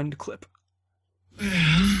Your Friend" clip. Well,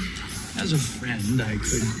 as a friend, I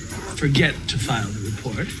could forget to file the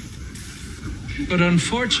report, but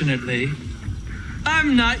unfortunately,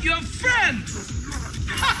 I'm not your friend.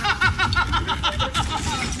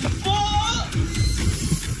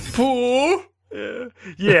 Fool.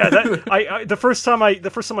 Yeah, that the first time I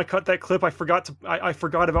cut that clip, I forgot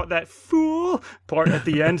about that "fool" part at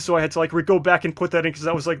the end, so I had to like go back and put that in because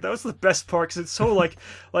I was like, that was the best part because it's so like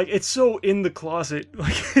it's so in the closet,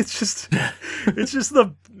 like it's just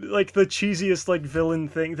the cheesiest like villain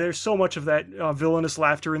thing. There's so much of that villainous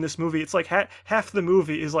laughter in this movie. It's like half the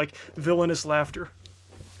movie is like villainous laughter.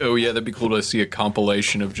 Oh yeah, that'd be cool to see a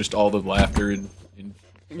compilation of just all the laughter in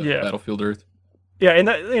Battlefield Earth. Yeah, and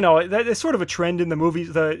that is sort of a trend in the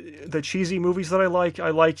movies, the cheesy movies that I like.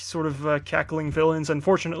 I like sort of cackling villains.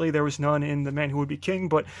 Unfortunately, there was none in The Man Who Would Be King,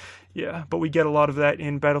 but we get a lot of that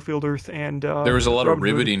in Battlefield Earth, and there was a lot of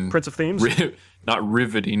riveting Prince of Thieves. Not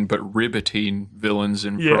riveting, but riveting villains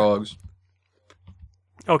and frogs.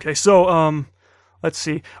 Okay, so let's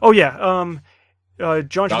see. Oh yeah,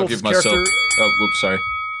 John Travolta's character. Oh, whoops, sorry.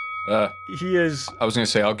 He is. I was gonna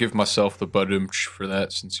say I'll give myself the badumch for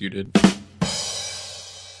that since you did.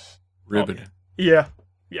 Ribbon. Yeah.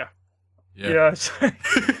 Yeah.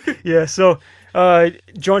 So,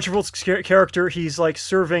 John Travolta's character, he's like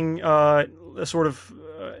serving a sort of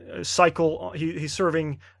cycle. He's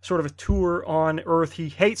serving sort of a tour on Earth. He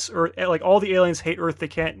hates Earth. Like all the aliens hate Earth. They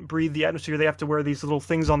can't breathe the atmosphere. They have to wear these little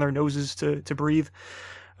things on their noses to breathe.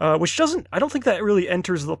 Which doesn't. I don't think that really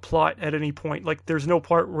enters the plot at any point. Like, there's no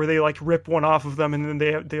part where they like rip one off of them and then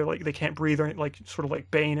they can't breathe, or like sort of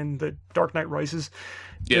like Bane in The Dark Knight Rises.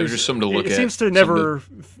 Yeah, there's just something to look at. It seems to never.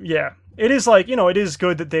 Yeah, it is like, it is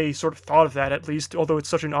good that they sort of thought of that at least, although it's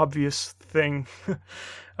such an obvious thing.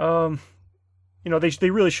 They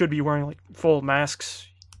really should be wearing like full masks.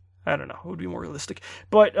 I don't know. It would be more realistic.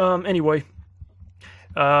 But anyway,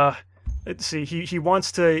 let's see. He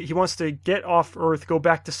wants to get off Earth, go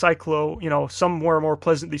back to Cyclo, somewhere more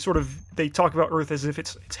pleasant. They talk about Earth as if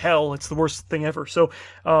it's hell. It's the worst thing ever. So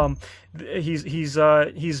he's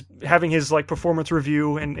having his like performance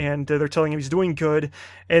review, and they're telling him he's doing good.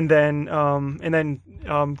 And then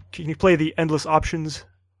can you play the endless options?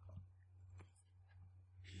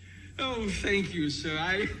 Oh, thank you, sir.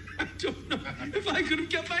 I don't know if I could have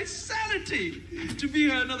kept my sanity to be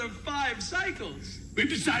here another 5 cycles. We've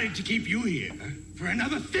decided to keep you here for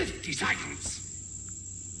another 50 cycles.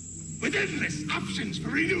 With endless options for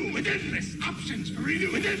renew. With endless options for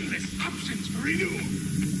renew. With endless options for renew.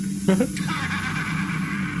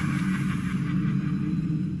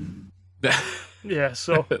 Yeah,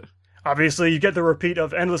 so obviously you get the repeat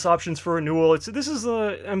of endless options for renewal. This is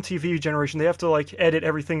the MTV generation. They have to like edit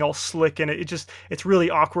everything all slick, and it's really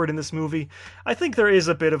awkward in this movie. I think there is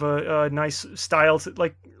a bit of a nice style to,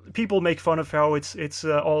 like, people make fun of how it's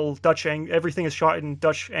all Dutch everything is shot in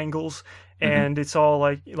Dutch angles, and it's all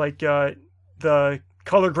like the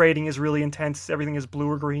color grading is really intense. Everything is blue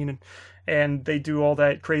or green, and they do all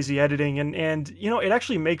that crazy editing, and it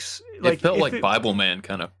actually makes like, it felt like Bible Man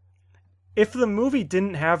kind of. If the movie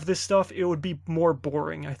didn't have this stuff, it would be more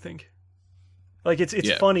boring, I think. Like, it's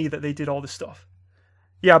funny that they did all this stuff.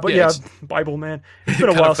 Yeah, but Bible Man. It's been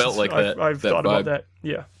a while since I've thought about that.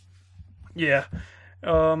 Yeah.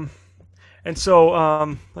 And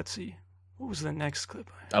so, let's see. What was the next clip?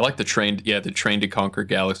 I like the train to conquer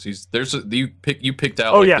galaxies. You picked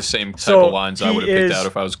out the same type of lines I would have picked out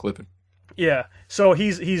if I was clipping. Yeah. So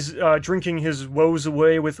he's drinking his woes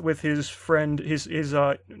away with his friend, his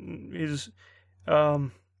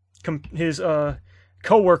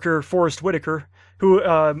coworker Forrest Whitaker, who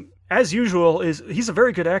as usual he's a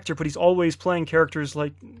very good actor, but he's always playing characters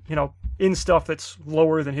like, in stuff that's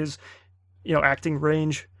lower than his acting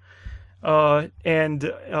range. So John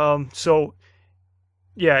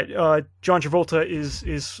Travolta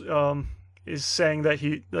is saying that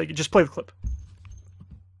he just play the clip.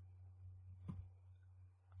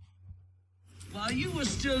 While you were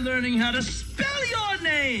still learning how to spell your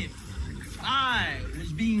name, I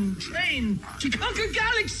was being trained to conquer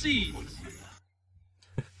galaxies.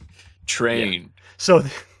 Train. Yeah. So,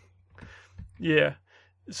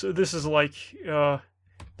 So this is like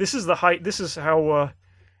this is the height. This is how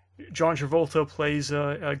John Travolta plays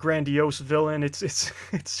a grandiose villain. It's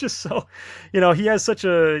just so, he has such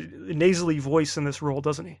a nasally voice in this role,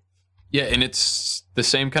 doesn't he? Yeah, and it's the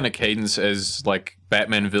same kind of cadence as like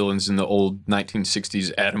Batman villains in the old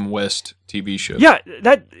 1960s Adam West TV show.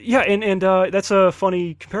 And that's a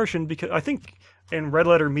funny comparison, because I think in Red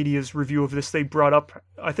Letter Media's review of this, they brought up,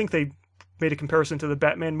 I think they made a comparison to the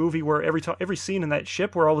Batman movie where every scene in that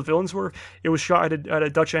ship where all the villains were, it was shot at a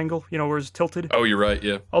Dutch angle, where it was tilted. Oh, you're right,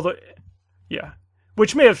 yeah.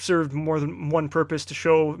 Which may have served more than one purpose, to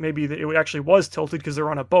show maybe that it actually was tilted because they're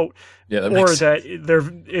on a boat,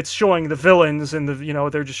 it's showing the villains and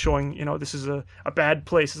they're just showing this is a bad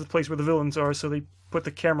place. It's a place where the villains are, so they put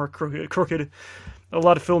the camera crooked. A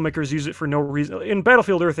lot of filmmakers use it for no reason. In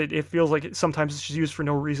Battlefield Earth, it feels like sometimes it's just used for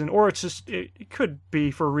no reason, or it's just it could be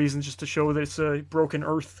for a reason, just to show that it's a broken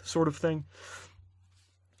Earth sort of thing.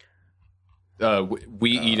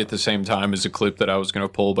 We eat at the same time as a clip that I was going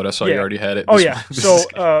to pull, but I saw you already had it. Oh, yeah.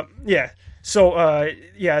 So,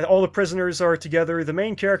 all the prisoners are together. The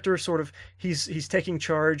main character he's taking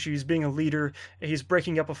charge. He's being a leader. He's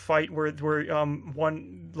breaking up a fight where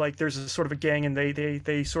there's a sort of a gang, and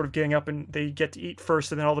they sort of gang up and they get to eat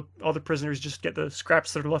first, and then all the prisoners just get the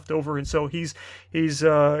scraps that are left over. And so he's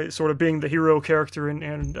sort of being the hero character,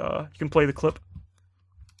 and you can play the clip.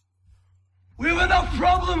 We have enough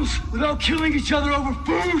problems without killing each other over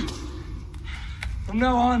food. From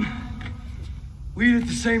now on, we eat at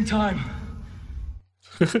the same time.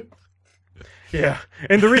 Yeah,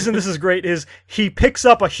 and the reason this is great is he picks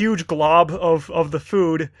up a huge glob of the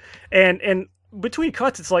food, and between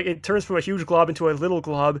cuts, it's like it turns from a huge glob into a little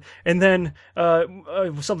glob, and then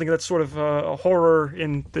something that's sort of a horror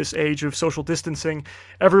in this age of social distancing.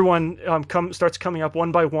 Everyone starts coming up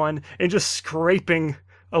one by one and just scraping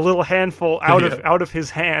a little handful out of his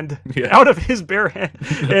hand, out of his bare hand,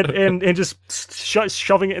 and just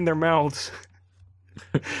shoving it in their mouths.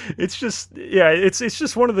 It's just it's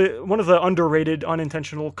just one of the underrated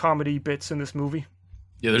unintentional comedy bits in this movie.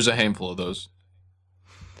 Yeah, there's a handful of those.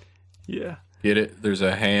 Yeah. Get it? There's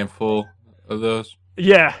a handful of those.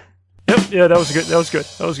 Yeah. Yep. Yeah, that was good.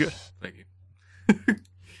 Thank you.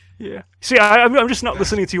 Yeah. See, I'm just not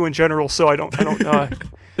listening to you in general, so I don't.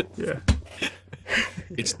 Yeah.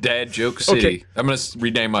 It's Dad Joke City. Okay. I'm gonna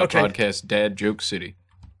rename my podcast Dad Joke City.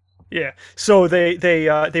 Yeah. So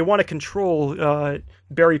they want to control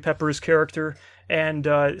Barry Pepper's character, and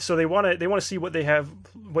so they want to see what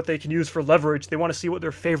they can use for leverage. They want to see what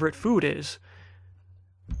their favorite food is.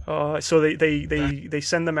 So they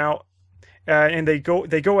send them out, and they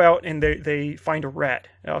go out and they find a rat.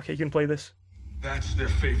 Okay, you can play this. That's their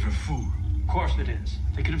favorite food. Of course it is.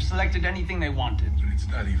 They could have selected anything they wanted. But it's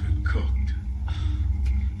not even cooked.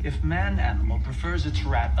 If man-animal prefers its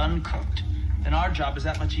rat uncooked, then our job is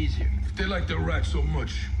that much easier. If they like their rat so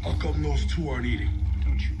much, how come those two aren't eating?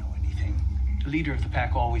 Don't you know anything? The leader of the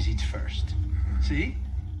pack always eats first. See?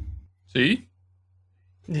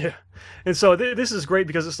 Yeah. And so this is great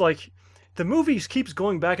because it's like the movie keeps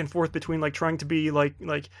going back and forth between like trying to be like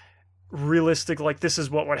realistic, like this is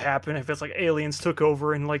what would happen if it's like aliens took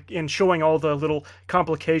over, and showing all the little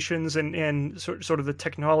complications and sort of the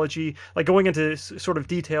technology, like going into sort of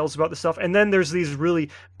details about the stuff. And then there's these really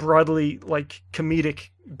broadly like comedic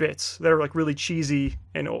bits that are like really cheesy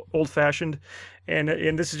and old fashioned, and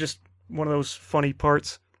this is just one of those funny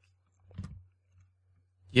parts.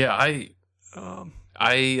 Yeah, I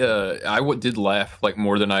did laugh like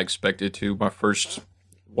more than I expected to my first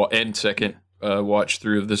and second watch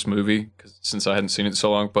through of this movie, since I hadn't seen it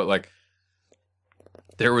so long. But like,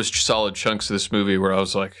 there was solid chunks of this movie where I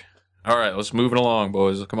was like, "All right, let's move it along,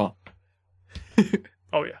 boys. Come on."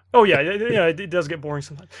 Oh yeah, it does get boring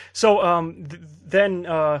sometimes. So then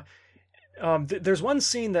there's one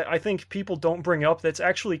scene that I think people don't bring up that's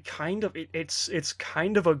actually kind of it's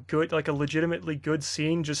kind of a good, like a legitimately good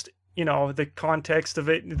scene. Just, you know, the context of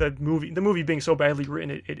it, the movie being so badly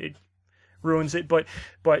written, it ruins it. But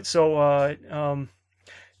so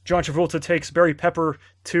John Travolta takes Barry Pepper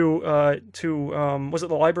to was it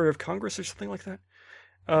the Library of Congress or something like that?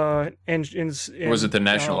 And was it the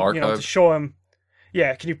National Archive? You know, to show him.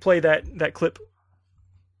 Yeah, can you play that clip?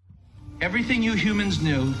 Everything you humans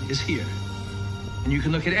knew is here. And you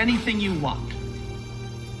can look at anything you want.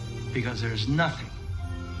 Because there's nothing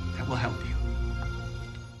that will help you.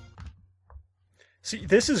 See,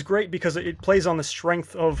 this is great because it plays on the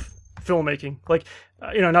strength of filmmaking. Like,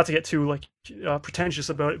 you know, not to get too like pretentious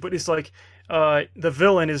about it, but it's like the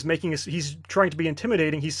villain is making us. He's trying to be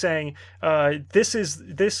intimidating. He's saying,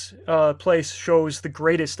 "This place shows the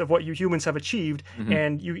greatest of what you humans have achieved,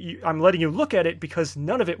 and I'm letting you look at it because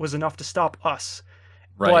none of it was enough to stop us."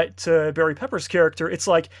 Right. But Barry Pepper's character, it's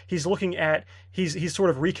like he's looking at he's sort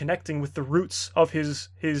of reconnecting with the roots of his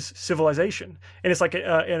civilization, and it's like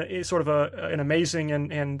it's sort of an amazing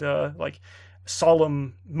and like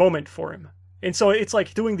solemn moment for him. And so it's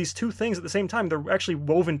like doing these two things at the same time. They're actually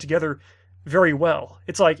woven together very well.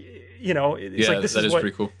 It's like, you know, it's like this is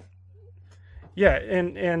pretty cool. Yeah,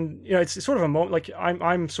 and you know, it's sort of a moment. Like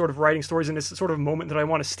I'm sort of writing stories, and it's sort of a moment that I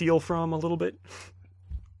want to steal from a little bit.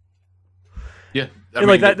 Yeah, and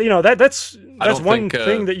like that, you know, that's one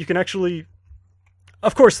thing that you can actually.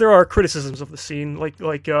 Of course, there are criticisms of the scene, like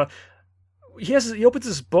he opens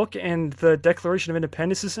his book and the Declaration of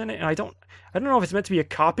Independence is in it, and I don't know if it's meant to be a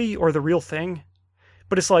copy or the real thing,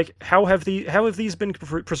 but it's like how have these been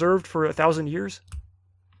preserved for 1,000 years?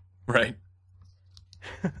 Right.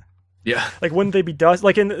 Yeah. Like, wouldn't they be dust?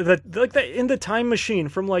 Like in the time machine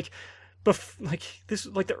from some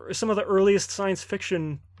of the earliest science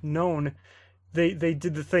fiction known. They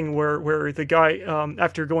did the thing where the guy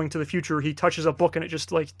after going to the future, he touches a book and it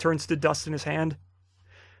just like turns to dust in his hand.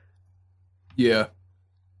 Yeah.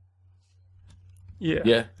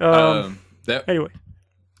 Yeah. Anyway,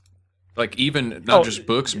 like even not just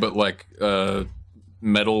books, but like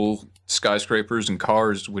metal skyscrapers and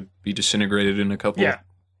cars would be disintegrated in a couple. Yeah.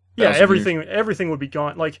 Yeah, everything would be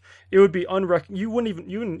gone. Like it would be you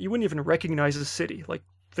wouldn't even recognize the city. Like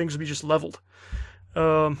things would be just leveled.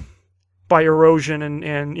 By erosion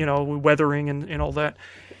and you know, weathering and all that,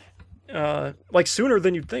 like sooner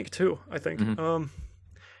than you'd think too. I think.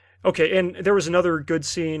 Okay, and there was another good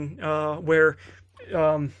scene where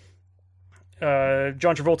John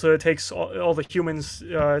Travolta takes all the humans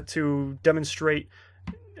to demonstrate.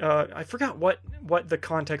 I forgot what the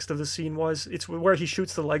context of the scene was. It's where he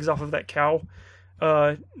shoots the legs off of that cow.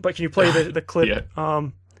 But can you play the clip? Yeah.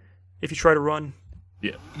 If you try to run.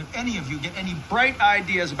 Yeah. And if any of you get any bright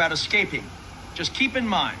ideas about escaping, just keep in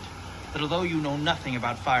mind that although you know nothing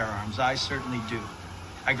about firearms, I certainly do.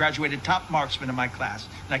 I graduated top marksman in my class,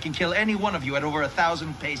 and I can kill any one of you at over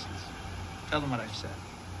 1,000 paces. Tell them what I've said.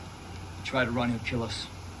 You try to run, you'll kill us.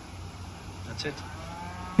 That's it.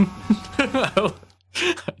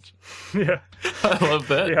 Yeah. I love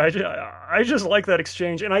that. Yeah, I just like that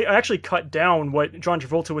exchange, and I actually cut down what John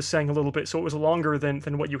Travolta was saying a little bit, so it was longer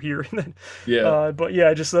than what you hear. Yeah. But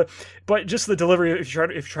yeah, just the delivery. If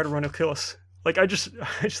you try to run, he'll kill us. Like I just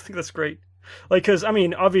think that's great. Like, because I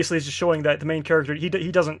mean, obviously, it's just showing that the main character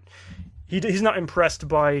he's not impressed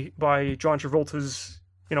by John Travolta's,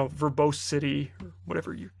 you know, verbosity or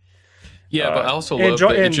whatever you. Yeah, but I also love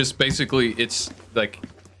that it just basically it's like.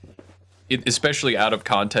 Especially out of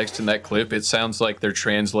context in that clip, it sounds like they're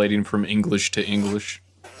translating from English to English.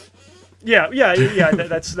 Yeah.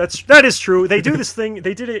 That is true. They do this thing.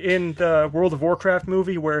 They did it in the World of Warcraft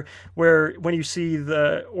movie, where when you see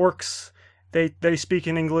the orcs, they speak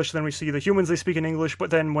in English. Then we see the humans, they speak in English. But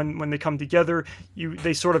then when they come together,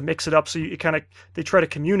 they sort of mix it up. So they try to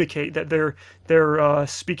communicate that they're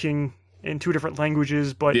speaking in two different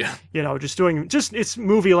languages, but you know, it's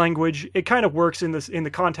movie language. It kind of works in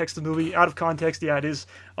the context of the movie. Out of context, yeah, it is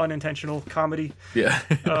unintentional comedy. Yeah.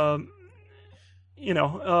 You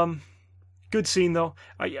know, good scene though.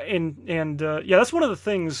 Yeah, that's one of the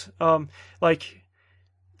things. Like,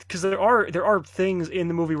 because there are things in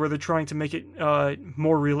the movie where they're trying to make it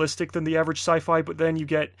more realistic than the average sci-fi, but then you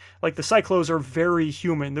get like the Cyclos are very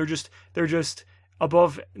human. They're just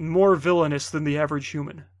above, more villainous than the average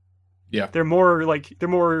human. Yeah, they're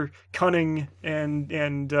more cunning and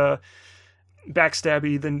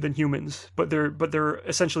backstabby than humans, but they're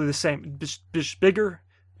essentially the same, just bigger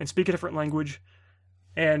and speak a different language,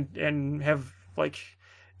 and have like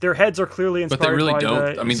their heads are clearly inspired. But they really by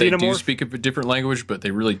don't. The I mean, Xenomorph. they do speak a different language, but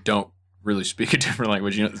they really don't really speak a different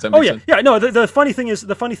language. You know, does that make sense? Yeah. No, the funny thing is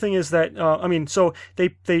that I mean, so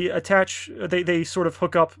they sort of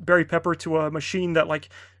hook up Barry Pepper to a machine that like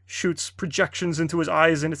shoots projections into his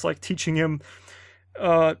eyes, and it's like teaching him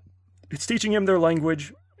their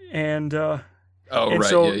language, and so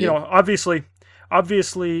you know, obviously,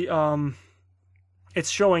 it's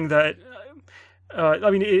showing that.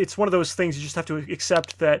 I mean, it's one of those things you just have to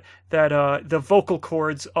accept that the vocal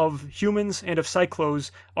cords of humans and of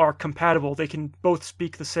cyclos are compatible. They can both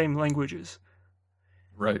speak the same languages.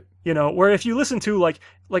 Right. You know, where if you listen to like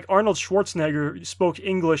Arnold Schwarzenegger spoke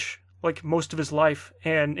English like most of his life,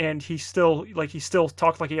 and he still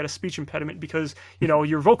talked like he had a speech impediment because, you know,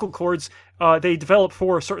 your vocal cords they develop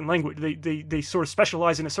for a certain language. They sort of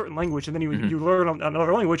specialize in a certain language, and then you learn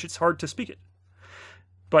another language, it's hard to speak it.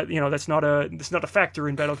 But, you know, that's not a factor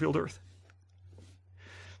in Battlefield Earth.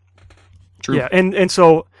 True. Yeah, and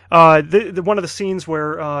so one of the scenes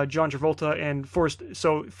where John Travolta and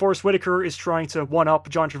Forrest Whitaker is trying to one up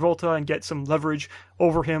John Travolta and get some leverage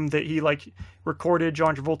over him, that he like recorded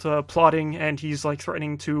John Travolta plotting, and he's like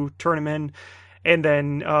threatening to turn him in, and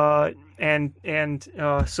then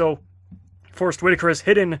so Forrest Whitaker has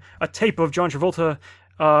hidden a tape of John Travolta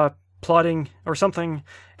plotting or something,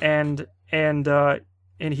 and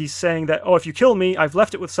he's saying that, oh, if you kill me, I've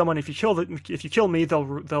left it with someone. If you kill me,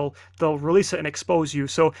 they'll release it and expose you.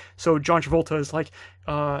 So John Travolta is like,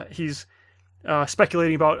 he's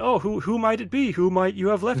speculating about, oh, who might it be? Who might you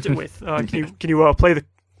have left it with? Can you play the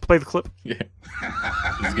clip? Yeah,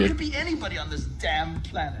 it could be anybody on this damn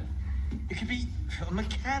planet. It could be a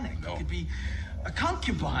mechanic. It could be a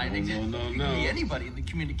concubine. It could be anybody in the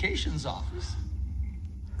communications office.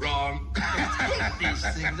 Wrong. I hate these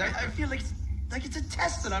things. I feel like it's a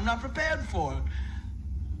test that I'm not prepared for.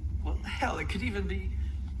 Well, hell, it could even be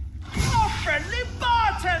a friendly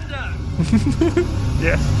bartender.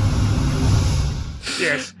 Yes.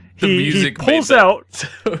 The music he pulls made that. out.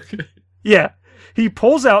 Yeah. He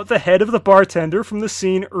pulls out the head of the bartender from the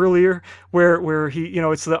scene earlier where he, you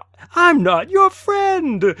know, it's the "I'm not your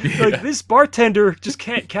friend." Yeah. Like, this bartender just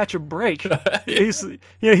can't catch a break. He's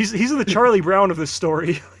the Charlie Brown of this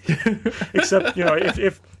story. Except, you know,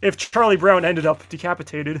 if Charlie Brown ended up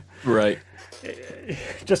decapitated. Right.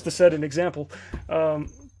 Just to set an example.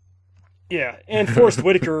 Yeah, and Forrest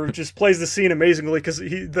Whitaker just plays the scene amazingly because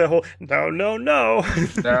the whole no. No.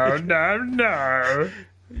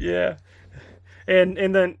 Yeah.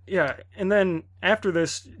 And then after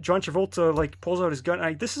this, John Travolta like pulls out his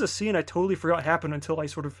gun. This is a scene I totally forgot happened until I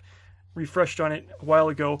sort of refreshed on it a while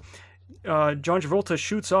ago. John Travolta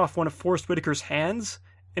shoots off one of Forrest Whitaker's hands,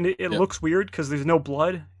 and it looks weird because there's no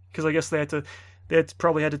blood. Because I guess they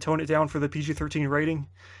probably had to tone it down for the PG-13 rating.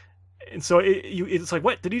 And so it's like,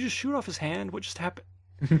 what? Did he just shoot off his hand? What just happened?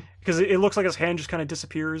 Because it looks like his hand just kind of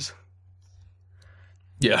disappears.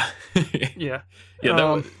 Yeah. Yeah.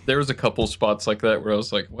 Yeah, there was a couple spots like that where I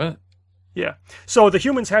was like, what? Yeah. So the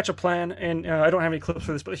humans hatch a plan, and I don't have any clips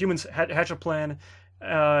for this, but the humans hatch a plan,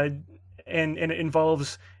 and it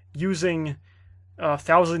involves using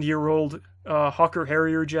 1,000-year-old Hawker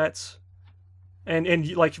Harrier jets,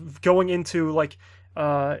 and like going into like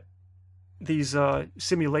these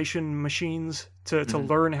simulation machines to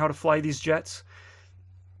learn how to fly these jets.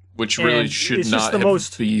 Which really should not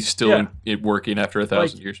be still working after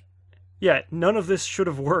 1,000 years. Yeah, none of this should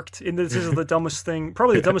have worked. And this is the dumbest thing,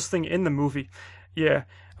 probably the dumbest thing in the movie. Yeah,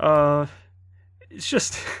 it's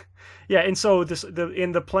just, yeah. And so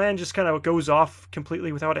the plan just kind of goes off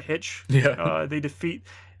completely without a hitch. Yeah,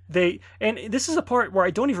 and this is a part where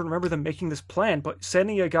I don't even remember them making this plan, but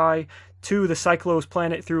sending a guy to the Cyclos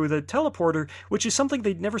planet through the teleporter, which is something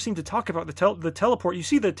they never seem to talk about. The teleport, you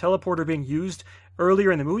see the teleporter being used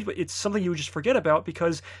earlier in the movie, but it's something you would just forget about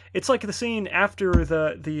because it's like the scene after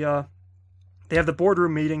they have the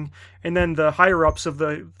boardroom meeting, and then the higher ups of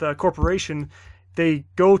the corporation, they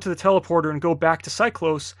go to the teleporter and go back to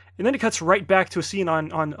Cyclos, and then it cuts right back to a scene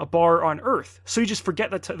on a bar on Earth. So you just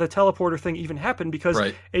forget that the teleporter thing even happened because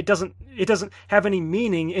it doesn't have any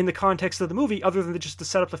meaning in the context of the movie other than just to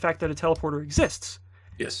set up the fact that a teleporter exists.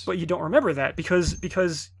 Yes. But you don't remember that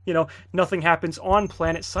because you know, nothing happens on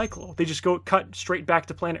planet Cyclo. They just cut straight back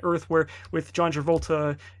to planet Earth with John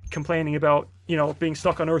Travolta complaining about, you know, being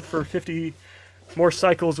stuck on Earth for 50 more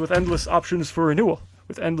cycles with endless options for renewal.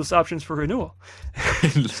 Endless options for renewal.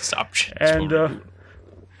 Endless options for renewal.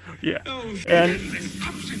 Yeah. Endless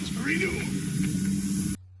options for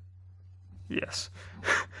renewal. Yes.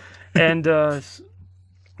 And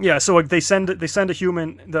yeah, so they send a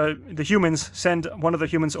human. The humans send one of the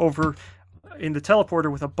humans over in the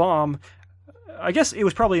teleporter with a bomb, I guess it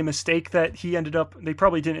was probably a mistake that he ended up. They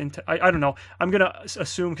probably didn't. I don't know. I'm gonna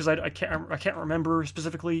assume because I can't remember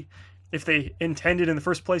specifically if they intended in the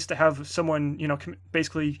first place to have someone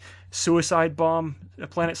basically suicide bomb a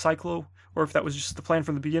planet Cyclo, or if that was just the plan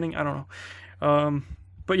from the beginning. I don't know.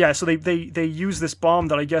 But yeah, so they use this bomb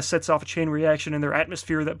that I guess sets off a chain reaction in their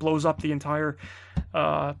atmosphere that blows up the entire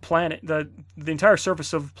planet, the entire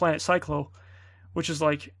surface of planet Cyclo, which is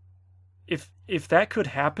like, if that could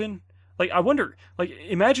happen, like I wonder, like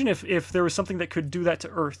imagine if there was something that could do that to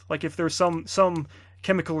Earth, like if there's some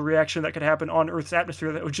chemical reaction that could happen on Earth's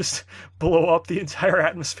atmosphere that would just blow up the entire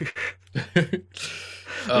atmosphere.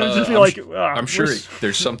 I'm sure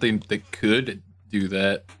there's something that could do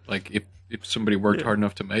that, like if somebody worked hard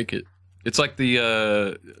enough to make it. It's like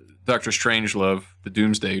the Doctor Strangelove, the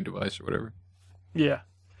Doomsday device or whatever. Yeah,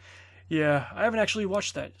 I haven't actually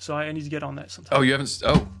watched that, so I need to get on that sometime. Oh, you haven't?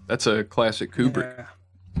 Oh, that's a classic Kubrick.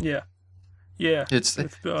 Yeah. It's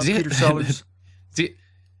with, Peter Sellers.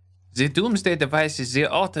 The Doomsday device is the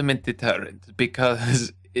ultimate deterrent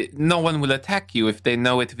because no one will attack you if they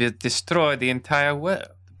know it will destroy the entire world.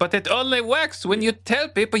 But it only works when you tell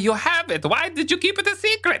people you have it. Why did you keep it a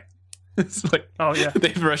secret? It's like,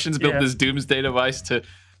 the Russians built this Doomsday device to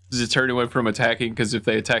deter anyone from attacking, because if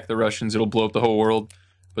they attack the Russians, it'll blow up the whole world.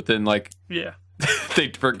 But then, they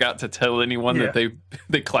forgot to tell anyone that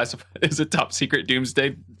they classified as a top secret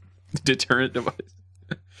Doomsday deterrent device.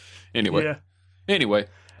 Anyway. Bright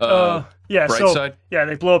side. Yeah,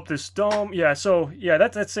 they blow up this dome. Yeah, so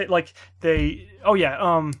that's it. Like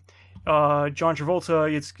John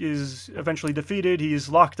Travolta is eventually defeated. He's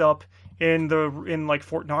locked up in like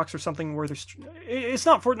Fort Knox or something where there's. It's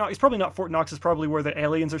not Fort Knox. It's probably not Fort Knox. It's probably where the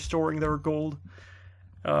aliens are storing their gold.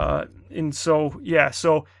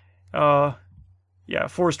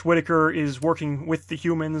 Forrest Whitaker is working with the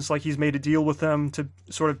humans, like he's made a deal with them to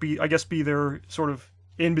sort of be their sort of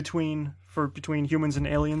in between between humans and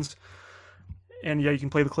aliens. And you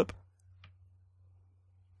can play the clip.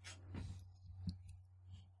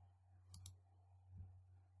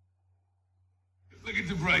 Look at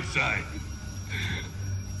the bright side.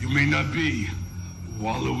 You may not be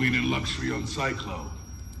wallowing in luxury on Cyclo,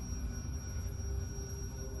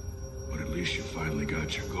 but at least you finally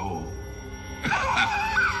got your goal.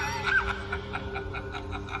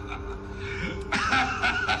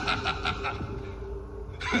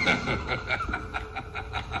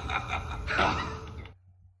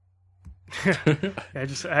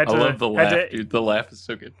 I love the laugh, dude. The laugh is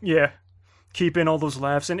so good. Yeah. Keep in all those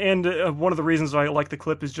laughs. And one of the reasons I like the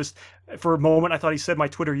clip is just, for a moment, I thought he said my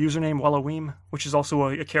Twitter username, Wallowim, which is also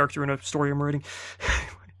a character in a story I'm reading.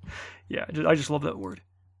 I just love that word.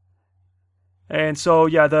 And so,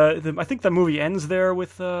 I think the movie ends there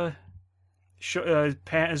with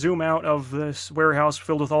zoom out of this warehouse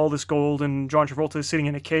filled with all this gold, and John Travolta is sitting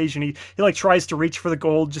in a cage, and he like tries to reach for the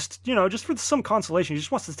gold, just for some consolation. He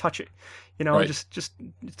just wants to touch it, right. just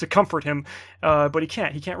to comfort him, but he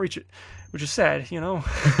can't reach it, which is sad. He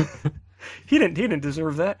didn't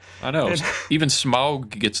deserve that. I know. Even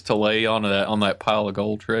Smaug gets to lay on that pile of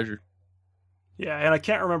gold treasure. Yeah, and I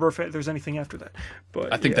can't remember if there's anything after that.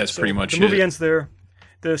 But I think that's pretty much it. The movie ends there.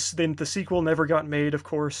 The sequel never got made, of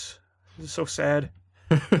course. It's so sad.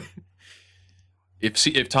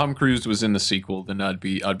 If Tom Cruise was in the sequel, then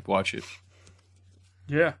I'd watch it.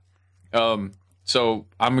 Yeah. So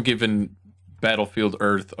I'm giving Battlefield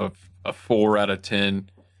Earth a 4 out of 10.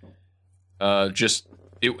 Because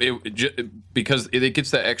it gets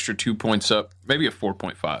that extra 2 points up, maybe a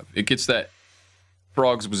 4.5. It gets that.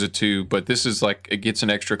 Frogs was a 2, but this is like, it gets an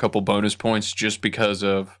extra couple bonus points just because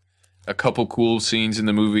of a couple cool scenes in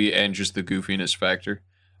the movie and just the goofiness factor.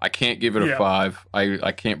 I can't give it a 5.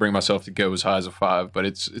 I can't bring myself to go as high as a 5, but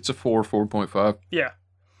it's a 4.5.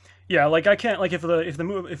 Yeah. Like I can't, like if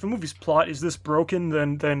the movie's plot is this broken,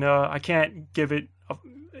 then I can't give it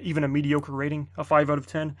even a mediocre rating, a 5 out of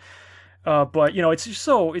 10. But it's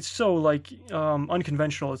so like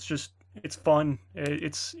unconventional. It's fun.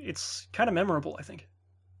 It's kind of memorable, I think.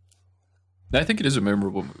 I think it is a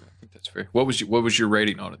memorable movie. I think that's fair. What was your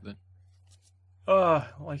rating on it then?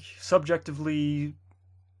 Like subjectively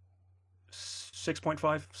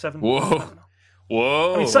 6.5, 7. Whoa.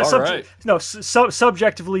 Whoa. I mean, all right. No,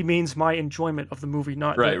 subjectively means my enjoyment of the movie,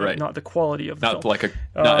 not not the quality of the film.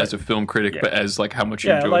 Not as a film critic, but as like how much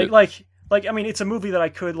you enjoyed it. Like I mean, it's a movie that I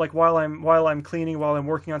could, like, while I'm cleaning, while I'm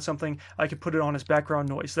working on something, I could put it on as background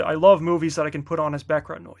noise. I love movies that I can put on as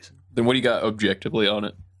background noise. Then what do you got objectively on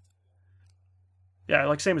it? Yeah,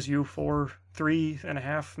 like same as you, 4,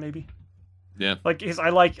 3.5 maybe. Yeah. Like I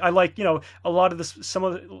like a lot of this. Some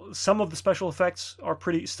of the special effects are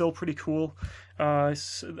still pretty cool.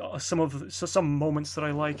 Some moments that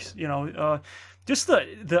I like. Just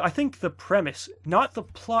I think the premise, not the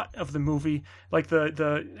plot of the movie, like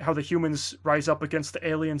the how the humans rise up against the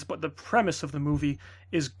aliens, but the premise of the movie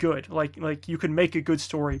is good. Like you can make a good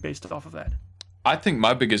story based off of that. I think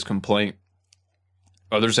my biggest complaint,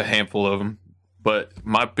 there's a handful of them, but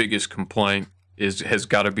my biggest complaint has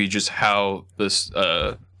got to be just how the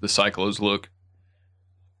Cyclos look.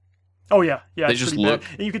 Oh yeah, they just look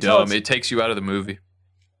and you can dumb. tell It takes you out of the movie.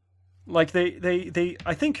 Like they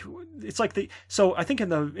I think it's like so I think in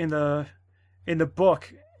the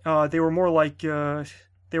book they were more like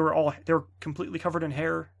they were completely covered in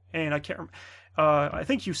hair, and I can't remember. I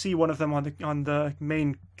think you see one of them on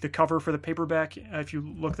the cover for the paperback if you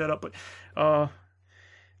look that up, but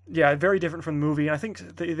yeah, very different from the movie. And I think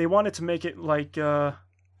they wanted to make it like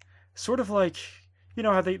sort of like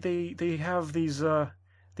how they have these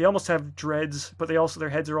they almost have dreads, but their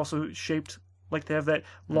heads are also shaped like they have that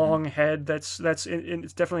long head. It's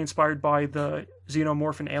definitely inspired by the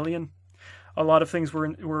Xenomorph and Alien. A lot of things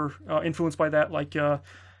were influenced by that, like the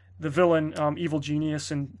villain Evil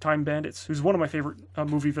Genius and Time Bandits, who's one of my favorite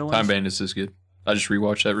movie villains. Time Bandits is good. I just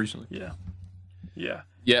rewatched that recently. Yeah.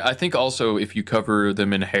 Yeah, I think also if you cover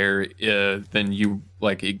them in hair, then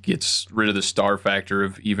it gets rid of the star factor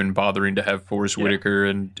of even bothering to have Forrest Whitaker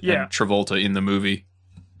and Travolta in the movie,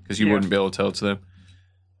 because you wouldn't be able to tell it's them.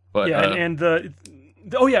 But the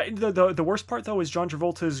worst part though is John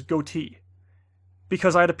Travolta's goatee,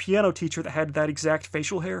 because I had a piano teacher that had that exact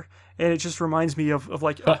facial hair, and it just reminds me of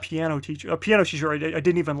like a piano teacher I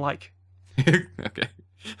didn't even like. Okay.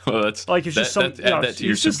 Well, that's like it's just add that to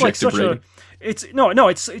your subjective rating. It's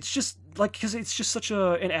just like, because it's just such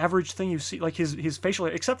an average thing you see, like his facial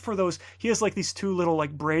hair, except for those, he has like these two little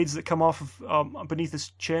like braids that come off of beneath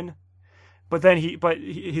his chin, but then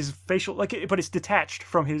his facial, like, but it's detached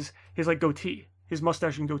from his like goatee, his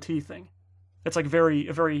mustache and goatee thing. It's like a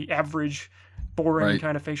very average, boring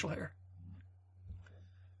kind of facial hair.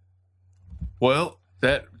 Well,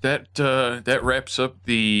 that wraps up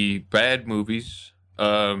the bad movies.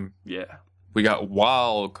 We got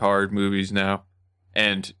wild card movies now,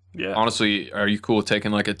 and honestly, are you cool with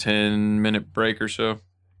taking like a 10-minute break or so?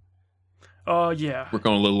 Yeah. We're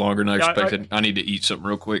going a little longer than I expected. I need to eat something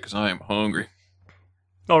real quick because I am hungry.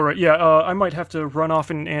 All right, yeah. I might have to run off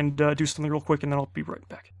and do something real quick, and then I'll be right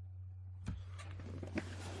back.